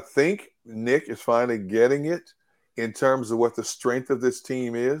 I think Nick is finally getting it in terms of what the strength of this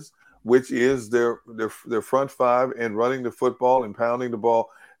team is, which is their front five and running the football and pounding the ball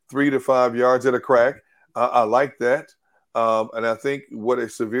 3 to 5 yards at a crack. I like that. And I think what a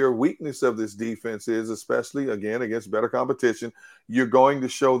severe weakness of this defense is, especially, again, against better competition, you're going to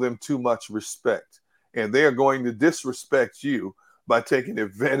show them too much respect. And they are going to disrespect you by taking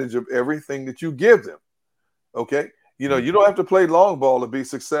advantage of everything that you give them. Okay? You don't have to play long ball to be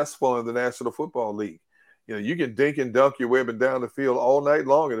successful in the National Football League. You can dink and dunk your way up and down the field all night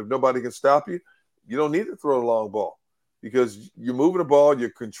long, and if nobody can stop you, you don't need to throw a long ball because you're moving the ball, you're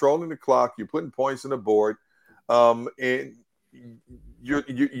controlling the clock, you're putting points on the board. and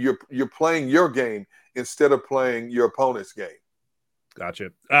you're playing your game instead of playing your opponent's game.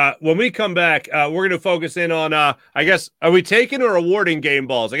 Gotcha. When we come back, we're going to focus in on, I guess, are we taking or awarding game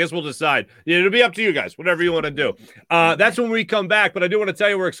balls? I guess we'll decide. It'll be up to you guys, whatever you want to do. That's when we come back. But I do want to tell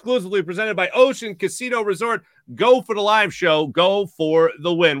you we're exclusively presented by Ocean Casino Resort. Go for the live show. Go for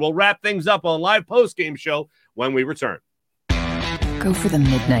the win. We'll wrap things up on live post-game show when we return. Go for the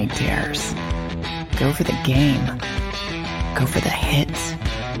midnight dares. Go for the game. Go for the hits.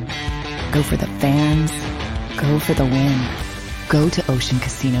 Go for the fans. Go for the win. Go to Ocean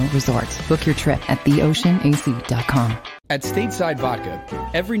Casino Resort. Book your trip at theoceanac.com. At Stateside Vodka,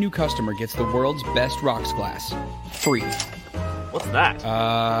 every new customer gets the world's best rocks glass. Free. What's that?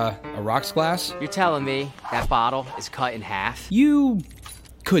 A rocks glass? You're telling me that bottle is cut in half? You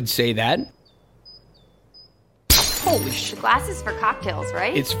could say that. Holy shit. The glass is for cocktails,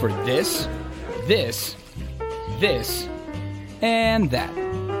 right? It's for this, this, this, and that.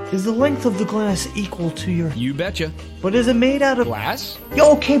 Is the length of the glass equal to your... You betcha. But is it made out of... Glass? Yeah,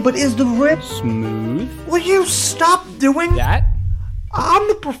 okay, but is the rib... Smooth? Will you stop doing... That? I'm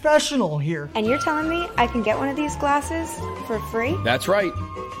the professional here. And you're telling me I can get one of these glasses for free? That's right.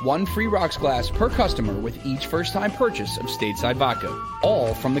 1 free rocks glass per customer with each first-time purchase of Stateside Vodka.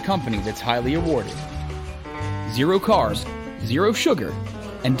 All from the company that's highly awarded. 0 carbs, 0 sugar,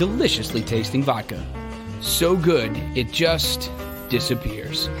 and deliciously tasting vodka. So good, it just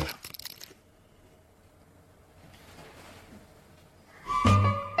disappears.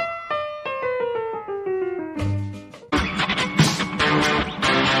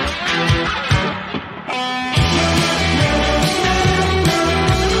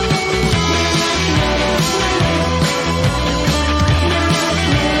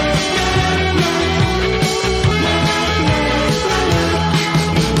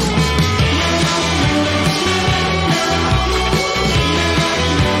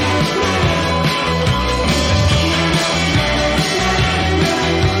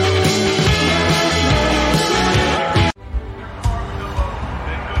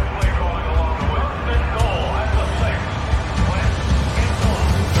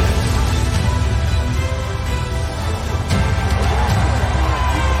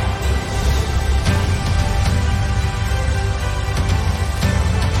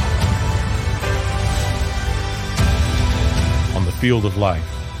 Field of life,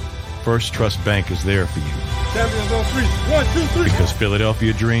 First Trust Bank is there for you. Champions on 3. 1, 2, 3. Because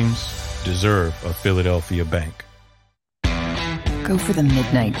Philadelphia dreams deserve a Philadelphia bank. Go for the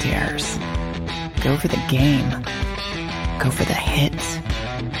midnight dares. Go for the game. Go for the hits.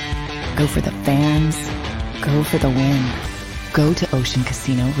 Go for the fans. Go for the win. Go to Ocean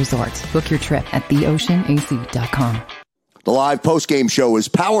Casino Resort. Book your trip at theoceanac.com. The live post-game show is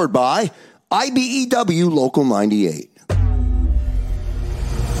powered by IBEW Local 98.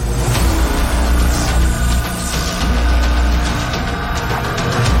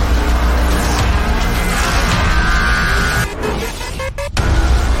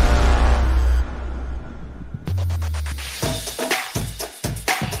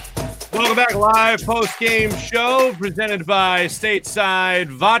 Welcome back, live post-game show presented by Stateside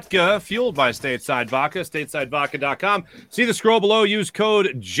Vodka, fueled by Stateside Vodka, statesidevodka.com. See the scroll below. Use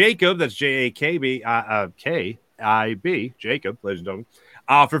code JACOB, that's J-A-K-B, K-I-B, Jacob, ladies and gentlemen,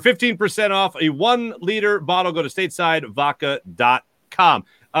 for 15% off a 1-liter bottle. Go to statesidevodka.com.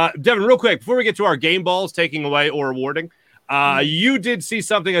 Devin, real quick, before we get to our game balls, taking away or awarding, you did see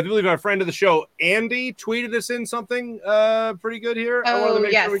something. I believe our friend of the show, Andy, tweeted us in something pretty good here. I wanted to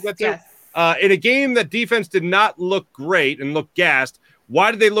make sure we get to. Yes. In a game that defense did not look great and look gassed,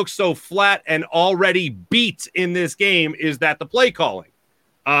 why did they look so flat and already beat in this game? Is that the play calling?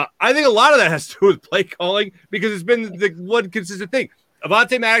 I think a lot of that has to do with play calling because it's been the one consistent thing.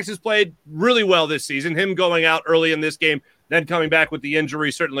 Avonte Maddox has played really well this season. Him going out early in this game, then coming back with the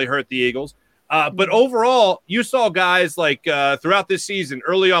injury certainly hurt the Eagles. But overall, you saw guys like throughout this season,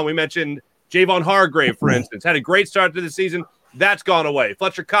 early on, we mentioned Javon Hargrave, for instance, had a great start to the season. That's gone away.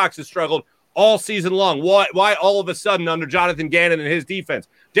 Fletcher Cox has struggled all season long. Why all of a sudden under Jonathan Gannon and his defense?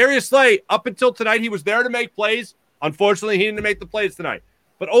 Darius Slay, up until tonight, he was there to make plays. Unfortunately, he didn't make the plays tonight.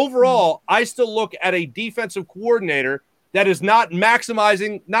 But overall, I still look at a defensive coordinator that is not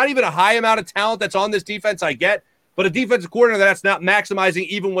maximizing, not even a high amount of talent that's on this defense, I get, but a defensive coordinator that's not maximizing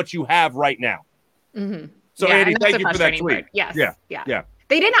even what you have right now. Mm-hmm. So, yeah, Andy, thank you for that tweet. Part. Yes. Yeah.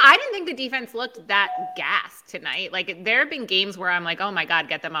 I didn't think the defense looked that gassed tonight. Like, there have been games where I'm like, oh my God,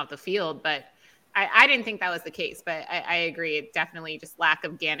 get them off the field. But I didn't think that was the case. But I agree. It definitely just lack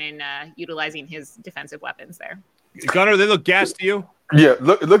of Gannon utilizing his defensive weapons there. Gunnar, they look gassed to you? Yeah,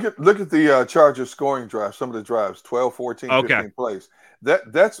 look at the Chargers scoring drive. Some of the drives, 12, 14, 15 plays.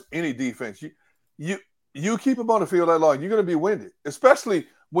 That's any defense. You keep them on the field that long, you're going to be winded, especially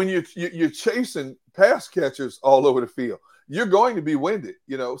when you're chasing pass catchers all over the field. You're going to be winded,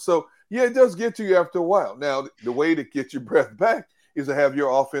 So yeah, it does get to you after a while. Now, the way to get your breath back is to have your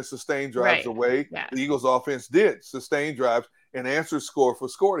offense sustain drives away. Yeah. The Eagles' offense did sustain drives and answer score for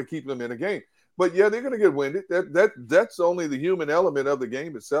score to keep them in a game. But yeah, they're going to get winded. That's only the human element of the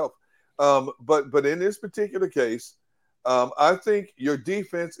game itself. But in this particular case, I think your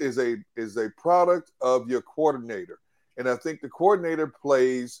defense is a product of your coordinator, and I think the coordinator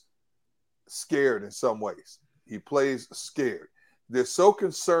plays scared in some ways. He plays scared. They're so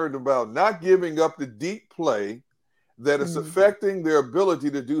concerned about not giving up the deep play that it's affecting their ability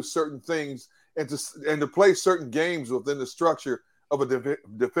to do certain things and to play certain games within the structure of a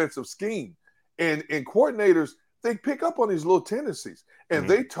defensive scheme. And coordinators, they pick up on these little tendencies, and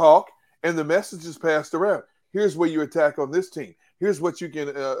they talk, and the message is passed around. Here's where you attack on this team. Here's what you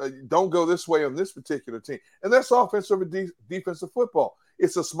can don't go this way on this particular team. And that's offensive and defensive football.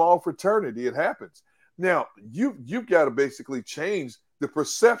 It's a small fraternity. It happens. Now, you've got to basically change the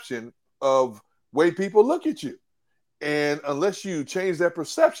perception of way people look at you. And unless you change that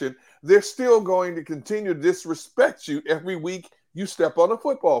perception, they're still going to continue to disrespect you every week you step on a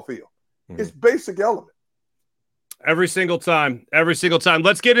football field. It's basic element. Every single time.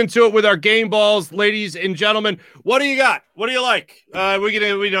 Let's get into it with our game balls, ladies and gentlemen. What do you got? What do you like? We're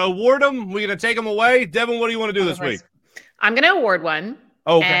going to award them? We're going to take them away? Devin, what do you want to do this week? I'm going to award one.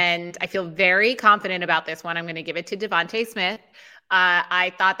 Okay. And I feel very confident about this one. I'm going to give it to Devontae Smith.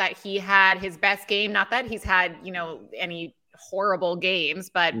 I thought that he had his best game. Not that he's had, any horrible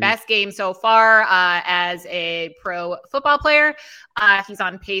games, but best game so far as a pro football player. He's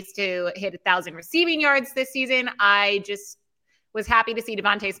on pace to hit 1,000 receiving yards this season. I just was happy to see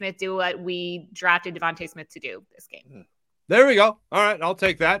Devontae Smith do what we drafted Devontae Smith to do this game. There we go. All right, I'll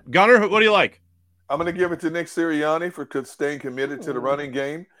take that. Gunnar, what do you like? I'm going to give it to Nick Sirianni for staying committed to the running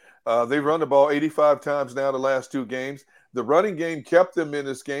game. They've run the ball 85 times now the last 2 games. The running game kept them in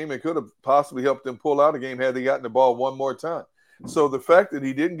this game and could have possibly helped them pull out a game had they gotten the ball one more time. So the fact that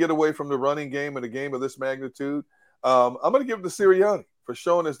he didn't get away from the running game in a game of this magnitude, I'm going to give it to Sirianni for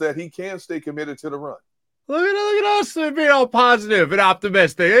showing us that he can stay committed to the run. Look at us being all positive and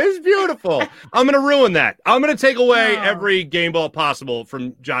optimistic. It's beautiful. I'm going to ruin that. I'm going to take away every game ball possible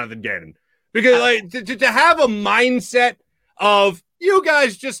from Jonathan Gannon. Because to have a mindset of you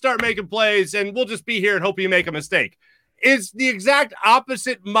guys just start making plays and we'll just be here and hope you make a mistake is the exact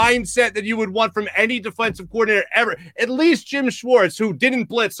opposite mindset that you would want from any defensive coordinator ever. At least Jim Schwartz, who didn't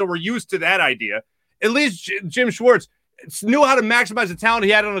blitz, so we're used to that idea. At least Jim Schwartz knew how to maximize the talent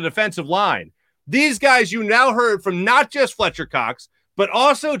he had on the defensive line. These guys you now heard from not just Fletcher Cox, but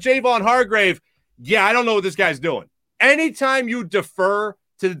also Javon Hargrave. Yeah, I don't know what this guy's doing. Anytime you defer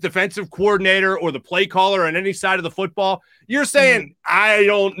to the defensive coordinator or the play caller on any side of the football, you're saying, I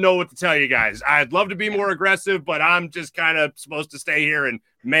don't know what to tell you guys. I'd love to be more aggressive, but I'm just kind of supposed to stay here and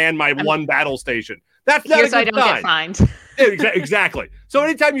man my one battle station. That's not a good I don't sign. Get fined. Exactly. So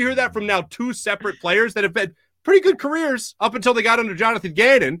anytime you hear that from now 2 separate players that have had pretty good careers up until they got under Jonathan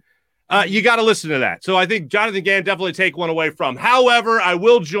Gannon, you got to listen to that. So I think Jonathan Gannon definitely take one away from. However, I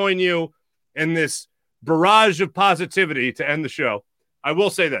will join you in this barrage of positivity to end the show. I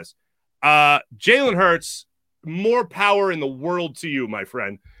will say this. Jalen Hurts, more power in the world to you, my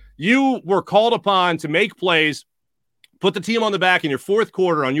friend. You were called upon to make plays, put the team on the back in your fourth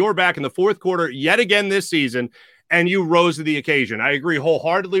quarter, on your back in the fourth quarter yet again this season, and you rose to the occasion. I agree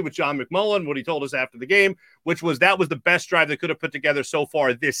wholeheartedly with John McMullen, what he told us after the game, which was that was the best drive they could have put together so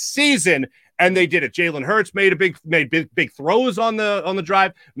far this season, and they did it. Jalen Hurts made big throws on the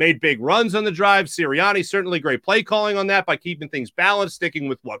drive, made big runs on the drive. Sirianni, certainly great play calling on that by keeping things balanced, sticking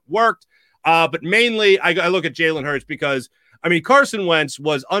with what worked. But mainly, I look at Jalen Hurts because, Carson Wentz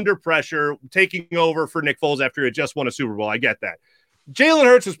was under pressure, taking over for Nick Foles after he had just won a Super Bowl. I get that. Jalen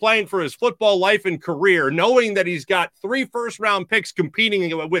Hurts is playing for his football life and career, knowing that he's got 3 first-round picks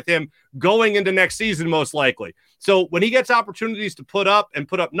competing with him going into next season, most likely. So when he gets opportunities to put up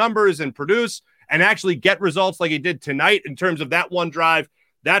numbers and produce and actually get results like he did tonight in terms of that one drive,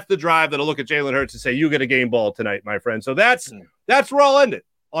 that's the drive that'll look at Jalen Hurts and say, you get a game ball tonight, my friend. So that's where I'll end it.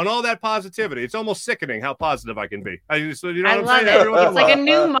 On all that positivity. It's almost sickening how positive I can be. I love it. It's like a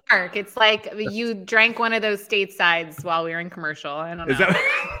new mark. It's like you drank one of those statesides while we were in commercial. I don't know.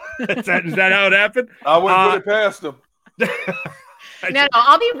 Is that how it happened? I wouldn't put it past him. No,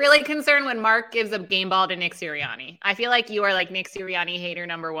 I'll be really concerned when Mark gives a game ball to Nick Sirianni. I feel like you are like Nick Sirianni hater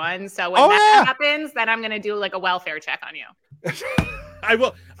number 1. So when that happens, then I'm going to do like a welfare check on you.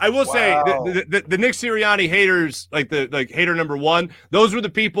 I will say the Nick Sirianni haters, like hater number one, those were the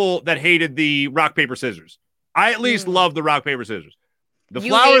people that hated the rock, paper, scissors. I at least love the rock, paper, scissors. The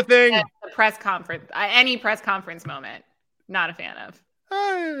flower thing. The press conference, any press conference moment, not a fan of.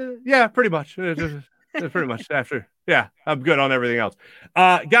 Yeah, pretty much. Pretty much after. Yeah, I'm good on everything else.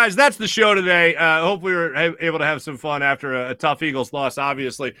 Guys, that's the show today. Hopefully we're able to have some fun after a tough Eagles loss,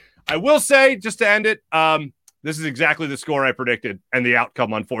 obviously. I will say, just to end it, this is exactly the score I predicted and the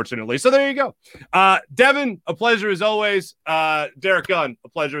outcome, unfortunately. So there you go. Devin, a pleasure as always. Derek Gunn, a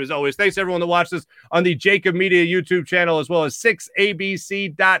pleasure as always. Thanks everyone that watched us on the Jacob Media YouTube channel as well as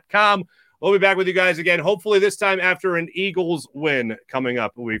 6abc.com. We'll be back with you guys again, hopefully this time after an Eagles win coming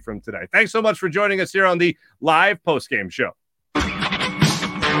up a week from today. Thanks so much for joining us here on the live postgame show.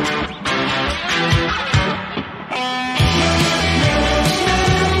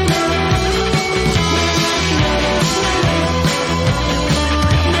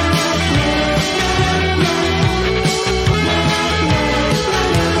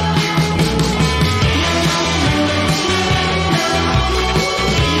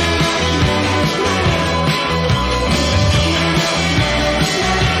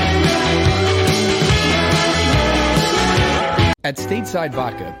 At Stateside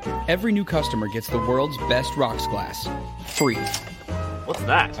Vodka, every new customer gets the world's best rocks glass, free. What's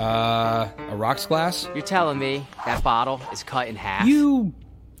that? A rocks glass? You're telling me that bottle is cut in half? You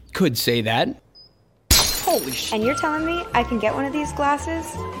could say that. Holy shit. And you're telling me I can get one of these glasses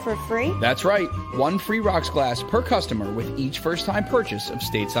for free? That's right. One free rocks glass per customer with each first-time purchase of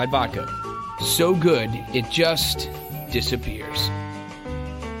Stateside Vodka. So good, it just disappears.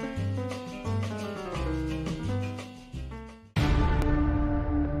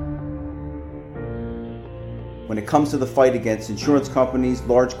 When it comes to the fight against insurance companies,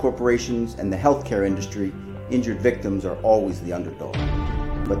 large corporations, and the healthcare industry, injured victims are always the underdog.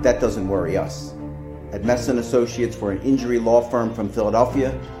 But that doesn't worry us. At Messa & Associates, we're an injury law firm from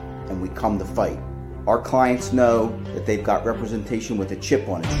Philadelphia, and we come to fight. Our clients know that they've got representation with a chip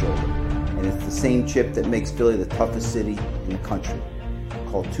on its shoulder, and it's the same chip that makes Philly the toughest city in the country.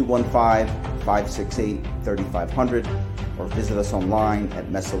 Call 215-568-3500 or visit us online at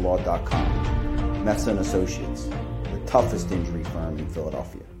messalaw.com. Messa & Associates, the toughest injury firm in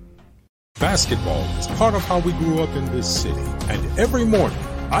Philadelphia. Basketball is part of how we grew up in this city. And every morning,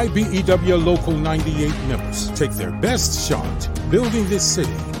 IBEW Local 98 members take their best shot building this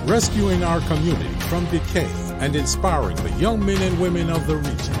city, rescuing our community from decay, and inspiring the young men and women of the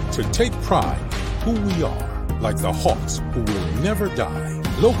region to take pride in who we are, like the Hawks who will never die.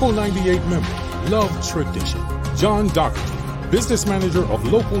 Local 98 members love tradition. John Doherty, business manager of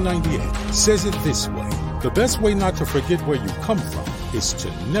Local 98, says it this way: the best way not to forget where you come from is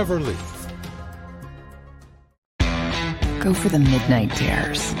to never leave. Go for the midnight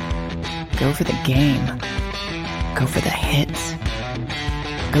dares. Go for the game. Go for the hits.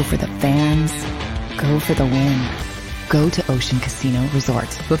 Go for the fans. Go for the win. Go to Ocean Casino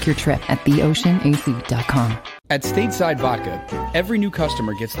Resort. Book your trip at theoceanac.com. At Stateside Vodka, every new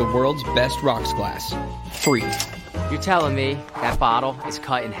customer gets the world's best rocks glass, free. You're telling me that bottle is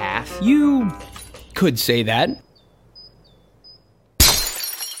cut in half? You could say that.